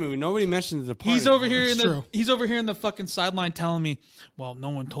the third movie. Nobody mentioned the Departed. He's over here in It's the. true. He's over here in the fucking sideline telling me. Well, no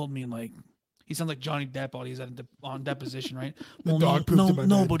one told me. Like, he sounds like Johnny Depp while he's on deposition, right? Well, dog pooped in my bed.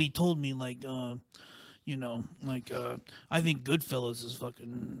 nobody told me. Like, I think Goodfellas is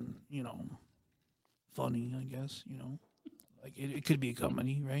fucking, funny. I guess, like it could be a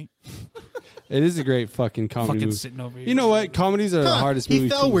comedy, right? It is a great fucking comedy Fucking movie. sitting over here. You know what? Comedies are the hardest He movie.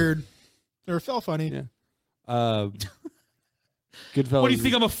 fell to- weird. Or fell funny. Yeah. Goodfellas. What do you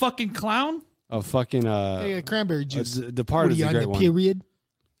think? I'm a fucking clown? A fucking Hey, cranberry juice. Departed What are is you a on great the one. period?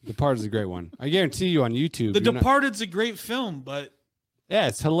 Departed is a great one. I guarantee you on YouTube. The you're not- Departed's a great film, but Yeah,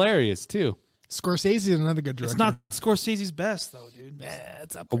 it's hilarious too. Scorsese is another good director. it's not Scorsese's best, though, dude.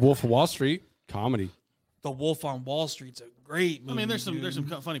 It's up A Wolf of Wall Street comedy. The Wolf on Wall Street's a great movie. I mean, there's dude. some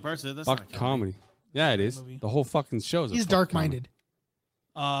funny parts of it. That's Fuck not comedy. Yeah, it is. movie. The whole fucking show is. a He's fucking dark-minded.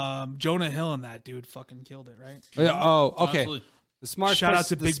 Jonah Hill and that dude fucking killed it, right? comedy. Yeah, oh, okay. Absolutely. The smartest. Shout out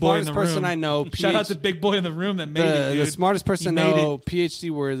to Big Boy in the person room. I know. Shout out to Big Boy in the room that made it, the dude. smartest person He I made know. PhD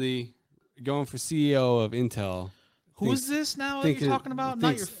worthy, going for CEO of Intel. Who's this now that think you're it- talking about?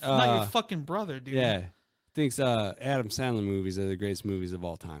 Not your, thinks, not your fucking brother, dude. Yeah, thinks Adam Sandler movies are the greatest movies of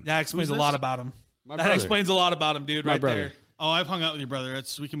all time. That explains Who's a lot this? about him. My That brother. explains a lot about him, dude. My Right brother. there. Oh, I've hung out with your brother.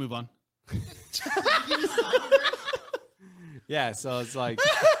 We can move on. Yeah, so it's like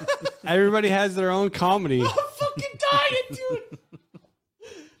everybody has their own comedy. Fucking dying, dude.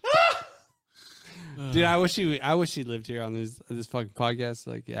 Dude, I wish he lived here on this fucking podcast.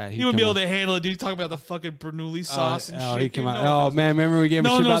 Like, yeah, He wouldn't be able to handle it, dude. Talking about the fucking Bernoulli sauce and shit. he dude. came out. No Oh man, remember we gave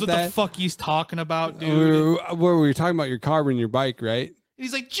him one shit knows about what that? the fuck he's talking about, dude. Where we were talking about your car and your bike, right?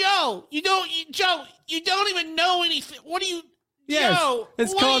 He's like, Joe, you don't even know anything. What are you, Yes, Joe?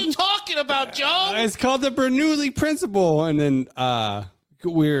 it's what called- are you talking about, Joe? It's called the Bernoulli principle. And then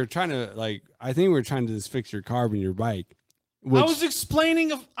we were trying to I think we were trying to just fix your carb and your bike. Which I was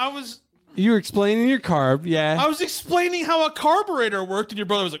explaining. you were explaining your carb, yeah. I was explaining how a carburetor worked, and your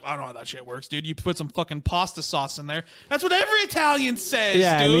brother was like, "I don't know how that shit works, dude. You put some fucking pasta sauce in there. That's what every Italian says,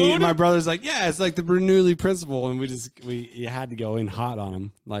 Yeah, dude." my brother's like, yeah, it's like the Bernoulli principle, and you had to go in hot on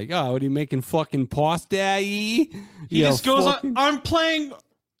him, like, oh, what are you making fucking pasta? he just goes on. I'm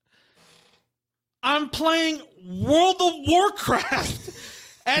playing World of Warcraft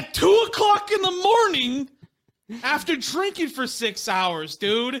at 2:00 in the morning after drinking for 6 hours,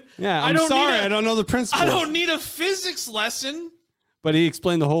 dude. Yeah, I I'm don't sorry, need a- I don't know the principle. I don't need a physics lesson But he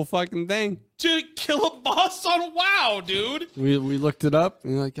explained the whole fucking thing. to kill a boss on WoW, dude. We looked it up,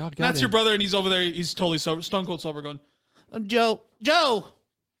 and you're like, oh, God. That's your brother, and he's over there. He's totally sober, stone cold sober, going, Joe,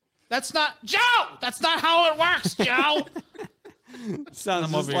 that's not how it works, Joe. Sounds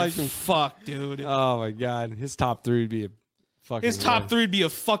I'm just over like here. him. Fuck, dude. Oh my God, his top three would be a fucking. His top three would be a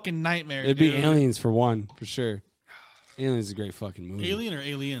fucking nightmare. It'd be dude. Aliens for one, for sure. Aliens is a great fucking movie. Alien or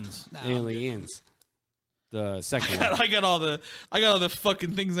aliens? Aliens. The second one. I got all the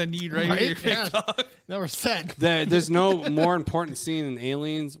fucking things I need right, Right? here. Yeah. dog. Now we're set. There's no more important scene in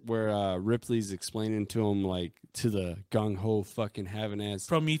Aliens where Ripley's explaining to him, like, to the gung ho fucking having ass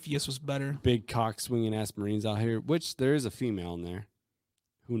Prometheus was better. big cock swinging ass Marines out here, which there is a female in there.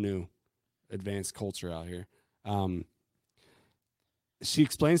 Who knew? Advanced culture out here. She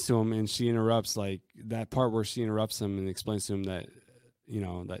explains to him, and she interrupts, like, that part where she interrupts him and explains to him that,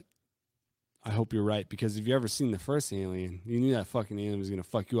 that I hope you're right, because if you ever seen the first Alien, you knew that fucking alien was gonna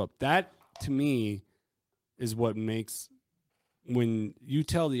fuck you up. That, to me, is what makes, when you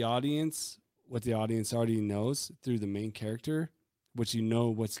tell the audience what the audience already knows through the main character, which you know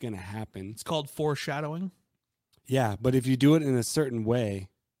what's gonna happen. It's called foreshadowing. Yeah, but if you do it in a certain way,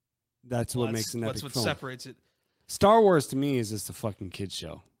 that's what makes an epic That's what film. separates it. Star Wars to me is just a fucking kid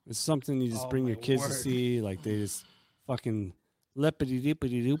show. It's something you just Oh, bring my your kids to word. see. Like they just fucking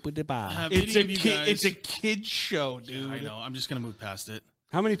lippity-dippity-doopity-ba. Have It's any a of you kid. guys- It's a kid show, dude. I know. I'm just gonna move past it.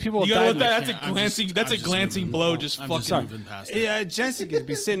 How many people You have gotta died? let in that, this? that's a I'm glancing. just- That's I'm a just glancing moving- blow. Just I'm fucking. just moving past it. Yeah, Jessica's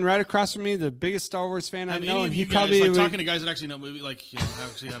be sitting right across from me, the biggest Star Wars fan I Have know, any and of he you guys, probably like would- talking to guys that actually know movie, like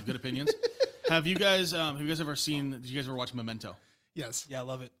actually have good opinions. Have you guys ever seen? Did you guys ever watch Memento? Yes. Yeah, I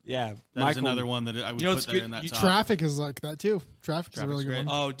love it. yeah. That is another one that I would You know put what's that good? in that You- top. Traffic is like that too. Traffic is a really Traffic's good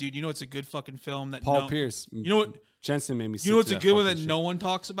great. one. Oh, dude, you know it's a good fucking film that Paul no, Pierce. You know what? Jensen made me. You know what's a good one that fucking no shit. one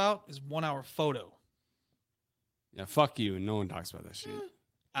talks about is 1 Hour Photo. Yeah, fuck you, and no one talks about that shit. With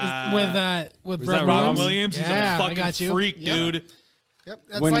Was Robin that Robin Williams? Williams. He's Yeah, a I fucking got you. freak, Yeah. dude. Yep.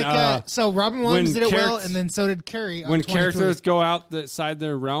 That's When, like so Robin Williams did it well, characters- and then so did Carrie. on When 23. characters go outside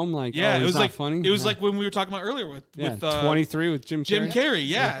their realm, like Yeah, oh, it was not like funny. It was Yeah. like when we were talking about earlier with 23 with Jim Jim Carrey.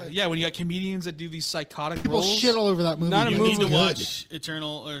 Carrey. Yeah, when you got comedians that do these psychotic people roles. shit all over that movie. Not a You but movie need it's to good. watch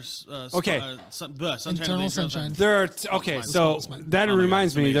Eternal or Okay. Sunshine of the Eternal Spotless Sunshine. Mind. There are okay, fine. so It's fine. that Oh my God,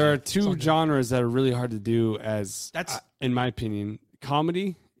 reminds it's me. There are amazing. two genres that are really hard to do as That's- in my opinion,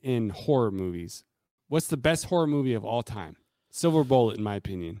 comedy and horror movies. What's the best horror movie of all time? Silver Bullet, in my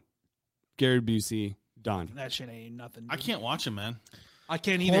opinion. Gary Busey, done. That shit ain't nothing. I can't watch them, man. I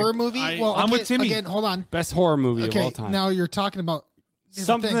can't either. Horror movie. Well, I'm with okay, Timmy. Again, hold on. Best horror movie of Okay, all time. now you're talking about here's the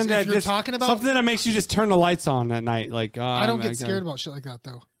something thing. that If you're just, talking about. something that makes you just turn the lights on at night. Like I don't I get scared about shit like that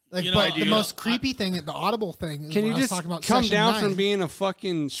though. Like, You know, but I the do. most creepy thing, the audible thing. Is Can when you I was just talking about come Session down 9. from being a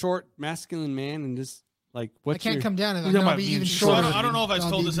fucking short masculine man and just like I what's can't your come down and You're I'm talking gonna about be being even short. shorter. So I don't know if I I'll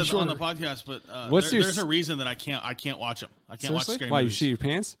told be this even on the shorter. podcast, but What's your there's a reason that I can't watch them. I can't watch Seriously? scary why you movies. shit your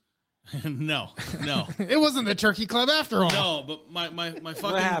pants? no. It wasn't the Turkey Club after all. No, but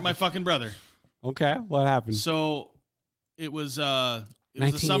my happened? fucking brother. Okay, what happened? So it was the summer. It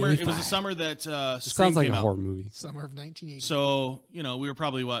was the 1985. summer that It Scream sounds like came a out. horror movie. Summer of 1980. So we were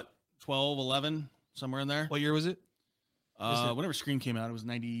probably what 12, 11, somewhere in there. What year was it? Whenever Scream came out, it was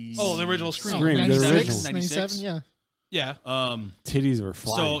 90. Oh, the original Scream. Scream, the 96, original. 97, yeah. Yeah. Titties were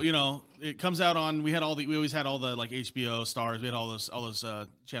flying. So it comes out on. We always had all the like HBO stars. We had all those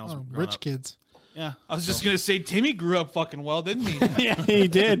channels. Oh, growing rich up. kids. Yeah, I was just gonna say Timmy grew up fucking well, didn't he? yeah, he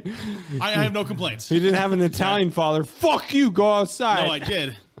did. I have no complaints. He didn't have an Italian father. Fuck you, go outside. No, I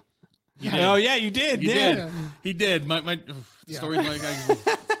did. You did. Oh yeah, you did. He yeah. did. He did. My Yeah. story's like.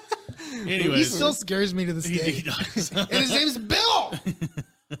 He Anyways, still scares me to this he day. does. And his name's Bill.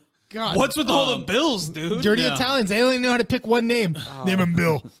 God. What's with all the bills, dude? Dirty Yeah. Italians? They only know how to pick one name. Name him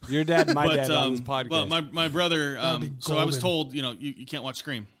Bill. Your dad, and my but dad on this podcast. but my brother. be So I was golden. told, you can't watch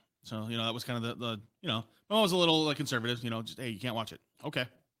Scream. So that was kind of the my mom was a little like conservative. Just hey, you can't watch it. Okay.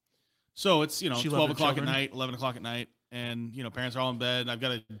 So it's She loved 12 her o'clock at children. night, 11 o'clock at night, and parents are all in bed. I've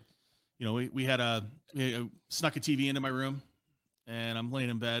got we snuck a TV into my room, and I'm laying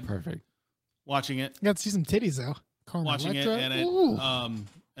in bed Perfect. watching it. Got to see some titties though. Carmen Watching Electra. it, and it Ooh.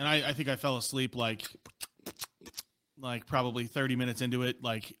 and I think I fell asleep like probably 30 minutes into it.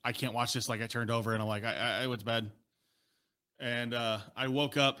 Like I can't watch this. Like I turned over and I'm like I went to bed, and I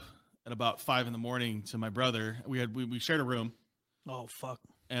woke up at about 5 a.m. to my brother. We shared a room, Oh fuck.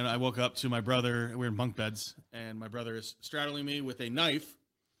 and I woke up to my brother. We're in bunk beds, and my brother is straddling me with a knife.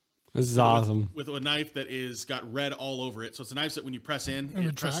 This is awesome. With a knife that is got red all over it. So it's a knife that when you press in, It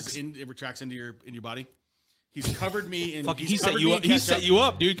it retracts into your body. He's covered me in. Fucking, he's he set covered you me up. in He ketchup. set you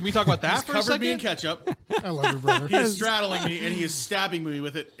up, dude. Can we talk about that He's for a covered me in second? ketchup. I love your brother. He is straddling me and he is stabbing me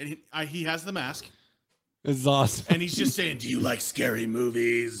with it. And he has the mask This is awesome. and he's just saying, "Do you like scary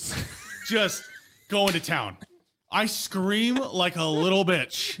movies?" Just going to town. I scream like a little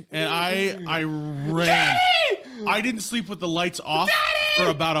bitch and I ran. I didn't sleep with the lights off for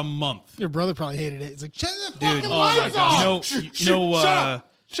about a month. Your brother probably hated it. He's like, shut the Dude, fucking oh my lights God. off.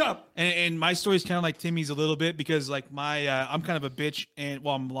 Shut up. And my story's kind of like Timmy's a little bit because like I'm kind of a bitch and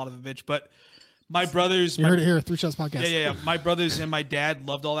I'm a lot of a bitch, but my brothers, You heard it here, 3 Shots Podcast. yeah. My brothers and my dad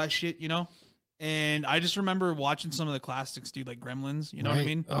loved all that shit, And I just remember watching some of the classics, dude, like Gremlins. You know what I Right.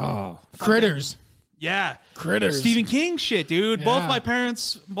 mean? Oh, Critters. Yeah, Critters. Stephen King shit, dude. Yeah. Both my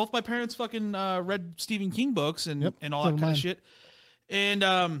parents fucking read Stephen King books and Yep, and all so that did kind mine. of shit.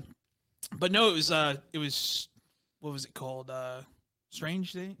 And but no, it was what was it called? Not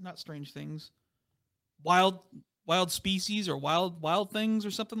Strange Things, Wild Species or Wild Things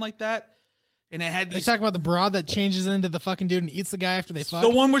or something like that. And it had They these. talk about the broad that changes into the fucking dude and eats the guy after they fuck. The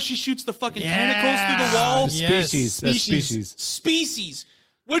one where she shoots the fucking tentacles through the wall. Yes. Species. That's species. Species.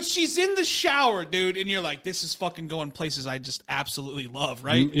 When she's in the shower, dude, and you're like, this is fucking going places I just absolutely love,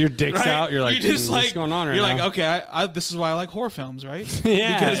 right? Your dick's Right? out. You're like, you're just what's like, going on right you're now? like, okay, this is why I like horror films, right?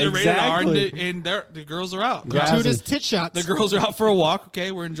 Yeah, because they're rated R exactly. and the girls are out. Yeah. Gratuitous tit shots. The girls are out for a walk.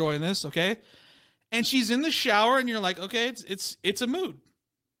 Okay, we're enjoying this. Okay, and she's in the shower, and you're like, okay, it's a mood.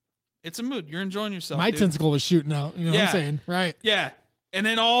 It's a mood. You're enjoying yourself. My dude. tentacle was shooting out. You know what Yeah. I'm saying? Right. Yeah. And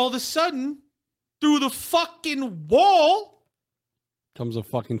then all of a sudden, through the fucking wall, Comes a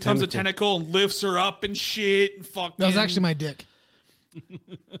fucking comes a tentacle. tentacle and lifts her up and shit. And fucking. That was actually my dick.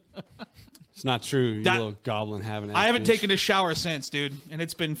 It's not true. You That- little goblin having. I haven't taken a shower since, dude, and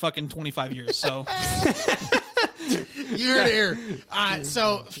it's been fucking 25 years. So You heard it here.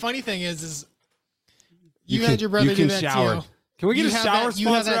 So funny thing is you had your brother You do can that shower. too. Can we get You a have shower that, you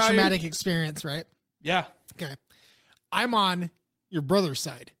have sponsor that out here? traumatic experience, right? yeah. Okay. I'm on your brother's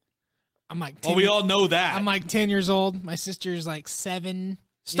side. I'm like 10, Well, we all know that. I'm like 10 years old. My sister's like 7.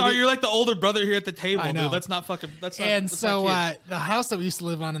 Star, you're like the older brother here at the table, I know. dude. That's not fucking. That's not. And that's so not cute. the house that we used to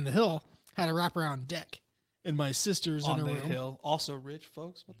live on in the hill had a wraparound deck. And my sister's On in the her room. hill, also rich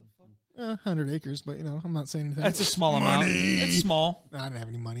folks. What the fuck? 100 acres, but I'm not saying anything. That's a small amount. It's small. I didn't have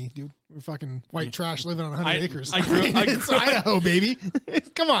any money, dude. We're fucking white trash living on 100 I- acres. I grew- It's Idaho, baby.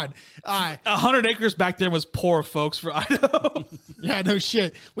 Come on. 100 acres back then was poor, folks, for Idaho. Yeah, no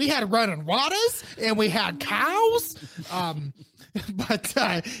shit. We had running waters and we had cows. And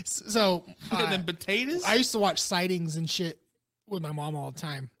then potatoes. I used to watch sightings and shit with my mom all the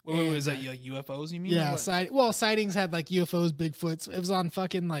time. What was that? Like UFOs? You mean? Yeah, Or what? sightings had like UFOs, Bigfoots. It was on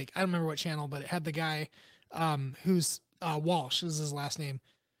fucking like I don't remember what channel, but it had the guy who's Walsh is his last name.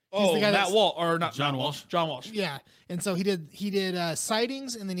 Oh, the guy Matt that's- Walsh or not John Matt Walsh? John Walsh. Yeah, and so he did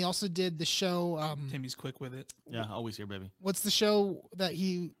sightings, and then he also did the show. Timmy's quick with it. Yeah, always here, baby. What's the show that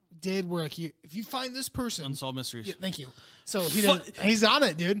he did where like if you find this person, Unsolved mysteries. yeah, thank you. So he's on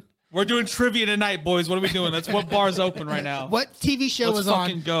it, dude. We're doing trivia tonight, boys. What are we doing? That's what bar's open right now. What TV show Let's was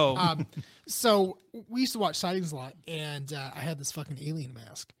fucking on? go. So we used to watch sightings a lot, and I had this fucking alien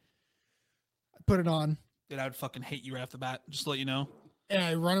mask. I put it on, Dude, I would fucking hate you right off the bat. Just to let you know. and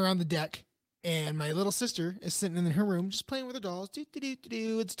I run around the deck, and my little sister is sitting in her room just playing with her dolls.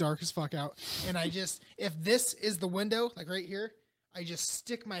 It's dark as fuck out, and if this is the window, like right here, I just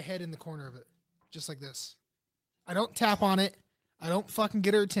stick my head in the corner of it, just like this. I don't tap on it. I don't fucking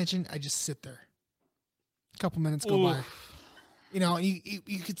get her attention. I just sit there. A couple minutes go by. You know,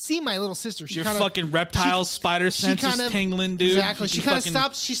 you could see my little sister. She Your kinda, fucking reptile spider sense is tingling, dude. Exactly. She kind of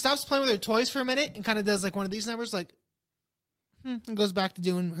fucking- stops playing with her toys for a minute and kind of does like one of these numbers, like, and goes back to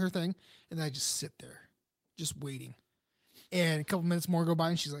doing her thing. And then I just sit there, just waiting. And a couple minutes more go by,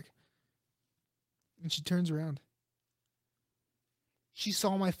 and she's like, and she turns around. She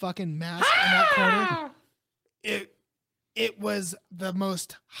saw my fucking mask in that corner. It was the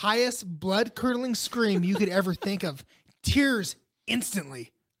most highest blood curdling scream you could ever think of. Tears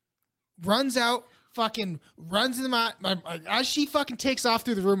instantly. Runs out, fucking runs in my as she fucking takes off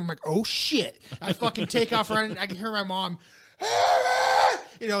through the room. I'm like, oh shit! I fucking take off running. I can hear my mom,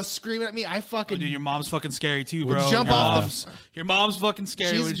 screaming at me. I fucking Dude, your mom's fucking scary too, bro. jump your off mom's, your mom's fucking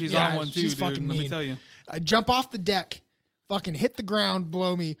scary when she's on one too, she's dude. fucking Let me mean. tell you. I jump off the deck, fucking hit the ground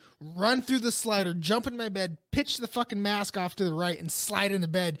below me, run through the slider, jump in my bed, pitch the fucking mask off to the right, and slide into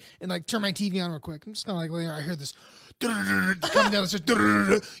bed and like turn my TV on real quick. I'm just kind of like laying there. I hear this coming down the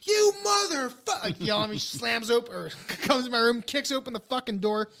stairs. You motherfucker! Like yelling at me, slams open or comes in my room, kicks open the fucking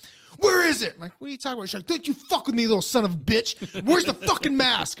door. Where is it? I'm like, what are you talking about? She's like, don't you fuck with me, little son of a bitch. Where's the fucking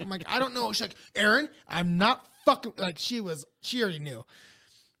mask? I'm like, I don't know. She's like, Aaron, I'm not fucking, like she already knew.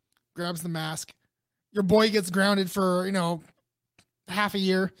 Grabs the mask. Your boy gets grounded for, half a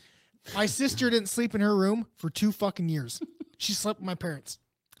year. My sister didn't sleep in her room for 2 fucking years. She slept with my parents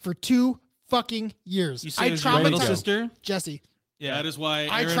for 2 fucking years. You say it was your little sister? Jesse. Yeah. That is why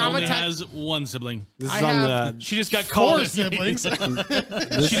I Aaron only traumatize- has one sibling. This I is on have- the. She just got 4 called. siblings.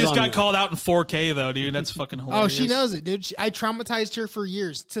 She just got called out in 4K though, dude. That's fucking Oh, hilarious. she knows it, dude. I traumatized her for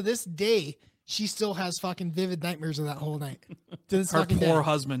years. To this day, she still has fucking vivid nightmares of that whole night. To this Her fucking poor day.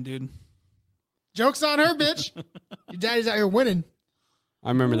 husband, dude. Joke's on her, bitch. Your daddy's out here winning. I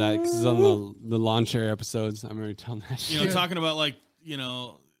remember that because it's on the lawn chair episodes. I remember telling that. You know, Yeah. talking about like,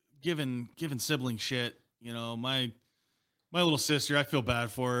 giving sibling shit. My little sister, I feel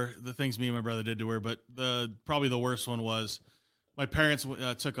bad for her, the things me and my brother did to her, but probably the worst one was my parents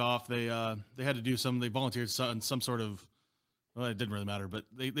took off. They had to do they volunteered some sort of, well, it didn't really matter, but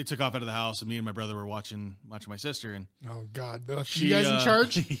they took off out of the house, and me and my brother were watching my sister, and Oh God, you she, guys in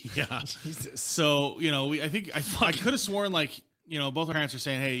charge? yeah. Jesus. So I think I could have sworn like both our parents are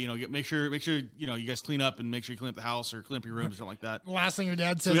saying, hey, make sure you guys clean up and make sure you clean up the house or clean up your room or something like that. The last thing your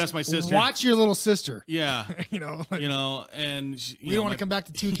dad says. we asked my sister. Watch your little sister. Yeah, Like, and she, we don't want to come back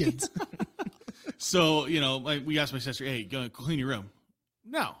to 2 kids. So we asked my sister, hey, go clean your room.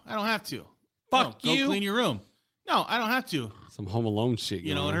 No, I don't have to. Fuck No, you. Go clean your room. No, I don't have to. Some Home Alone shit.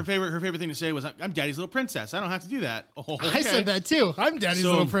 You know, and her favorite thing to say was, "I'm Daddy's little princess. I don't have to do that." Oh, okay. I said that too. I'm Daddy's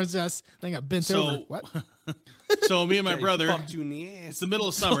little princess. I think I bent over. What? So me and my brother, fucked you in the ass. it's the middle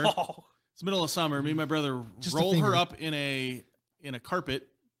of summer. It's the middle of summer. Me and my brother roll her up in a carpet,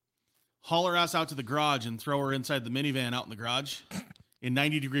 haul her ass out to the garage, and throw her inside the minivan out in the garage in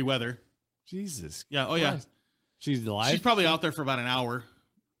 90-degree weather. Jesus. Yeah. Oh yeah. She's alive. She's probably out there for about an hour.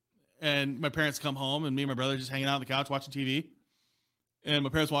 And my parents come home, and me and my brother just hanging out on the couch watching TV. And my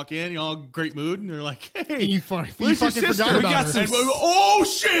parents walk in, all great mood, and they're like, "Hey, you fucking forgot we about got her." some, oh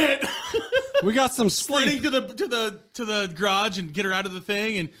shit!" We got some Sliding sleep. to the garage and get her out of the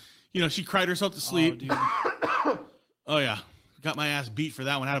thing, and she cried herself to sleep. Oh yeah, got my ass beat for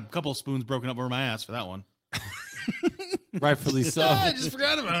that one. Had a couple of spoons broken up over my ass for that one. Rightfully so. I just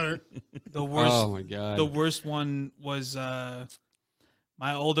forgot about her. The worst. Oh my god. The worst one was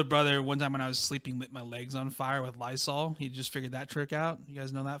my older brother. One time when I was sleeping, lit my legs on fire with Lysol. He just figured that trick out. You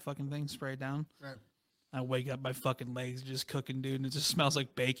guys know that fucking thing? Spray it down. Right. I wake up, my fucking legs just cooking, dude, and it just smells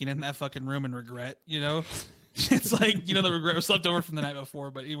like bacon in that fucking room and regret. It's like the regret was left over from the night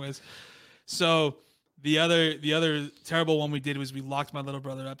before. But anyways, so the other terrible one we did was we locked my little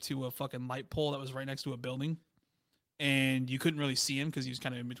brother up to a fucking light pole that was right next to a building, and you couldn't really see him because he was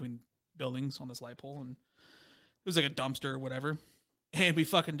kind of in between buildings on this light pole, and it was like a dumpster or whatever. And we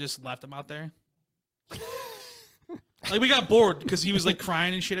fucking just left him out there. Like, we got bored because he was like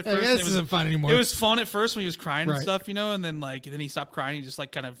crying and shit at first. This isn't fun anymore. It was fun at first when he was crying and Right. stuff, and then he stopped crying. He just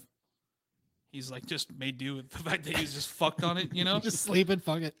he's like just made do with the fact that he was just fucked on it, Just sleeping.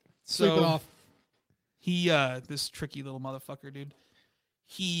 Fuck it. Sleep it off. He this tricky little motherfucker, dude.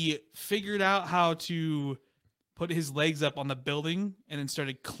 He figured out how to put his legs up on the building and then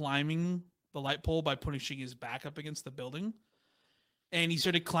started climbing the light pole by pushing his back up against the building. And he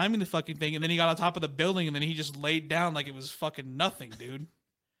started climbing the fucking thing, and then he got on top of the building, and then he just laid down like it was fucking nothing, dude.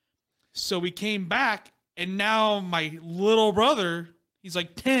 So we came back, and now my little brother, he's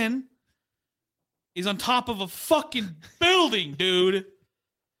like 10, is on top of a fucking building, dude.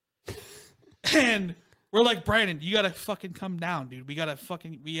 And we're like, "Brandon, you gotta fucking come down, dude. We have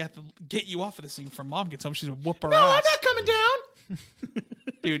to get you off of this thing before Mom gets home. She's gonna whoop her ass." I'm not coming down.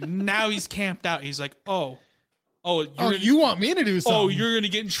 Dude, now he's camped out. He's like, oh, you want me to do something? oh, you're gonna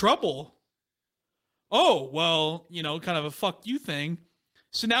get in trouble. Oh, well, kind of a fuck you thing.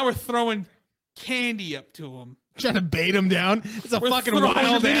 So now we're throwing candy up to him. trying to bait him down. It's a We're fucking throwing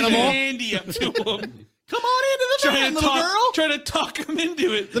wild animal. candy up to him. Come on into the van, little girl. Trying to talk him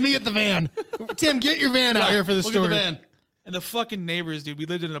into it. Let me get the van. Tim, get your van out here for the Look story. at the van. And the fucking neighbors, dude. We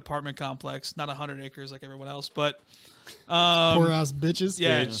lived in an apartment complex, not 100 acres like everyone else, but Poor ass bitches.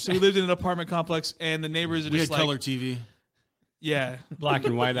 yeah. So we lived in an apartment complex, and the neighbors are We had just like, color TV. yeah. Black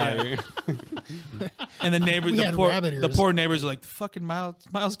and white out here. And the neighbors, We had rabbit the ears. poor neighbors are like, the fucking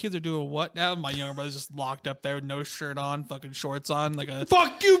Miles kids are doing what now? My younger brother's just locked up there with no shirt on, fucking shorts on, like a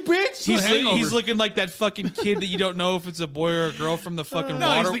Fuck you, bitch. he's looking like that fucking kid that you don't know if it's a boy or a girl from the fucking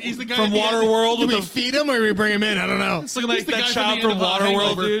water he's the guy from at the end. Waterworld. Do with we the feed him or do we bring him in? I don't know. It's looking like the that guy from child the from end of Waterworld,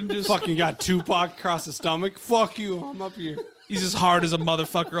 Hangover. dude. Just, Fucking got Tupac across the stomach. Fuck you. I'm up here. he's as hard as a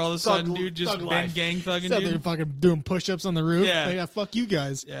motherfucker all of a sudden, Thug- dude. Just thug been life. gang thugging, Instead they're dude. fucking doing push-ups on the roof. Yeah. Like, fuck you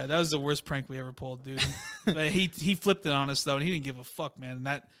guys. Yeah, that was the worst prank we ever pulled, dude. But he flipped it on us though, and he didn't give a fuck, man. And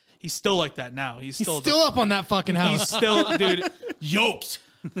that he's still like that now. He's He's still still up on that fucking he's house. still, dude, yoked.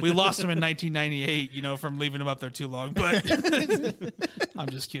 We lost him in 1998, from leaving him up there too long. But I'm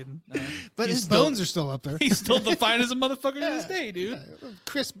just kidding. But he's his still- bones are still up there. He's still defined as a motherfucker to this day, dude.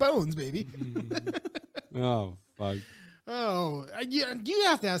 Chris Bones, baby. Oh, fuck. Oh, you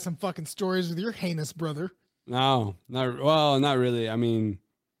have to have some fucking stories with your heinous brother. No, not really. I mean,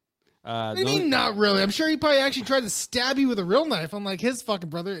 I mean, not really. I'm sure he probably actually tried to stab you with a real knife, unlike his fucking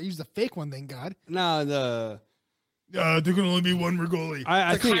brother. He used a fake one, thank God. no, There can only be one Rigoli.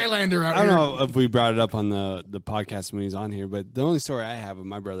 I Like think Highlander out I don't here. know if we brought it up on the podcast when he's on here, but the only story I have of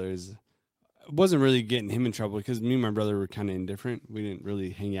my brother is it wasn't really getting him in trouble because me and my brother were kind of indifferent. We didn't really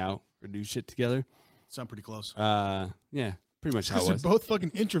hang out or do shit together. Sound pretty close. Yeah, pretty much how Because it they're was. both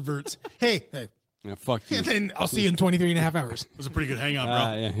fucking introverts. hey. Yeah, fuck you. And then I'll see you in 23 and a half hours. It was a pretty good hangout,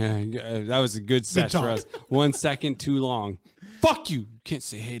 bro. Yeah. That was a good set for talk. us. 1 second too long. Fuck you. You can't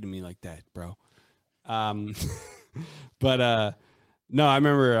say hey to me like that, bro. But no, I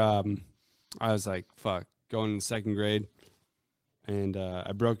remember I was like, fuck, going in second grade, and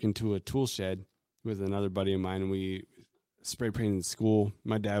I broke into a tool shed with another buddy of mine, and we spray painted the school.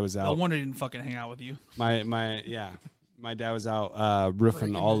 My dad was No out. wonder he didn't fucking hang out with you. My dad was out roofing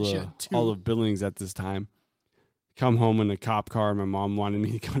Breaking all that the shit, too. all the buildings at this time. Come home in a cop car. My mom wanted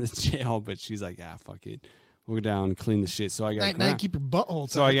me to go to jail, but she's like, "Ah, fuck it, We'll go down and clean the shit. So I got Night, keep your butthole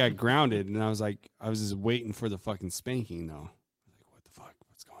tight. so I got grounded, and I was just waiting for the fucking spanking though. Like, what the fuck?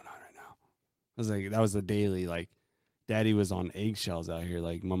 What's going on right now? I was like, that was the daily, like, Daddy was on eggshells out here.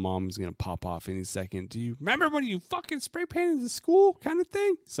 Like, my mom's gonna pop off any second. Do you remember when you fucking spray painted the school kind of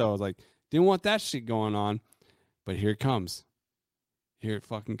thing? So I was like, didn't want that shit going on. But here it comes. Here it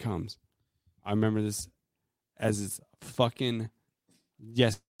fucking comes. I remember this as it's fucking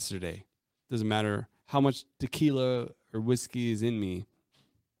yesterday. Doesn't matter how much tequila or whiskey is in me.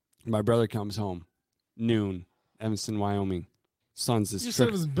 My brother comes home, noon, Evanston, Wyoming. Son's this You said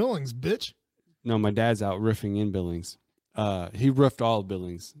it was Billings, bitch. No, my dad's out roofing in Billings. He roofed all of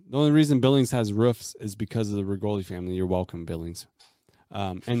Billings. The only reason Billings has roofs is because of the Rigoli family. You're welcome, Billings.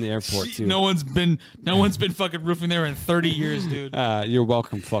 And the airport too. No one's been fucking roofing there in 30 years, dude. You're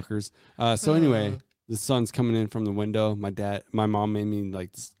welcome, fuckers. So anyway, the sun's coming in from the window. My mom made me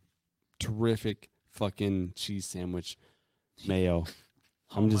like this terrific fucking cheese sandwich, mayo.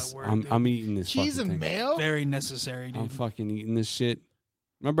 I'm eating this cheese fucking and thing. mayo. Very necessary, dude. I'm fucking eating this shit.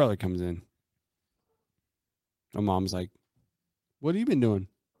 My brother comes in. My mom's like, "What have you been doing?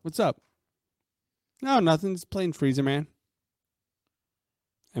 What's up?" "No, nothing. Just playing Freezer Man."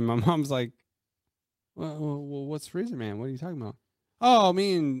 And my mom's like, well, what's Freezer Man? What are you talking about? "Oh,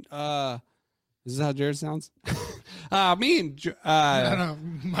 me and is this how Jared sounds?" Me and I don't know.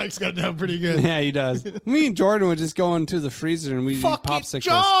 Mike's got that pretty good. Yeah, he does. Me and Jordan would just go into the freezer and we eat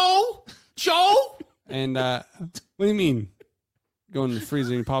popsicles. Joe. And what do you mean? Go in the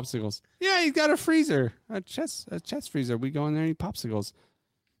freezer and eat popsicles? "Yeah, he's got a freezer, a chest freezer. We go in there and eat popsicles."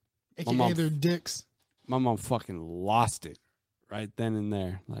 AKA their dicks. My mom fucking lost it right then and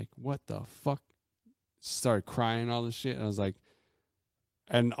there. Like, what the fuck? Started crying, all this shit. I was like,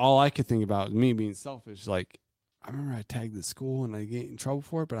 and all I could think about, me being selfish, like, I remember I tagged the school and I get in trouble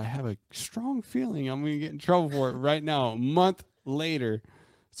for it, but I have a strong feeling I'm going to get in trouble for it right now, a month later.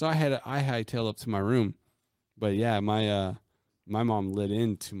 So I hightailed up to my room. But yeah, my mom lit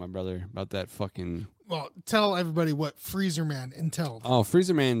into my brother about that fucking. Well, tell everybody what Freezer Man entailed. Oh,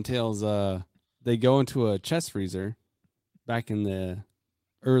 Freezer Man entails they go into a chest freezer back in the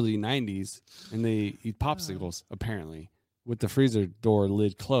early 90s and they eat popsicles, apparently, with the freezer door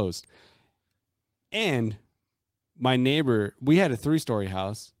lid closed. And my neighbor, we had a 3-story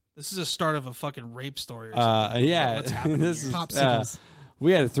house. This is a start of a fucking rape story or something. Yeah. What's happening This here? is Popsicles.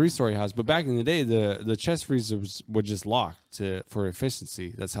 we had a 3-story house, but back in the day, the chest freezers were just locked for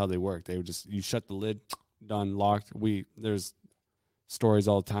efficiency. That's how they work. They would just, you shut the lid, done, locked. There's stories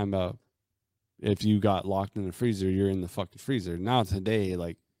all the time about if you got locked in the freezer, you're in the fucking freezer. Now today,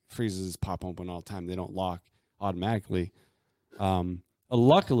 like, freezers pop open all the time. They don't lock automatically.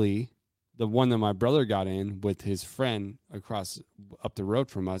 Luckily, the one that my brother got in with his friend up the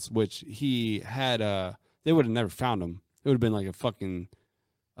road from us, which he had, they would have never found him. It would have been like a fucking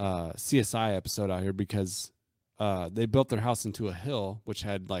CSI episode out here because they built their house into a hill, which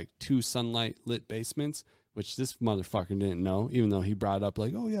had like 2 sunlight lit basements, which this motherfucker didn't know, even though he brought up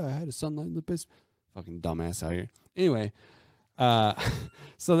like, "Oh yeah, I had a sunlight lit basement." Fucking dumbass out here. Anyway,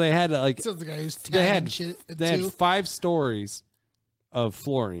 so they had like, So the guy who's they had shit at they had 2. 5 stories of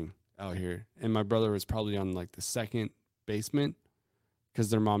flooring out here, and my brother was probably on like the 2nd basement because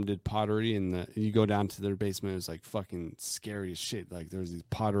their mom did pottery, and you go down to their basement, it was like fucking scary as shit. Like there was these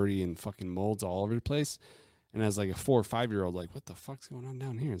pottery and fucking molds all over the place, and as like a 4 or 5-year-old, like, what the fuck's going on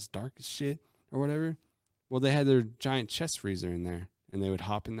down here? It's dark as shit or whatever. Well, they had their giant chest freezer in there, and they would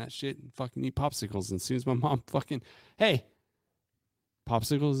hop in that shit and fucking eat popsicles. And as soon as my mom fucking, hey,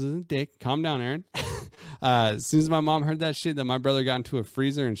 popsicles isn't dick. Calm down, Aaron. As soon as my mom heard that shit, that my brother got into a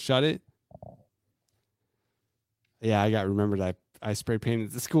freezer and shut it. Yeah, I got remembered. I spray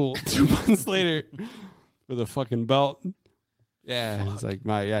painted the school 2 months later with a fucking belt. Yeah, it's like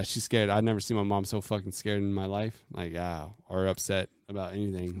she's scared. I've never seen my mom so fucking scared in my life. Like, or upset about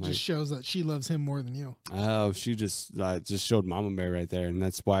anything. It Like, just shows that she loves him more than you. oh, she just showed Mama Bear right there, and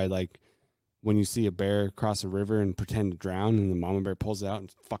that's why, like, when you see a bear cross a river and pretend to drown, and the Mama Bear pulls it out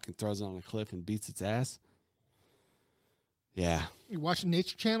and fucking throws it on a cliff and beats its ass. Yeah. You watching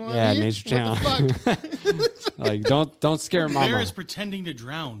Nature Channel? out Yeah, here? Nature Channel. What the fuck? Like, don't scare Bear Mama. is pretending to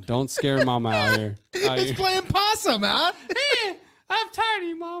drown. Don't scare Mama out here. He's playing possum, man. I'm tired of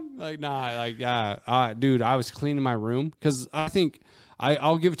you, Mom. Like, nah, like, dude, I was cleaning my room because I think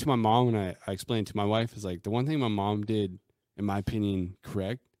I'll give it to my mom when I explain it to my wife. Is like, the one thing my mom did, in my opinion,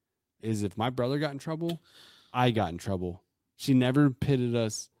 correct, is if my brother got in trouble, I got in trouble. She never pitted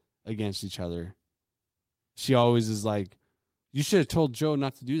us against each other. She always is like, "You should have told Joe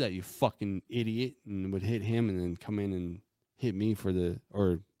not to do that, you fucking idiot," and would hit him and then come in and hit me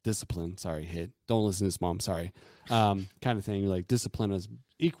or discipline. Sorry, hit. Don't listen to this, mom. Sorry, kind of thing. Like discipline us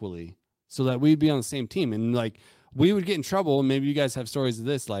equally, so that we'd be on the same team. And like we would get in trouble. And maybe you guys have stories of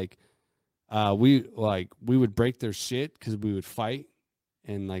this. Like, we would break their shit because we would fight.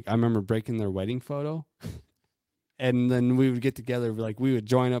 And like I remember breaking their wedding photo. And then we would get together, like we would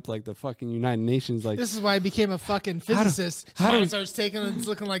join up like the fucking United Nations. Like this is why I became a fucking physicist. How do I starts taking it,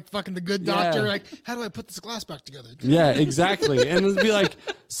 looking like fucking the good doctor. Like, how do I put this glass back together? Yeah, exactly. And it'd be like,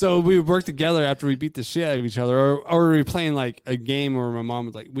 so we would work together after we beat the shit out of each other, or we were playing like a game where my mom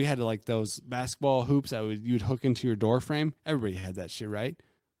was like, we had to like those basketball hoops that you'd hook into your door frame. Everybody had that shit, right?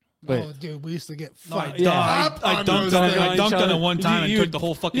 But, oh, dude, we used to get No, I fucked dunked on it one time and took the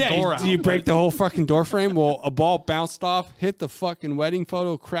whole fucking door out. You break the whole fucking door frame. Well, a ball bounced off, hit the fucking wedding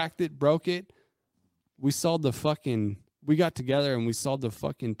photo, cracked it, broke it. We got together and we sawed the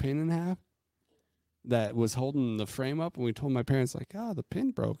fucking pin in half that was holding the frame up. And we told my parents, like, oh, the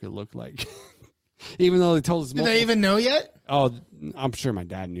pin broke, it looked like. Even though they told us. Did they even know yet? Oh, I'm sure my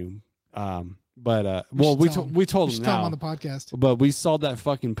dad knew. But we told him now him on the podcast. But we sawed that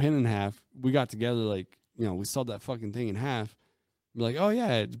fucking pin in half. We got together, like, we sawed that fucking thing in half. We're like, oh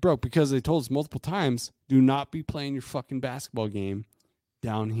yeah, it's broke, because they told us multiple times, do not be playing your fucking basketball game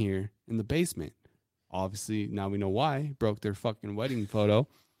down here in the basement. Obviously, now we know why. Broke their fucking wedding photo.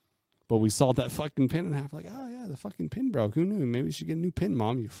 But we sawed that fucking pin in half. Like, oh yeah, the fucking pin broke. Who knew? Maybe we should get a new pin,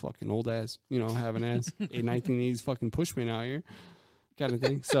 Mom. You fucking old ass, having ass 1980s fucking pushman out here. Kind of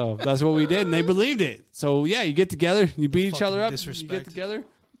thing. So that's what we did, and they believed it. So yeah, you get together, you beat each other up, you get together.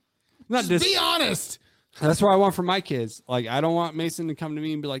 Be honest. That's what I want for my kids. Like, I don't want Mason to come to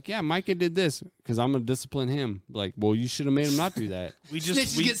me and be like, yeah, Micah did this, because I'm gonna discipline him. Like, well, you should have made him not do that. We get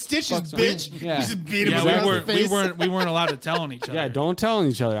stitches, bitch. Yeah. You just beat him across the face. We weren't allowed to tell on each other. Yeah, don't tell on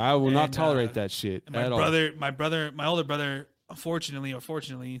each other. I will not tolerate that shit at all. My older brother, unfortunately or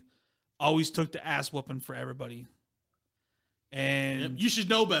fortunately, always took the ass whooping for everybody. And you should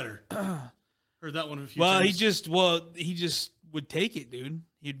know better. Heard that one a few well, times. he just would take it, dude.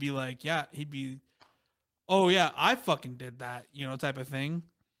 He'd be like, oh yeah, I fucking did that, type of thing.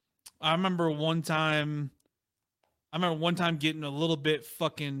 I remember one time getting a little bit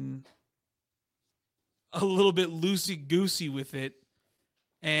loosey goosey with it,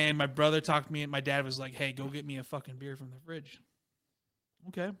 and my brother talked to me, and my dad was like, "Hey, go get me a fucking beer from the fridge."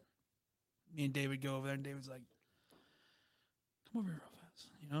 Okay. Me and David go over there, and David's like, "Come over here real fast,"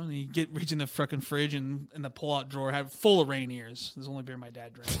 and he reach in the fucking fridge, and the pull-out drawer had full of Rainiers. There's the only beer my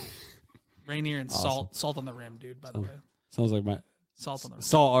dad drank. Rainier and awesome. Salt on the rim, dude, by the way. Sounds like my salt on the rim.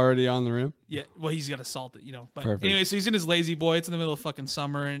 Salt already on the rim? Yeah, well, he's got to salt it, But perfect. Anyway, so he's in his lazy boy. It's in the middle of fucking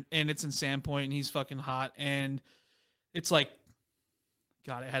summer, and it's in Sandpoint, and he's fucking hot, and it's like,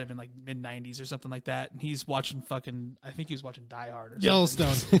 God, it had been like mid-90s or something like that, and he's watching I think he was watching Die Hard or something. Yellowstone.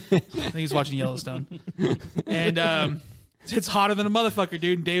 I think he's watching Yellowstone. And it's hotter than a motherfucker,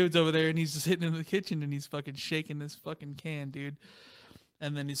 dude. And David's over there, and he's just hitting in the kitchen, and he's fucking shaking this fucking can, dude.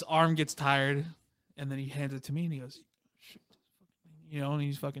 And then his arm gets tired, and then he hands it to me, and he goes, and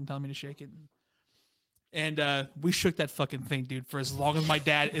he's fucking telling me to shake it. And we shook that fucking thing, dude, for as long as my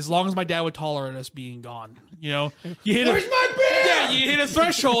dad would tolerate us being gone. You hit Where's my beer? Yeah, you hit a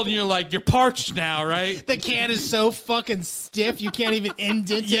threshold, and you're like, you're parched now, right? The can is so fucking stiff, you can't even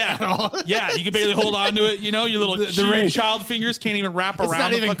indent it at all. Yeah, you can barely hold on to it. Your little child fingers can't even wrap around. It's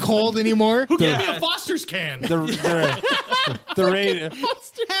not even cold anymore. Who gave me a Foster's can? The Rainier.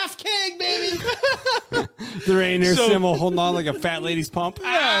 Half keg, baby. The Rainier symbol holding on like a fat lady's pump.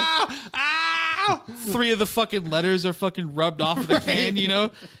 Ow! 3 of the fucking letters are fucking rubbed off of the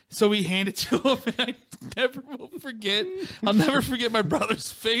can, So we hand it to him, and I never will forget. I'll never forget my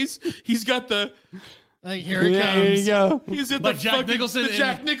brother's face. He's got the... Like, here it comes. Here you go. He's at Like the Jack Nicholson. The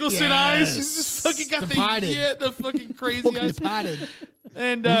Jack Nicholson eyes. He's just fucking got the fucking crazy eyes.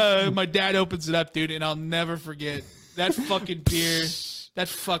 And my dad opens it up, dude, and I'll never forget that fucking beer. That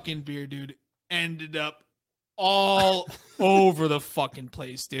fucking beer, dude, ended up all over the fucking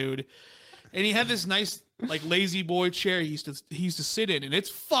place, dude. And he had this nice, like, lazy boy chair he used to sit in, and it's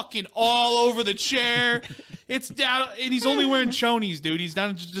fucking all over the chair. It's down, and he's only wearing chonies, dude. He's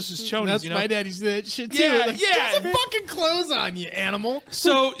down just his chonies. That's my daddy's that shit too. Yeah, like, yeah. Get some fucking clothes on, you animal.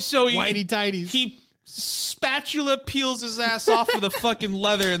 So whitey tighties. He spatula peels his ass off of the fucking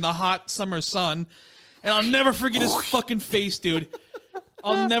leather in the hot summer sun, and I'll never forget his fucking face, dude.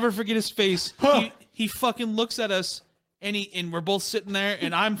 I'll never forget his face. He fucking looks at us. And we're both sitting there,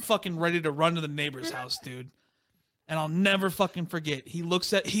 and I'm fucking ready to run to the neighbor's house, dude. And I'll never fucking forget. He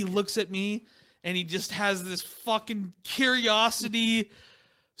looks at me, and he just has this fucking curiosity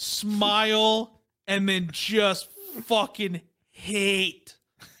smile, and then just fucking hate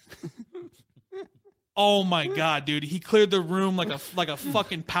Oh my god, dude! He cleared the room like a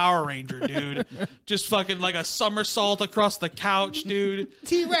fucking Power Ranger, dude. Just fucking like a somersault across the couch, dude.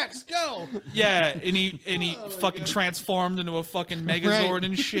 T-Rex, go. Yeah, and he fucking transformed into a fucking Megazord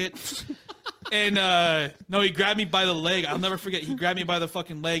and shit. And no, he grabbed me by the leg. I'll never forget. He grabbed me by the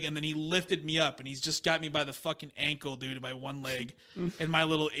fucking leg, and then he lifted me up, and he's just got me by the fucking ankle, dude, by one leg, and my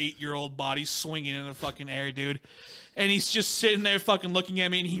little 8-year-old body swinging in the fucking air, dude. And he's just sitting there fucking looking at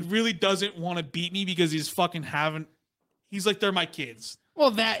me, and he really doesn't want to beat me because he's fucking he's like, they're my kids.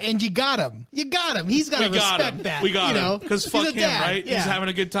 Well, and you got him. You got him. He's got to respect that. We got you know? him. Because fuck him, dad. right? Yeah. He's having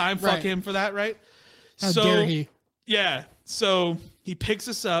a good time. Right. Fuck him for that, right? How dare he? Yeah. So he picks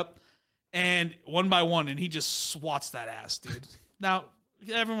us up, and one by one, and he just swats that ass, dude. Now,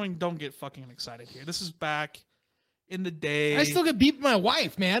 everyone don't get fucking excited here. This is back in the day. I still get beat by my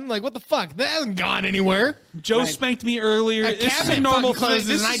wife, man. Like, what the fuck? That hasn't gone anywhere. Joe spanked me earlier. A This is a cabinet normal fucking closes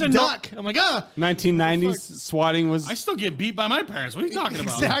This and is I a duck. I'm like, 1990s swatting was. I still get beat by my parents. What are you talking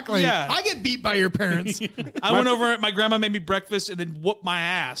about? exactly. Yeah. I get beat by your parents. I went over. My grandma made me breakfast and then whooped my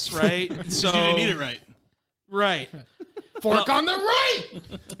ass. Right. So You didn't eat it right. Right. Fork on the right.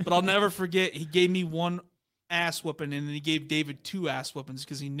 But I'll never forget. He gave me one ass whooping, and then he gave David 2 ass whoopings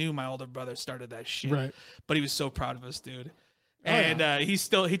because he knew my older brother started that shit. Right. But he was so proud of us, dude. Oh, And he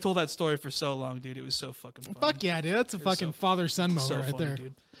told that story for so long, dude. It was so fucking fun. Fuck yeah, dude. That's a fucking father-son moment So right funny, there.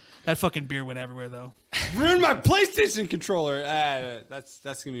 dude. That fucking beer went everywhere, though. Ruined my PlayStation controller. That's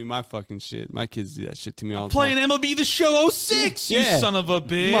gonna be my fucking shit. My kids do that shit to me all the Playing time. MLB The Show 06, you Yeah. son of a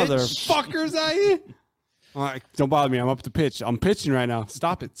bitch. Motherfuckers out here. All right, don't bother me. I'm up to pitch. I'm pitching right now.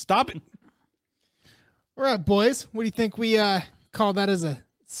 Stop it. Stop it. All right, boys. What do you think we call that as a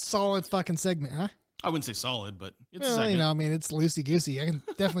solid fucking segment, huh? I wouldn't say solid, but it's a Well, segment. you know, I mean, it's loosey-goosey. I can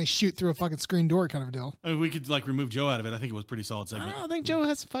definitely shoot through a fucking screen door kind of a deal. I mean, we could like remove Joe out of it. I think it was a pretty solid I segment. don't think Joe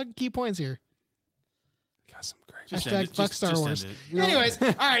has some fucking key points here. Got some great. Just Hashtag end it. fuck Just- Star just Wars. end it. Anyways,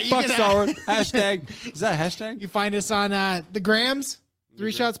 all right. You Fuck can, Star Wars. Hashtag. Is that a hashtag? You find us on the Grams,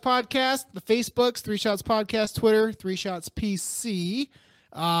 3 Shots Podcast, the Facebooks, 3 Shots Podcast, Twitter, 3 Shots PC.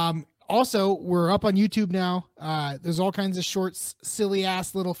 Also, we're up on YouTube now. There's all kinds of shorts, silly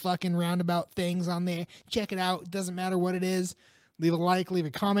ass little fucking roundabout things on there. Check it out. It doesn't matter what it is. Leave a like, leave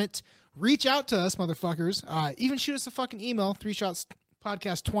a comment. Reach out to us, motherfuckers. Even shoot us a fucking email,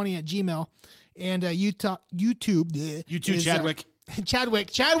 3shotspodcast20@gmail. And YouTube. You too, is, Chadwick.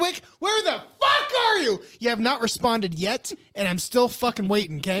 Chadwick, where the fuck are you? You have not responded yet, and I'm still fucking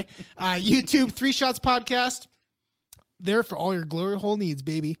waiting, okay? YouTube, 3 Shots Podcast. There for all your glory hole needs,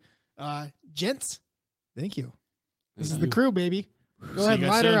 baby. Gents, thank you. This is the crew, baby. Go ahead and you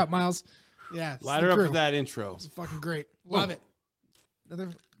guys light her soon. up, Miles. Yeah. this is Light the her up crew. with that intro. It's fucking great. Love it. Another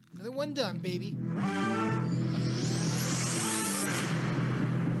one done, baby.